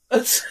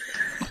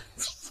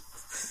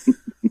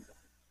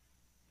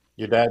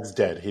 Your dad's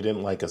dead. He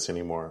didn't like us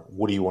anymore.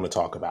 What do you want to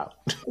talk about?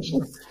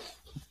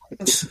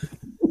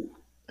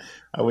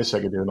 I wish I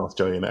could do an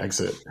Australian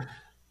accent.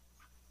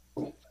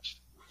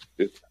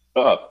 It's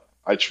tough.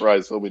 I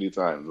tried so many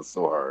times. It's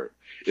so hard.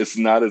 It's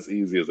not as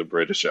easy as a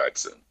British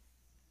accent.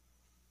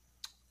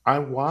 I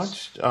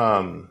watched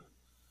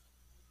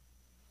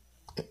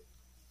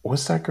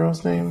what's that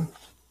girl's name?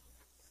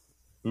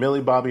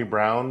 Millie Bobby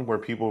Brown, where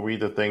people read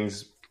the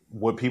things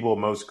what people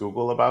most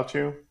Google about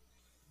you.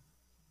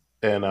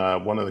 And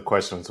one of the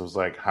questions was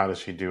like, how does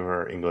she do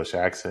her English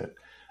accent?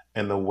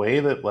 And the way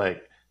that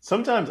like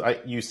sometimes I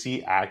you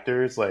see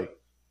actors like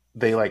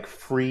they like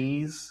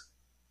freeze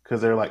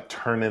because they're like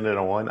turning it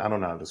on. I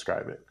don't know how to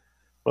describe it,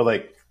 but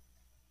like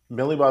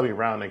Millie Bobby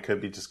Brown, it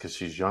could be just because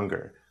she's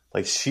younger.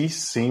 Like she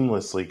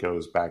seamlessly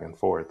goes back and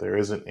forth. There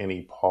isn't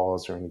any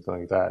pause or anything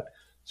like that.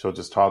 She'll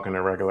just talk in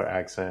a regular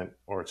accent,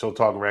 or she'll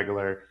talk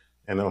regular,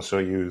 and then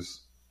she'll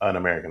use an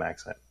American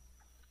accent,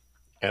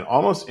 and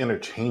almost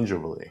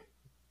interchangeably.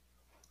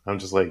 I'm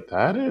just like,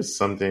 that is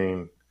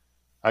something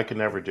I could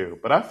never do.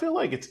 But I feel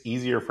like it's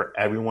easier for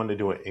everyone to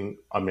do an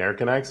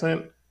American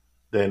accent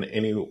than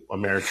any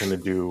American to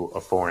do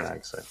a foreign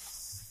accent.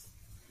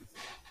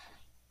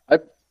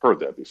 I've heard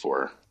that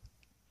before.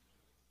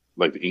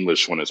 Like the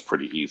English one is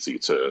pretty easy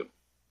to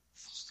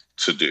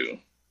do.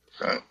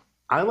 Right?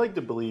 I like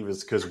to believe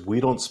it's because we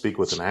don't speak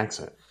with an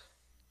accent.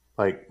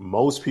 Like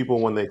most people,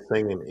 when they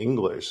sing in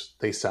English,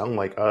 they sound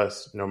like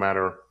us no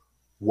matter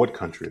what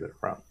country they're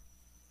from.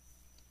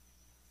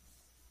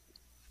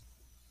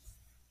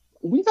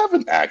 We have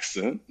an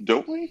accent,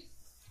 don't we?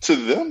 To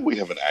them, we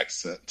have an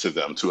accent. To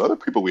them, to other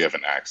people, we have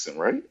an accent,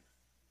 right?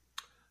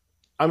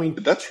 I mean,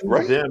 That's to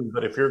right. them,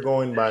 but if you're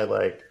going by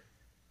like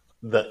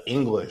the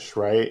English,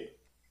 right?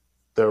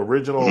 The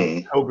original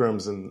Hmm.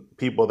 pilgrims and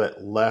people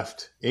that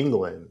left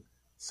England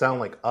sound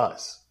like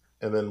us.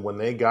 And then when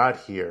they got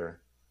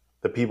here,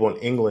 the people in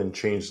England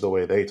changed the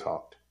way they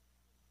talked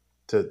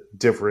to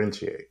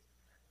differentiate.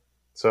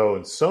 So,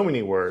 in so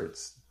many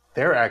words,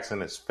 their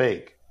accent is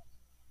fake,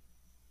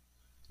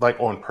 like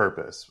on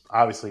purpose.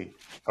 Obviously,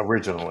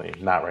 originally,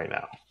 not right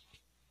now.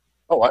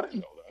 Oh, I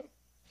didn't know that.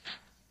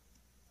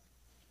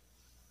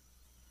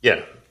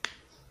 Yeah.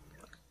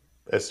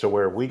 As to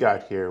where we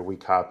got here, we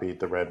copied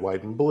the red,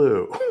 white, and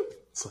blue.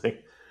 It's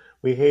like,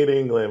 we hate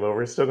England, but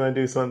we're still going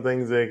to do some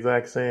things the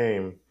exact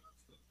same.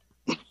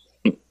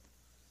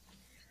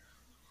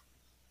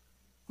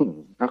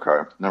 Hmm.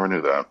 Okay, never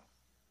knew that.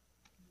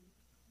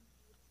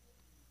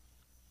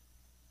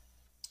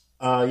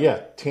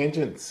 Yeah,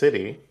 Tangent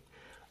City.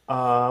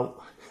 I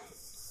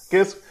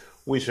guess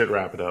we should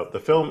wrap it up. The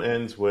film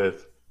ends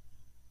with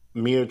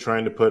Mia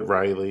trying to put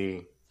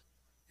Riley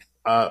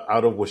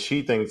out of what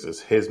she thinks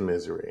is his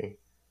misery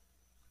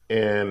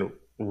and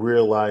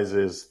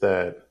realizes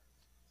that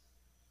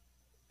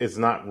it's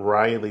not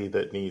Riley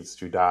that needs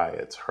to die,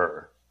 it's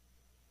her.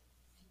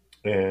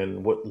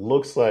 And what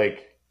looks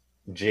like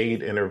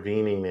Jade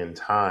intervening in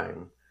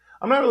time.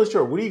 I'm not really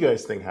sure. What do you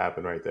guys think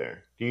happened right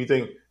there? Do you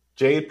think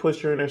Jade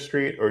pushed her in the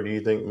street, or do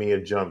you think Mia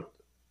jumped?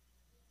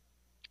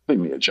 I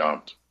think Mia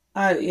jumped.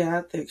 Yeah,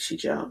 I think she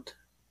jumped.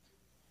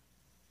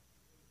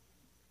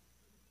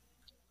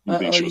 You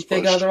think Oh, she you was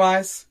think pushed?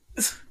 otherwise?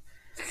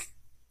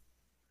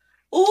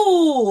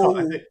 No,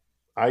 Ooh,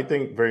 I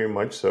think very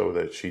much so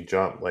that she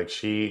jumped. Like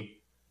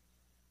she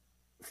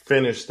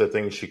finished the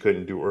thing she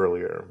couldn't do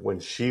earlier when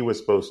she was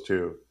supposed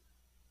to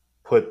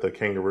put the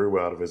kangaroo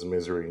out of his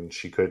misery and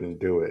she couldn't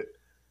do it.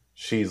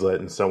 She's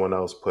letting someone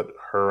else put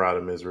her out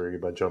of misery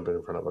by jumping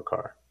in front of a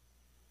car,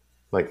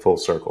 like full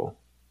circle.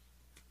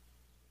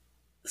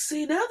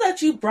 see, now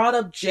that you brought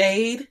up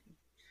Jade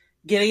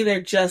getting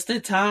there just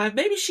in time,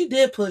 maybe she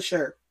did push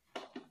her.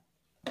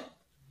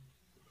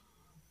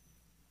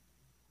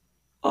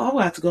 Oh, I'm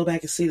gonna have to go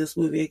back and see this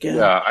movie again.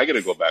 Yeah, I got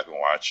to go back and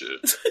watch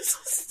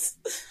it.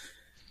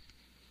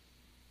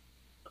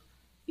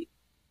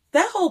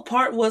 That whole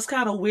part was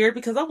kind of weird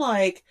because I'm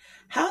like,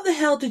 how the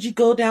hell did you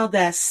go down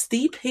that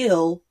steep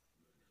hill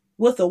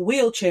with a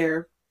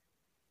wheelchair?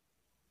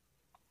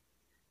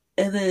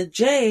 And then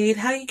Jade,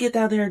 how you get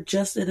down there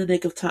just in the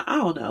nick of time? I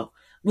don't know.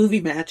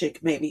 Movie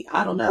magic, maybe.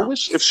 I don't I know.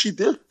 wish if she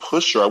did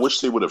push her, I wish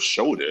they would have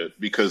showed it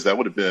because that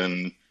would have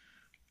been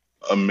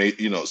some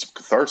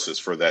catharsis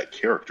for that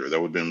character. That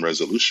would have been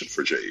resolution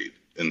for Jade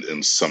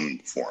in some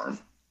form.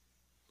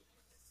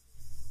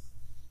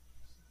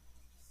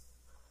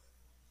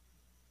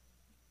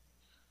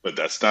 But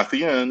that's not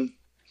the end.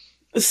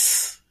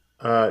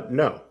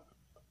 No.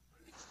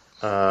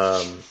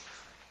 Um,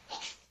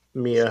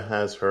 Mia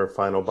has her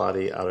final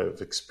body out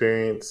of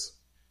experience.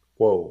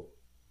 Whoa.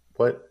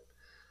 What?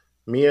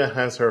 Mia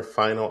has her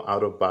final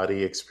out of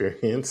body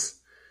experience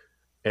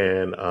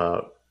and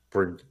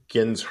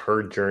begins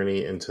her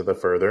journey into the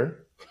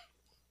further,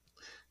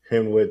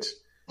 in which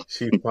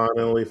she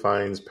finally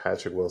finds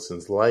Patrick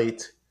Wilson's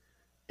light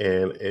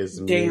and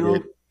is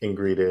meted Damn. and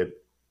greeted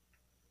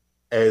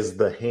as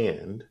the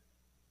hand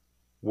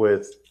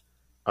with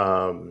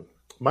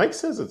Mike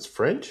says it's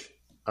French.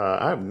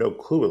 I have no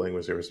clue what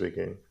language they were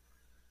speaking.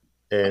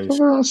 I And thought we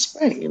were in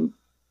Spain.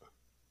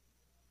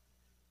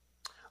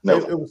 it No,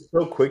 was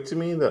so quick to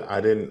me that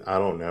I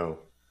don't know.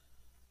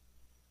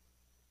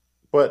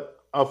 But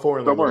a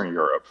foreign language, somewhere in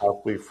Europe.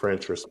 possibly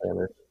French or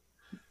Spanish.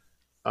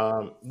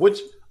 Which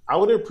I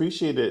would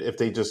appreciate it if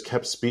they just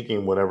kept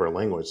speaking whatever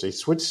language. They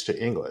switched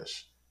to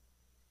English.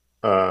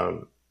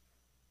 Um,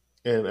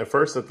 and at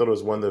first I thought it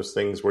was one of those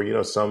things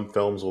where, some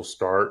films will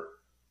start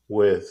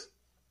with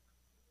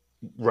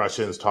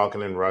Russians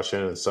talking in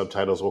Russian and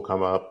subtitles will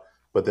come up,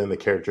 but then the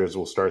characters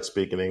will start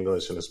speaking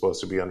English and it's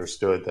supposed to be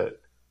understood that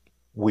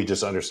we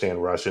just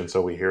understand Russian,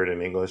 so we hear it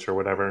in English or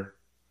whatever.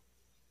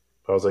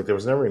 But I was like, there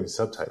was never any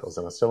subtitles,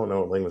 and I still don't know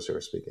what language they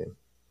were speaking.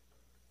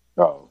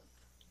 Oh,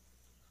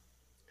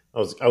 I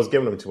was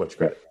giving them too much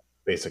credit,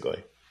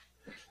 basically.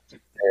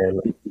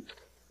 And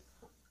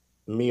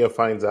Mia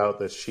finds out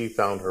that she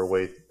found her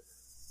way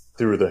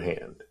through the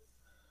hand,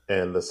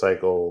 and the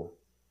cycle,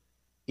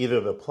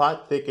 either the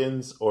plot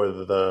thickens or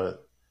the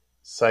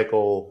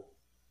cycle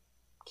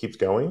keeps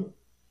going.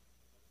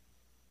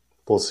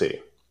 We'll see.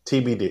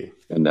 TBD.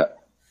 and that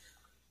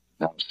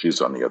now she's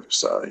on the other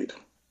side.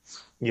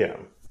 Yeah.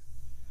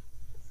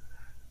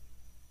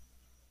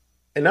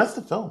 And that's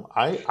the film.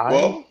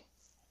 Well,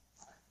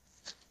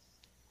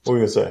 What were you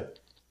gonna say?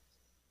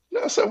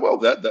 yeah, I said, well,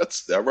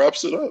 that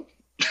wraps it up.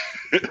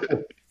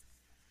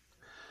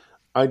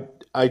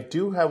 I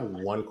do have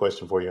one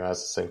question for you. I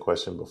asked the same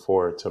question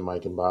before to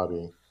Mike and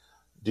Bobby.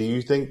 Do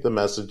you think the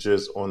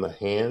messages on the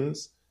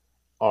hands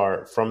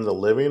are from the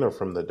living or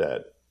from the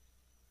dead?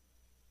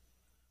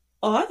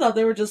 Oh, I thought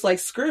they were just like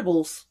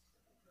scribbles.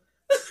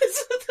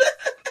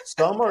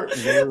 Some are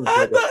names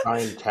I like a thought,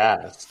 signed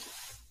cast,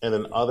 and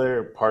then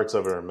other parts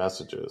of it are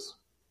messages.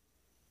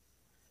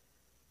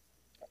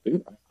 I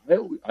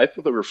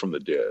thought they were from the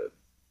dead.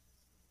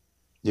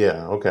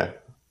 Yeah, okay.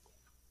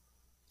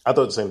 I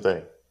thought the same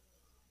thing.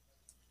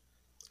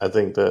 I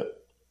think that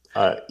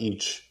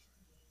each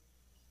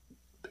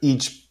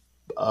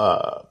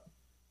uh,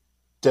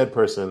 dead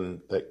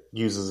person that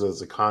uses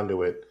as a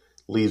conduit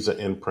leaves an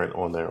imprint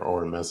on there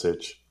or a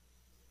message.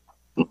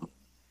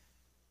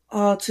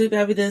 oh, too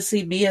bad we didn't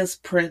see Mia's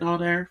print on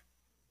her.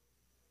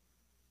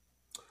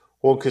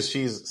 Well, because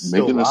she's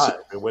still Making us alive,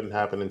 it wouldn't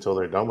happen until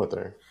they're done with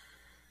her.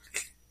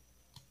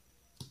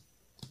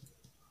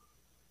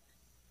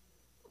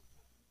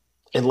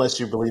 Unless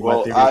you believe my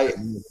well, theory I that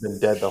he's been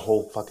dead the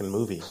whole fucking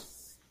movie.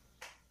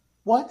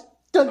 What?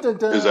 Dun dun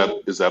is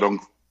dun.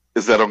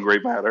 that on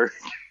Great Matter?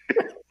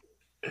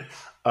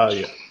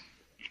 Yeah.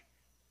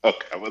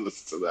 Okay, I'm gonna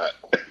listen to that.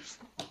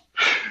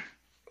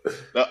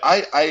 No,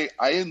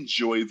 I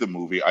enjoyed the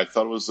movie. I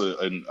thought it was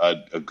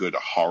a good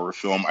horror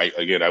film.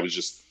 I was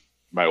just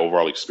my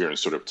overall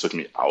experience sort of took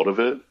me out of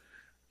it.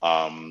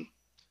 Um,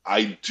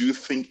 I do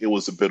think it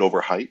was a bit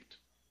overhyped,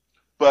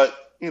 but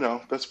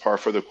that's par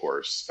for the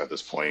course at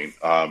this point.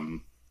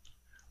 I'm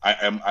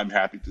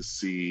happy to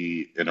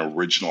see an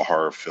original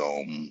horror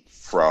film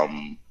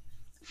from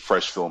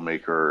fresh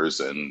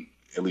filmmakers, and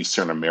at least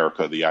here in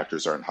America, the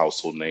actors aren't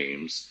household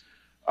names.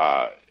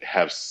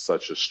 Have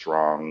such a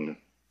strong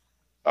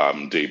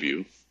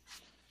debut,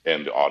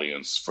 and the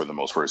audience, for the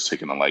most part, is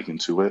taking a liking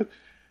to it.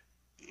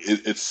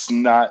 It's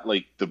not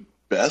like the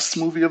best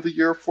movie of the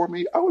year for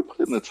me. I would put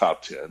it in the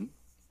top 10,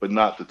 but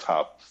not the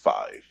top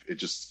 5.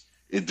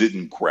 It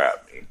didn't grab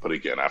me. But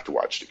again, I have to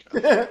watch it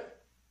again.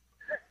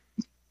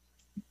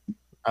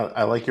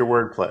 I like your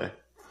wordplay.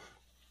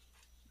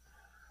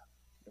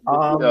 Maybe,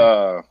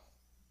 Um,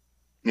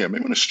 yeah,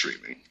 maybe on a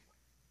streaming.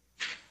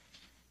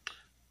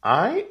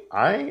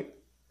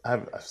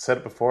 I've said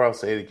it before. I'll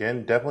say it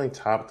again. Definitely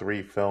top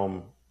 3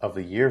 film of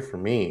the year for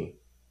me.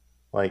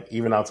 Like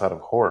even outside of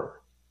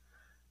horror.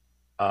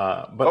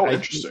 But Oh,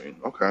 interesting.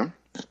 Okay.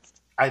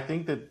 I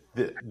think that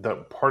the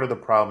part of the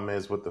problem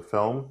is with the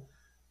film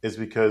is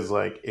because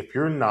like if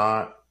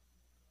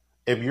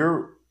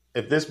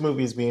this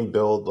movie is being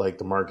billed like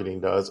the marketing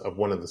does of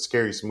one of the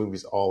scariest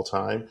movies all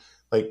time,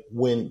 like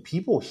when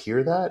people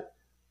hear that,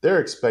 they're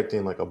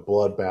expecting like a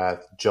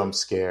bloodbath, jump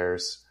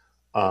scares,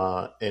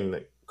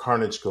 and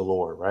carnage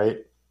galore, right?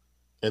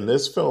 And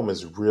this film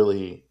is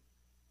really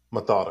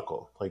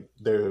methodical. Like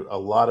there are a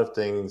lot of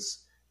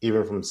things,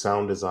 even from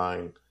sound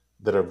design,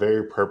 that are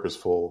very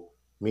purposeful.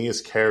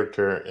 Mia's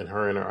character and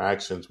her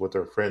interactions with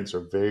her friends are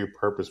very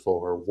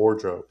purposeful. Her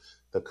wardrobe,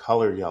 the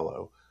color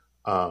yellow,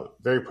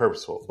 very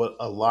purposeful. But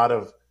a lot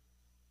of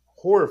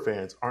horror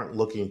fans aren't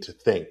looking to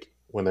think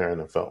when they're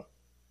in a film,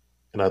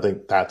 and I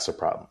think that's a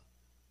problem.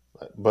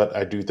 But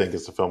I do think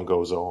as the film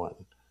goes on,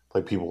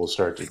 like people will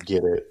start to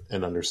get it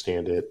and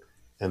understand it,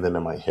 and then it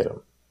might hit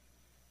them.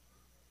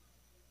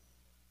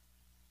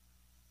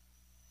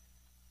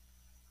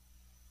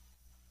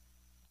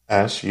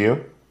 Ash,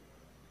 you?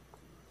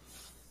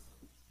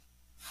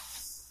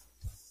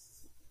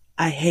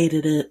 I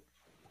hated it.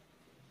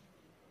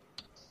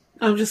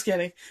 I'm just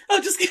kidding.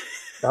 I'm just kidding.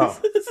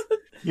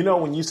 Oh,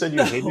 when you said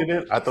you hated No.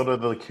 it, I thought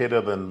of the kid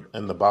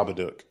in the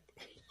Babadook.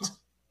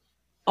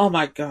 Oh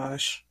my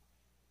gosh.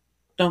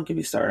 Don't get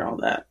me started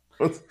on that.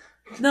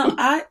 No,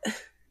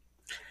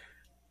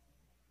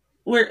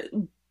 we're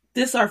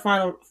this our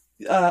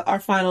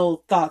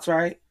final thoughts,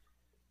 right?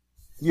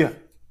 Yeah.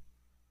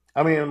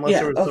 I mean, unless Yeah,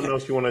 there was something okay.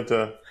 else you wanted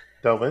to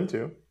delve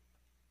into.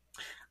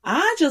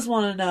 I just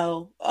want to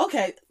know.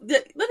 Okay,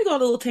 let me go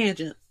on a little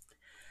tangent.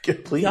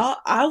 Please. Y'all,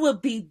 I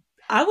would be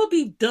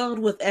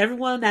done with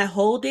everyone in that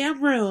whole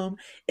damn room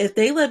if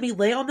they let me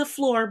lay on the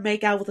floor and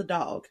make out with a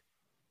dog.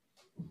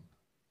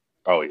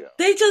 Oh yeah.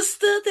 They just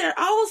stood there.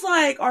 I was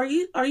like, "Are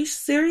you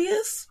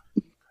serious?"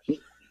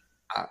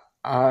 I,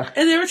 I,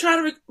 And they were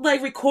trying to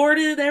record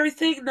it and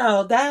everything.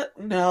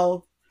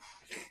 No.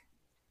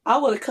 I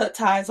would have cut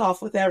ties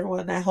off with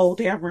everyone in that whole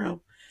damn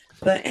room.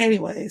 But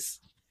anyways,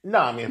 No,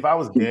 I mean, if I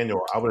was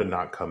Daniel, I would have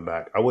not come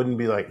back. I wouldn't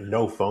be like,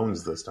 no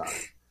phones this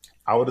time.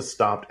 I would have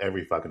stopped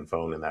every fucking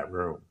phone in that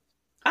room.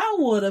 I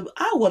would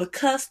have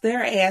cussed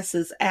their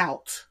asses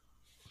out.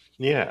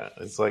 Yeah,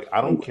 it's like,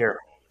 I don't Ooh. care.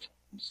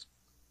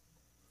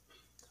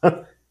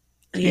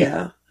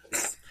 Yeah. Yeah.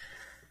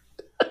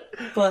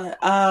 But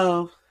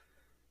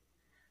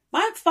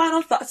my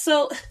final thought.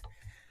 So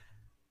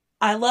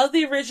I love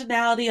the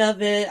originality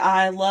of it.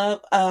 I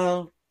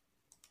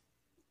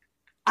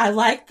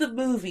like the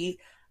movie.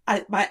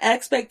 My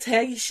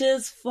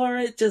expectations for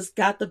it just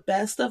got the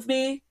best of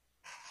me.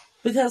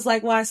 Because,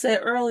 like what I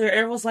said earlier,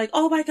 everyone's like,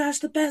 oh my gosh,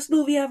 the best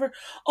movie ever.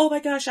 Oh my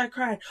gosh, I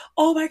cried.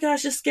 Oh my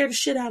gosh, it scared the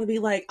shit out of me.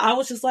 Like, I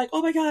was just like,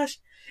 oh my gosh,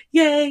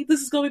 yay,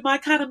 this is going to be my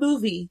kind of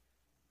movie.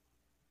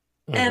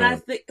 And I Hmm.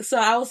 think, so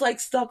I was like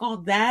stuck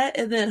on that.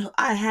 And then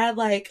I had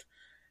like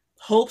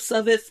hopes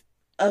of it,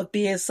 of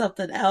being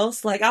something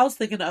else. Like, I was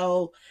thinking,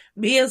 oh,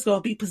 Mia's going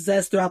to be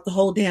possessed throughout the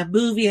whole damn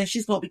movie and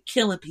she's going to be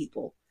killing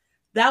people.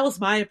 That was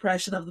my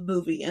impression of the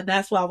movie. And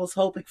that's what I was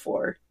hoping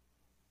for.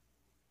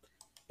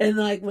 And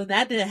like when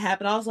that didn't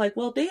happen, I was like,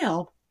 well,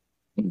 damn.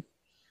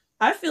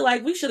 I feel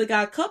like we should have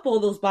got a couple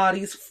of those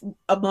bodies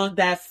among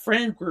that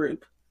friend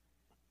group.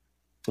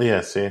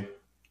 Yeah, see?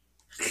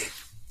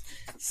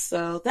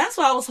 So that's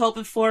what I was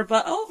hoping for.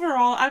 But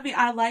overall, I mean,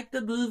 I like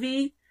the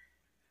movie.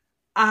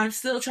 I'm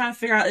still trying to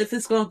figure out if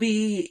it's going to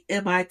be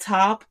in my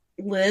top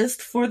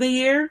list for the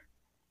year.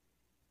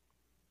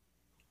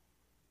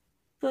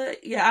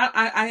 But yeah,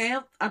 I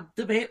am. I'm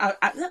debating.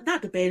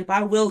 Not debating, but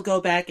I will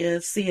go back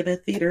and see it in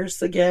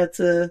theaters again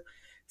to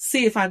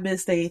see if I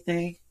missed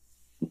anything.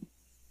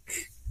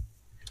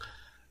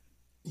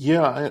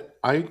 Yeah,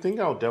 I think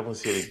I'll definitely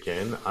see it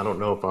again. I don't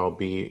know if I'll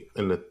be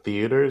in the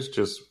theaters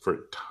just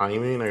for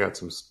timing. I got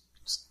some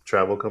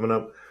travel coming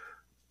up.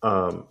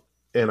 Um,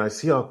 and I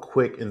see how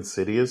quick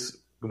Insidious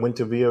went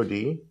to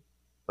VOD.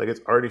 Like,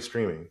 it's already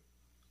streaming.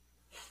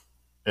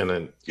 And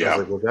then I was Yeah.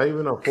 like, was that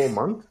even a full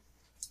month?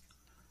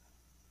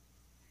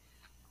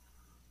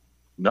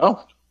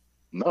 No.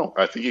 No.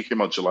 I think it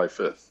came out July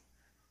 5th.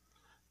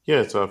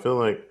 Yeah, so I feel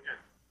like,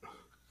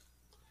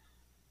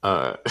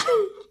 uh,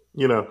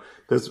 you know,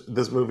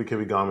 this movie could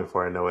be gone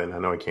before I know it, and I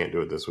know I can't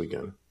do it this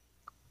weekend.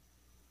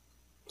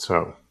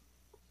 So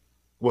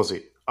we'll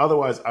see.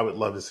 Otherwise, I would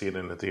love to see it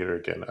in the theater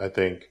again. I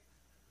think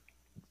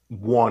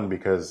one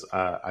because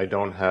I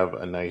don't have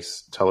a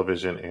nice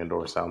television and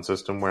or sound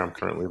system where I'm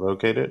currently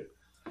located,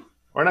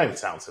 or not even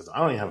sound system. I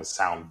don't even have a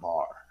sound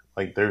bar.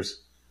 Like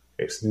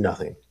it's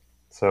nothing.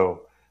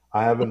 So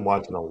I have been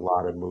watching a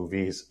lot of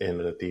movies in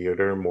the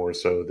theater more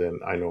so than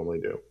I normally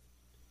do.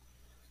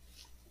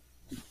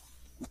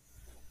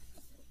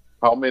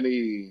 How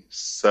many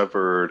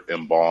severed,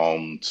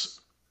 embalmed,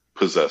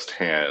 possessed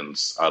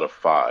hands out of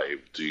five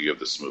do you give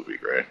this movie,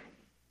 Gray?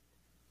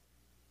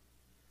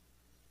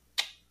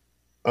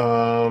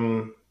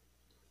 Um,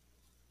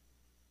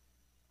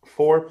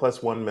 4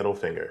 plus 1 middle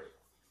finger.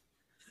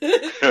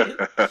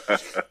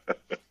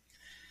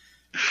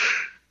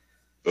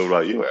 What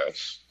about you,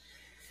 Ash?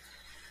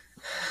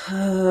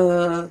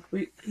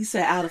 He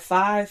said out of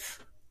five.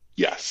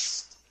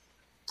 Yes.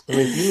 I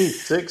mean, if you need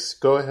 6,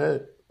 go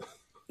ahead.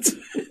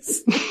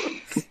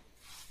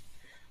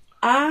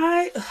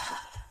 I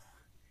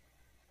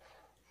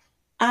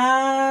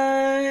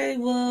I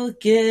will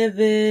give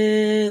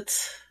it.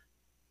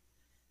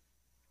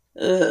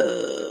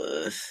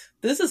 Uh,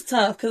 this is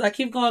tough because I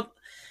keep going.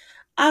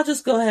 I'll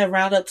just go ahead and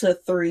round up to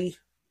 3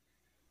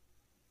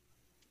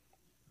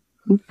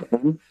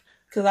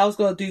 because I was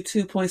going to do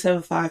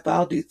 2.75, but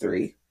I'll do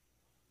 3.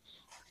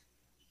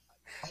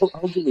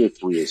 I'll give it a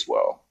three as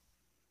well.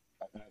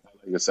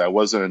 Like I said, I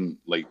wasn't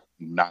like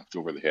knocked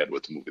over the head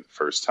with the movie the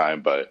first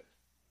time, but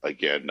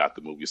again, not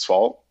the movie's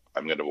fault.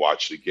 I'm going to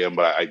watch it again,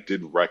 but I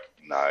did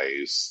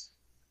recognize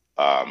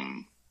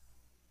um,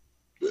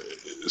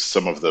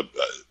 some of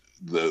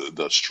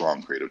the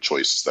strong creative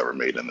choices that were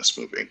made in this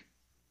movie,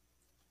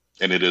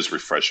 and it is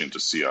refreshing to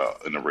see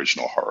an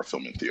original horror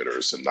film in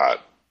theaters and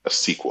not a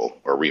sequel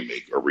or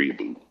remake or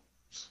reboot.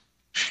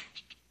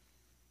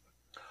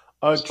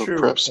 So True.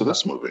 props to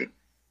this movie.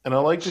 And I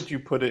like that you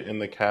put it in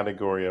the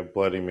category of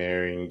Bloody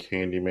Mary and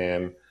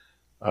Candyman,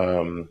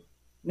 um,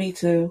 Me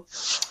too.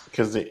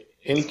 because the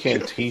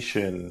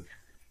incantation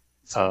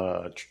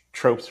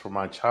tropes from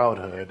my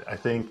childhood, I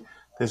think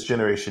this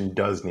generation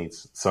does need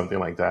something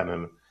like that.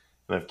 And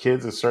if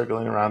kids are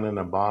circling around in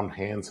a bombed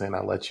hand saying,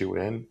 I let you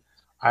in,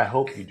 I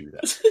hope you do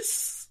that.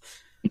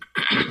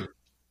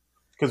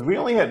 Because we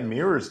only had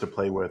mirrors to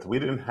play with. We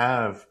didn't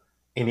have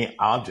any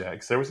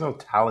objects. There was no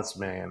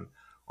talisman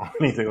or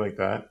anything like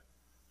that.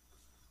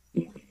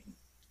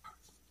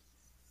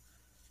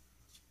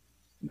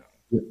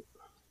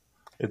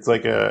 It's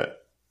like a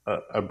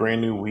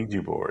brand new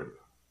Ouija board.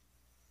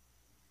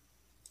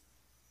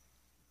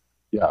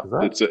 Yeah, Is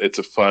that? it's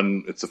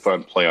a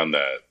fun play on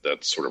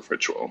that sort of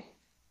ritual,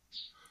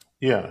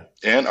 Yeah.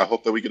 and I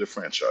hope that we get a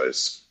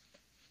franchise.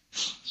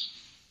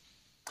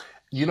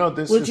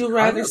 This Would is you kind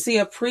rather of see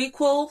a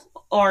prequel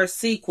or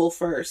sequel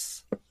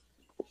first?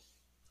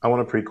 I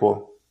want a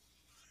prequel.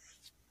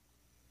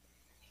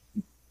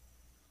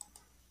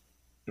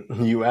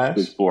 You Ash?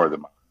 Explore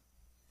them.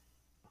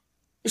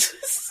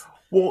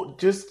 Well,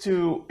 just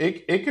to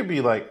it could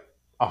be like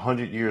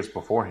 100 years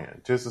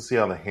beforehand, just to see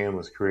how the hand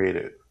was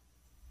created.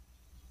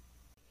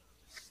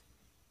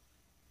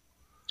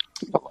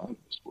 A lot of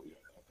people, yeah.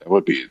 That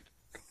would be.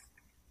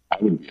 I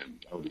would be.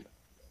 I would be.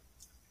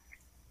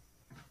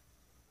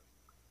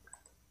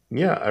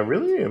 Yeah, I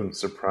really am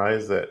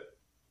surprised that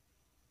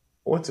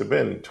what's it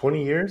been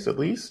 20 years at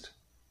least.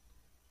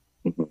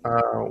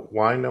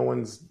 Why no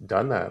one's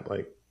done that?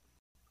 Like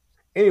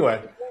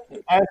anyway,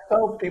 I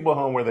tell people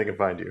home where they can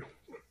find you.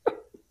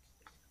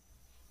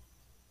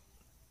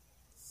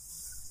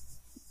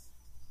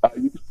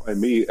 You can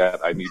find me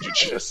at I Need You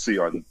Jesse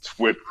on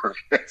Twitter,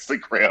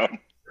 Instagram.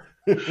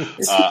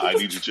 I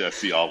Need You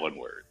Jesse, all one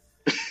word.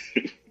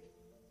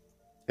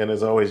 And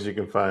as always, you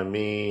can find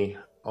me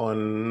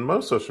on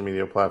most social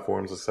media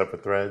platforms except for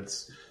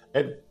Threads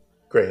at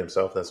Gray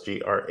himself. That's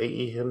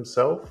Grae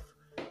himself.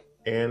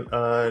 And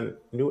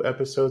new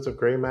episodes of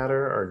Gray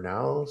Matter are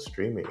now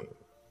streaming.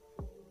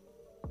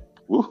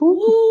 Woohoo!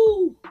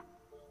 Woo!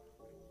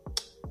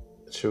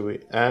 Should we,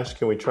 Ash?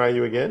 Can we try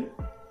you again?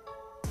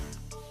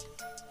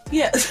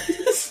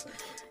 Yes.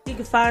 You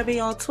can find me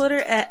on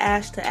Twitter at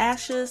Ash to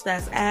Ashes.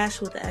 That's Ash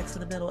with the X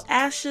in the middle,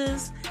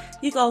 Ashes.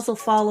 You can also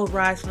follow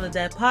Rise from the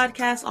Dead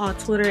podcast on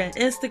Twitter and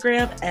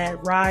Instagram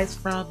at Rise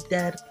from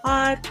Dead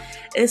Pod.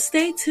 And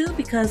stay tuned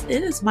because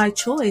it is my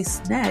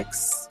choice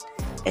next.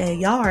 And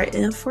y'all are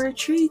in for a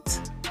treat.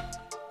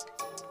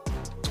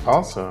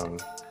 Awesome.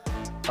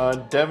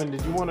 Devin,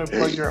 did you want to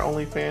plug your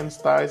OnlyFans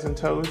thighs and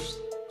toes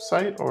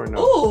site or no?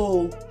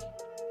 Ooh.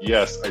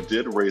 Yes, I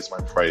did raise my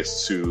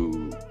price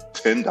to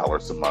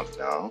 $10 a month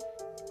now.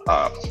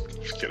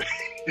 Just kidding.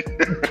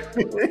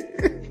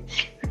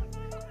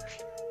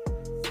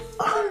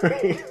 All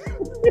right.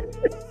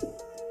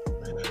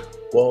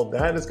 Well,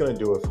 that is going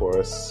to do it for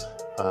us.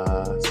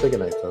 Say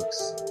goodnight,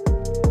 folks.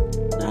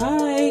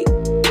 Night.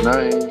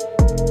 Night.